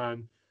Whitehall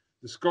fan.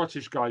 The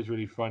Scottish guy's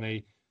really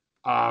funny.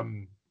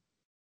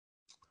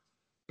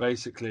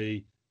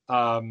 Basically,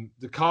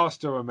 the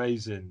cast are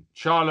amazing.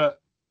 Charlotte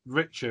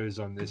Richer is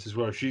on this as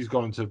well. She's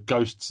gone to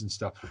Ghosts and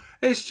stuff.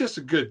 It's just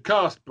a good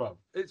cast, bruv.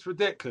 It's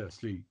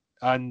ridiculously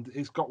and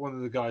it's got one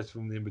of the guys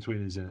from The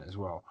Inbetweeners in it as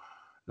well,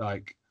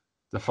 like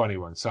the funny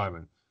one,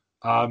 Simon.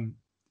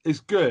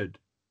 It's good.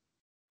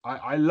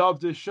 I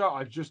love this show.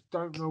 I just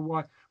don't know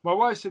why. My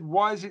wife said,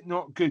 "Why is it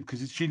not good?"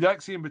 Because she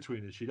likes The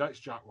Inbetweeners. She likes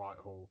Jack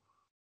Whitehall.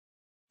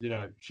 You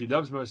know, she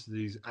loves most of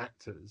these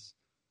actors.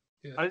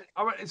 Yeah.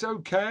 I mean, it's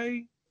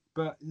okay,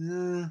 but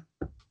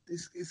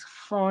it's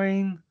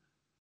fine.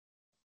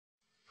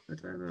 I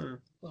don't know.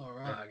 All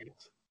right.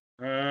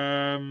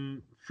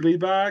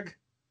 Fleabag.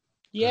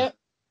 Yeah.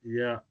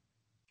 Yeah.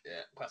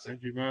 Yeah. Classic.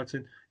 Andrew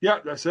Martin. Yeah,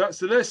 that's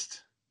the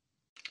list.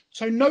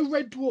 So no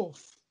Red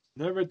Dwarf.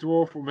 No Red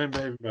Dwarf or Men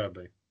Behaving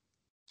Badly.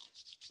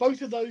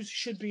 Both of those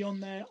should be on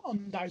there,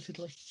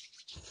 undoubtedly.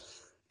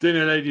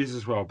 Dinner Ladies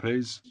as well,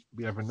 please.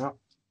 Be having that.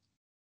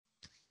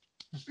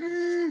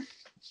 The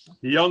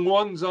Young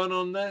Ones aren't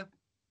on there.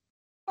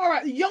 All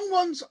right, the Young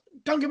Ones,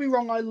 don't get me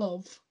wrong, I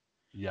love.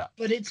 Yeah.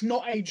 But it's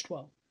not aged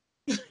well.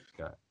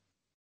 Okay.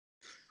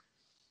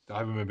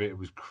 I remember it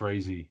was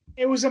crazy.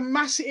 It was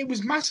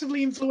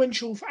massively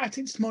influential at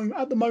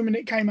the moment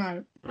it came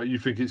out. But you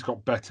think it's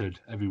got bettered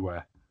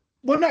everywhere?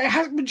 Well, no,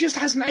 it just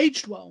hasn't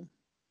aged well.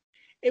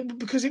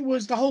 Because it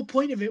was the whole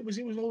point of it was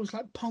always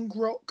like punk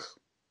rock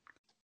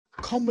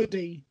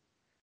comedy.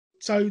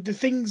 So the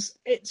things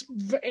it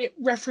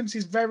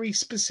references very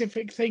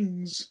specific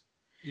things,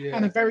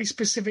 and a very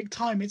specific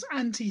time. It's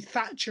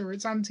anti-Thatcher.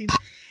 It's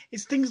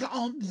things that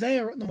aren't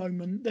there at the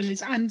moment that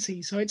it's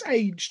anti. So it's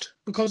aged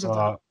because of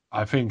that.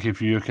 I think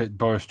if you look at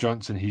Boris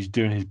Johnson, he's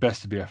doing his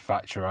best to be a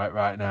Thatcherite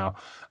right now.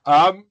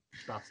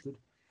 Bastard.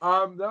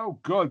 Oh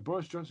God,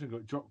 Boris Johnson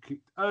got drop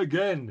kicked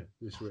again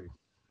this week.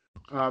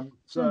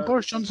 So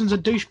Boris Johnson's a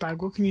douchebag.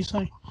 What can you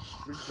say?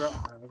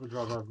 I would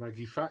rather have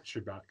Maggie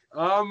Thatcher back.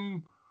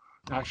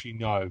 Actually,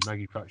 no.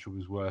 Maggie Thatcher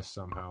was worse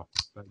somehow.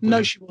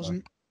 No, she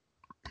wasn't.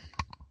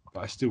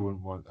 But I still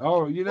wouldn't want.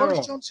 Oh, you know,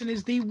 Boris Johnson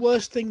is the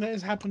worst thing that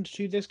has happened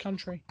to this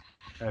country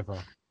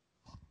ever.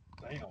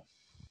 Damn.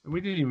 And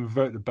we didn't even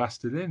vote the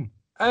bastard in.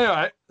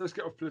 Anyway, let's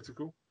get off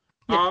political.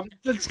 Yeah,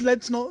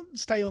 let's not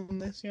stay on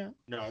this. Yeah.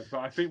 No, but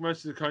I think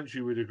most of the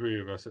country would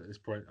agree with us at this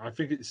point. I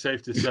think it's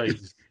safe to say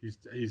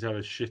he's had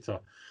a shitter.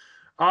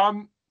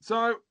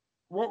 So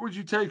what would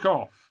you take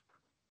off?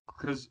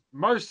 Because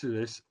most of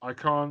this I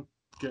can't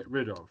get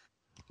rid of.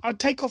 I'd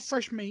take off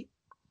Fresh Meat.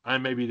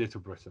 And maybe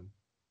Little Britain.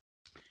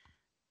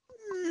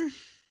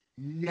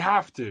 You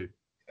have to.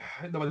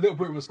 No, Little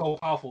Britain was so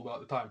powerful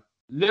at the time.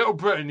 Little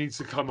Britain needs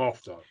to come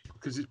off though,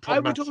 because it's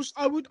problematic.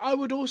 I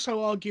would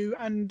also argue,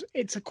 and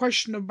it's a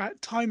question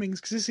about timings,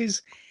 because this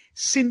is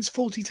since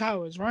Fawlty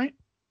Towers, right?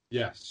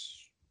 Yes.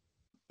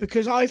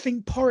 Because I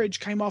think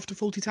Porridge came after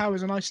Fawlty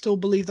Towers, and I still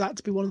believe that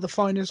to be one of the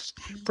finest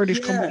British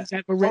comedies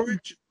ever written.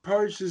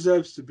 Porridge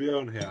deserves to be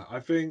on here. I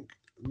think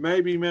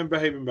maybe Men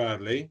Behaving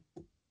Badly.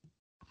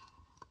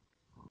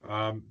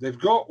 They've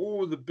got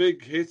all the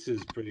big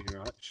hitters pretty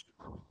much.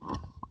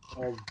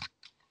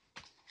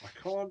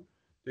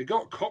 They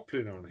got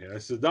Copland on here,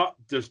 so that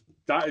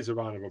is a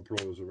round of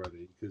applause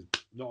already, because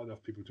not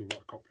enough people talk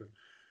about Copland.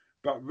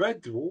 But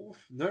Red Dwarf,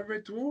 no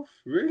Red Dwarf,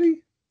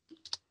 really?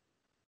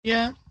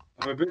 Yeah,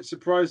 I'm a bit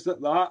surprised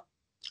at that.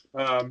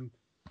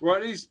 Well,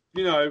 at least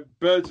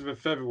Birds of a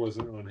Feather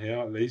wasn't on here,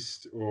 at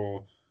least,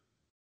 or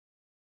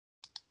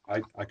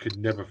I could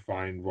never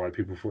find why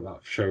people thought that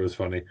show was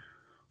funny.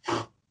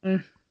 I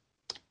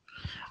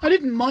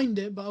didn't mind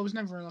it, but I was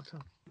never like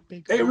a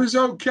big. It was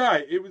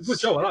okay. It was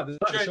good show. I like the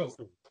show.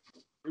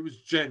 It was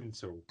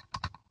gentle,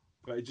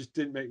 but it just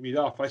didn't make me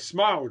laugh. I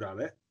smiled at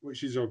it,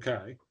 which is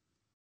okay.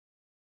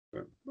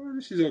 But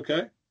this is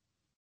okay.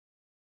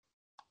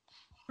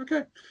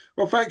 Okay.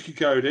 Well, thank you,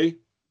 Cody.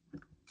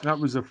 That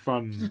was a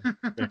fun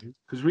thing,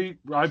 because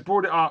I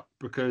brought it up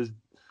because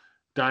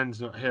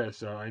Dan's not here,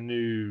 so I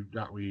knew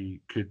that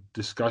we could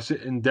discuss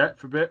it in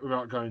depth a bit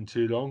without going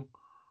too long.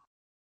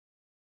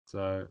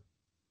 So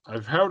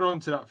I've held on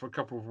to that for a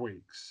couple of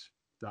weeks,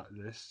 that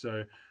list.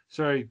 So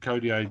sorry,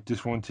 Cody, I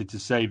just wanted to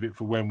save it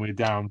for when we're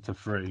down to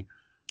 3.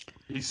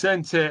 He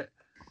sent it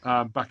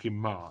back in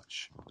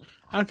March.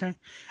 Okay.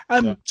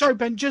 Sorry,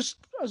 Ben, just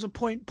as a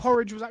point,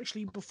 Porridge was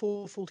actually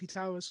before Fawlty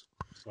Towers.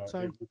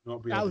 So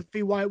that would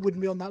be why it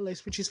wouldn't be on that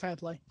list, which is fair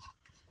play.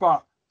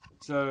 But,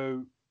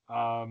 so,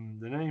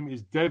 the name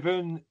is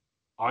Devon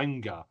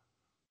Inger.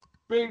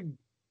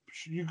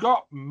 You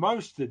got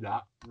most of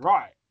that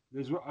right.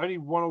 There's only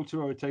one or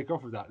two I would take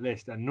off of that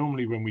list. And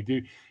normally when we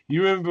do,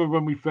 you remember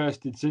when we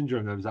first did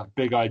Syndrome, there was that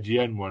big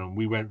IGN one and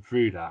we went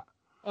through that.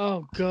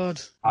 Oh, God.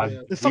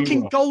 The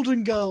fucking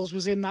Golden Girls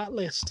was in that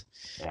list.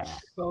 Yeah.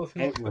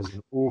 It was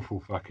an awful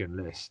fucking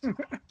list.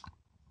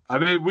 I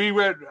think we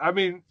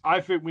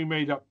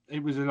made up,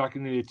 it was like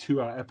nearly a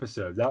 2-hour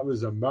episode. That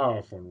was a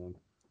marathon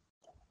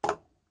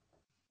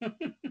one.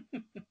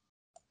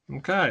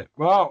 Okay.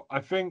 Well, I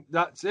think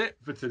that's it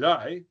for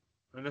today.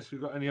 Unless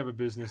we've got any other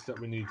business that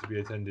we need to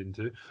be attending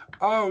to.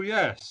 Oh,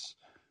 yes.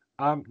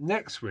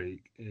 Next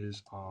week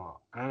is our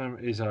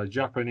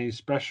Japanese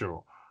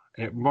special.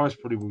 It most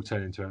probably will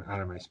turn into an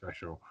anime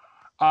special.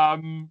 I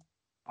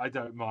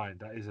don't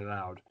mind. That is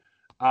allowed.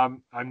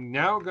 I'm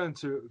now going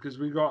to, because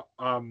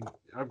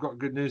I've got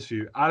good news for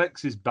you.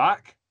 Alex is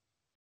back.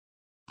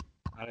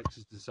 Alex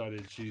has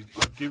decided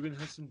I've given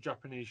her some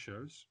Japanese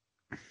shows.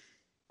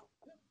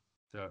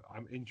 So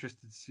I'm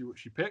interested to see what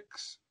she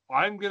picks.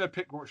 I'm going to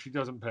pick what she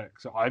doesn't pick.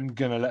 So I'm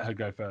going to let her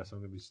go first. I'm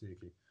going to be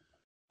sneaky.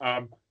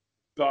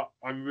 But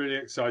I'm really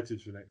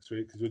excited for next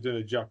week because we're doing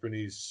a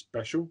Japanese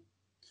special.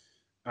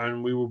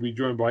 And we will be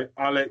joined by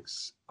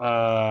Alex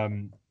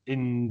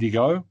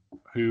Indigo,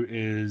 who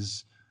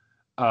is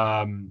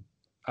a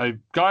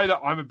guy that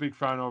I'm a big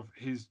fan of.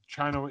 His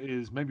channel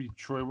is, maybe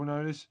Troy will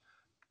know this,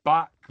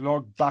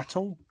 Backlog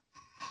Battle.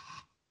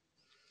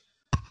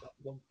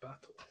 Backlog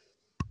Battle.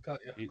 Got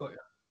you.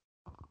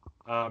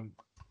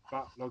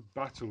 Backlog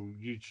Battle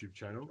YouTube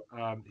channel.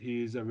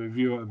 He is a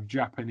reviewer of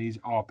Japanese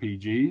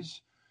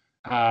RPGs.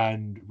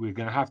 And we're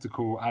going to have to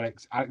call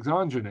Alex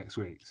Alexandra next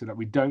week so that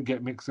we don't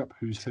get mixed up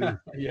who's who.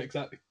 Yeah,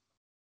 exactly.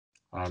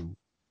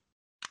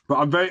 But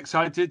I'm very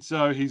excited.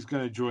 So he's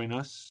going to join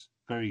us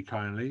very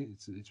kindly.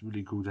 It's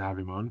really cool to have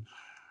him on.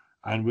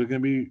 And we're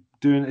going to be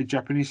doing a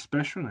Japanese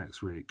special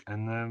next week.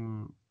 And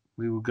then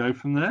we will go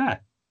from there.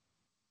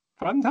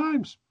 Fun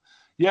times.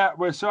 Yeah,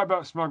 we're sorry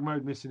about Smug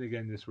Mode missing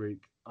again this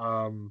week.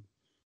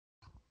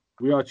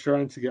 We are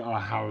trying to get our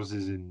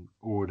houses in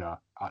order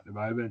at the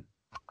moment.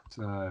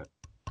 So...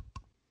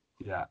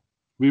 yeah,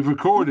 we've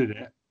recorded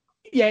it.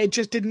 Yeah, it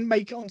just didn't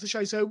make it onto the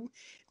show. So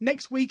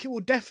next week it will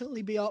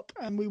definitely be up,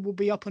 and we will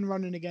be up and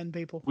running again,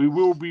 people. We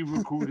will be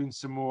recording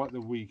some more at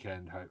the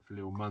weekend, hopefully,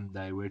 or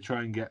Monday. We're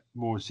trying to get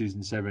more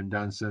season 7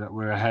 done so that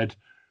we're ahead.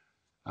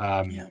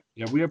 Yeah,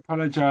 we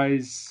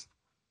apologise.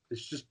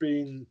 It's just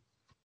been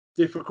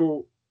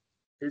difficult.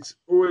 It's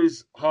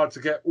always hard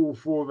to get all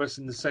 4 of us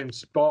in the same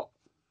spot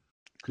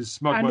because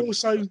and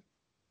also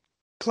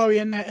Chloe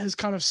and Annette has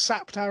kind of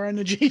sapped our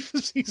energy for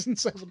season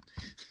 7.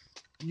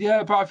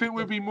 Yeah, but I think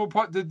we'll be more...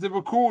 The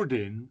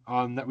recording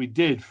that we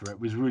did for it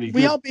was really good.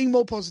 We are being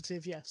more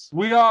positive, yes.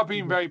 We are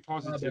being very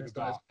positive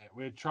about it.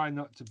 We're trying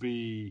not to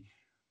be...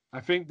 I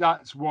think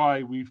that's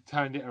why we've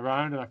turned it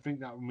around, and I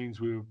think that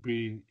means we will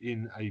be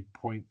in a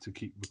point to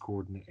keep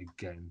recording it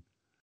again.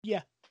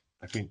 Yeah.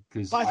 I think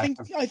because...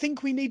 I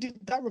think we needed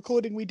that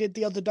recording we did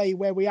the other day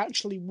where we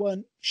actually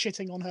weren't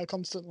shitting on her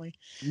constantly.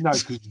 No,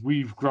 because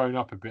we've grown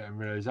up a bit and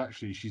realised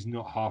actually she's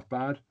not half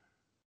bad.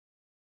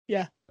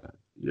 Yeah.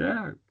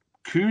 Yeah.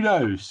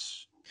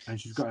 Kudos.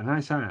 And she's got a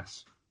nice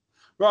ass.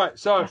 Right,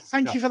 so...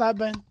 Thank you for that,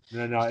 Ben.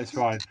 No, it's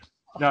fine.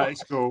 No,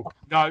 it's cool.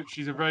 No,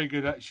 she's a very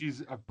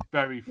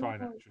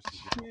fine actress.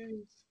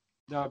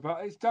 No,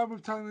 but it's done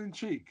with tongue in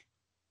cheek.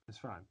 It's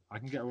fine. I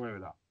can get away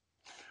with that.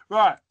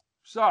 Right,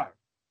 so...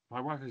 my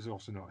wife is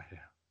also not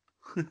here.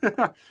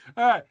 All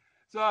right,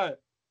 so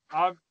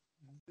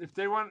if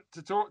they want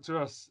to talk to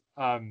us,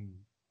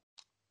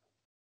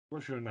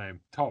 what's your name?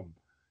 Tom.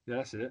 Yeah,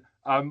 that's it.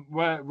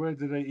 Where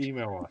do they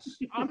email us?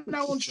 I'm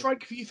now on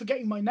strike for you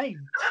forgetting my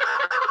name.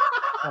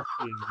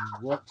 Fucking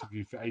worked with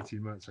you for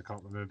 18 months. I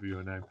can't remember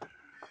your name.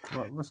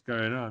 What's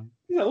going on?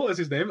 Yeah, what was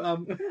his name?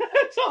 Tom.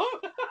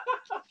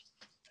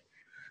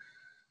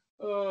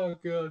 Oh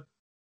god.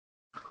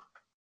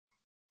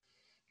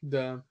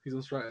 Damn, he's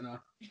on strike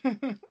now.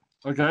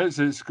 Okay,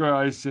 so it's Square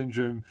Eyes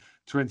Syndrome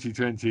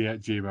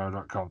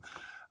 2020@gmail.com.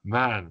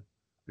 Man,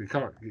 we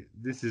can't.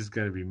 This is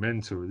going to be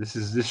mental. This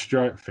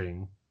strike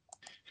thing.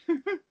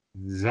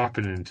 This is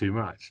happening too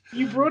much.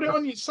 You brought it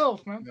on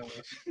yourself, man.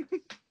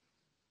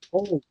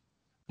 Oh,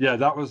 yeah,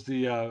 that was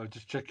the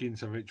just checking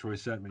something Troy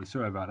sent me.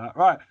 Sorry about that.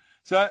 Right,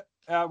 so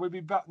we'll be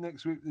back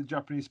next week with the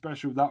Japanese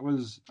special. That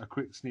was a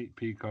quick sneak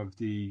peek of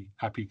the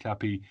Happy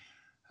Clappy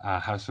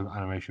House of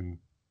Animation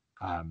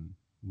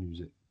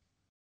music.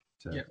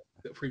 So, yeah,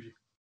 little preview.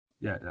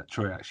 Yeah, that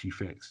Troy actually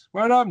fixed.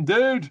 Well done,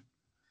 dude.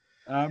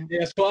 Yeah,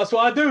 that's what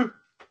I do.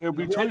 It'll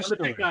be Toy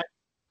Story. The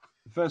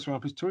first one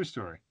up is Toy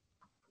Story.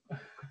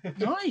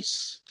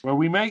 Nice. Well,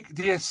 we make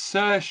the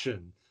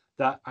assertion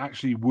that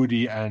actually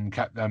Woody and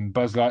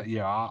Buzz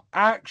Lightyear are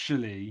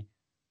actually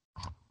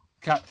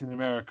Captain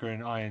America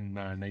and Iron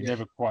Man. They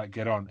never quite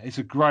get on. It's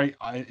a great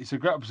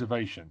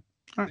observation.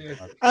 Yeah.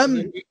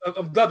 I'm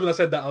glad when I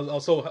said that. I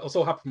was so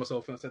happy for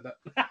myself when I said that.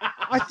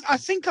 I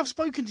think I've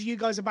spoken to you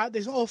guys about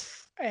this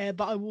off air,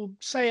 but I will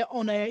say it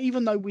on air,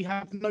 even though we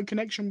have no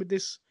connection with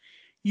this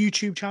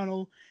YouTube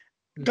channel.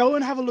 Go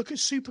and have a look at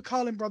Super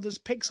Carlin Brothers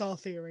Pixar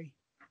Theory.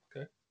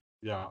 Okay.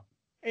 Yeah.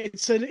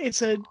 It's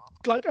a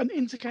like an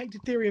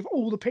interconnected theory of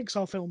all the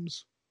Pixar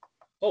films.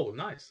 Oh,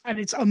 nice. And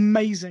it's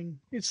amazing.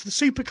 It's the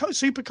Super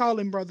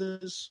Carlin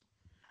Brothers.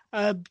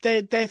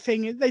 Their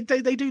thing. They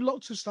do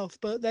lots of stuff,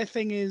 but their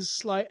thing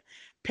is like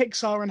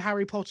Pixar and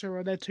Harry Potter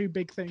are their two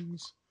big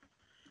things.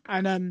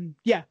 And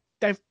yeah,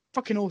 they're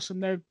fucking awesome.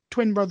 They're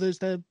twin brothers.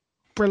 They're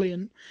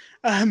brilliant.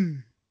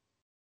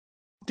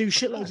 Do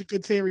shitloads of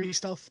good theory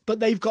stuff, but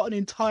they've got the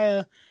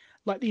entire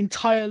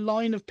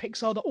line of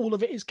Pixar that all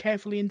of it is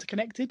carefully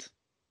interconnected,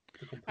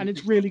 and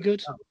it's really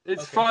good.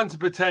 It's fun to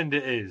pretend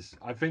it is.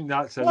 I think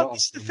that's a lot.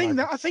 It's the thing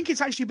that I think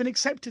it's actually been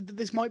accepted that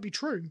this might be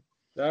true.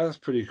 That's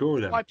pretty cool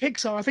then. Like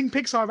Pixar, I think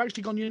Pixar have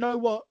actually gone, you know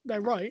what, they're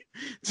right.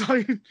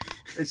 So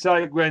it's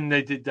like when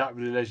they did that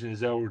with The Legend of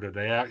Zelda,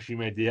 they actually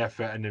made the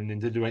effort and then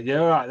Nintendo went,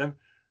 yeah, all right then.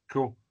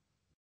 Cool.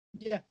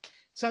 Yeah.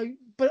 So,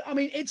 but I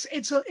mean, it's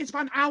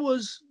about an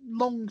hours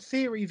long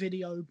theory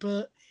video,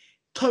 but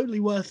totally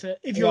worth it.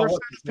 If you're a fan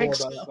of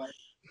Pixar,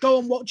 go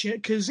and watch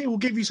it because it will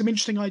give you some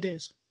interesting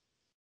ideas.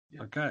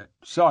 Okay,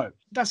 so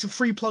that's a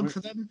free plug for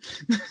them.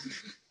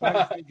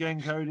 Thanks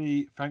again,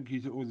 Cody. Thank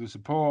you to all the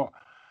support.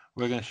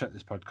 We're going to shut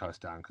this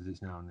podcast down because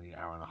it's now only an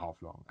hour and a half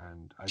long.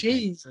 And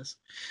Jesus,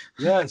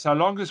 yeah, it's our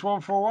longest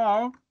one for a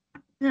while.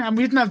 Yeah, and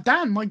we didn't have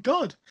Dan. My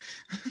God.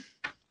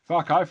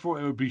 Fuck, I thought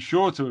it would be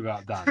shorter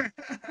without Dan.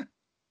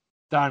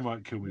 Dan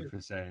won't kill me for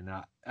saying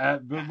that.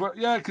 But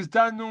yeah, because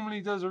Dan normally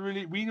does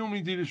we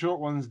normally do the short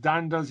ones.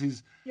 Dan does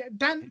his. Yeah,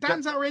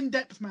 Dan's our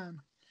in-depth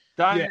man.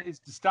 Dan is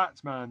the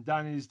stats man.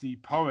 Dan is the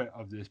poet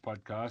of this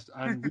podcast,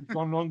 and we've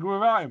gone longer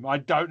without him. I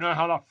don't know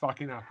how that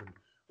fucking happened.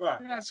 Right.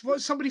 That's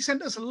what somebody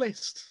sent us a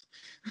list.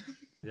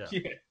 Yeah.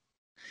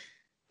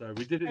 So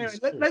we did it.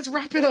 Anyway, let's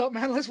wrap it up,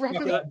 man. Let's wrap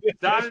it up.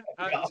 Dan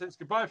says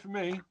goodbye from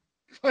me.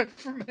 Goodbye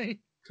from me.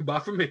 Goodbye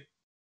from me.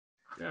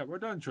 Yeah, well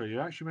done, Troy.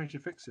 You actually managed to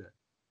fix it.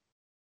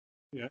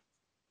 Yeah.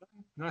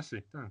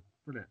 Nicely done.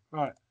 Brilliant.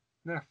 Right.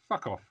 Now,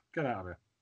 fuck off. Get out of here.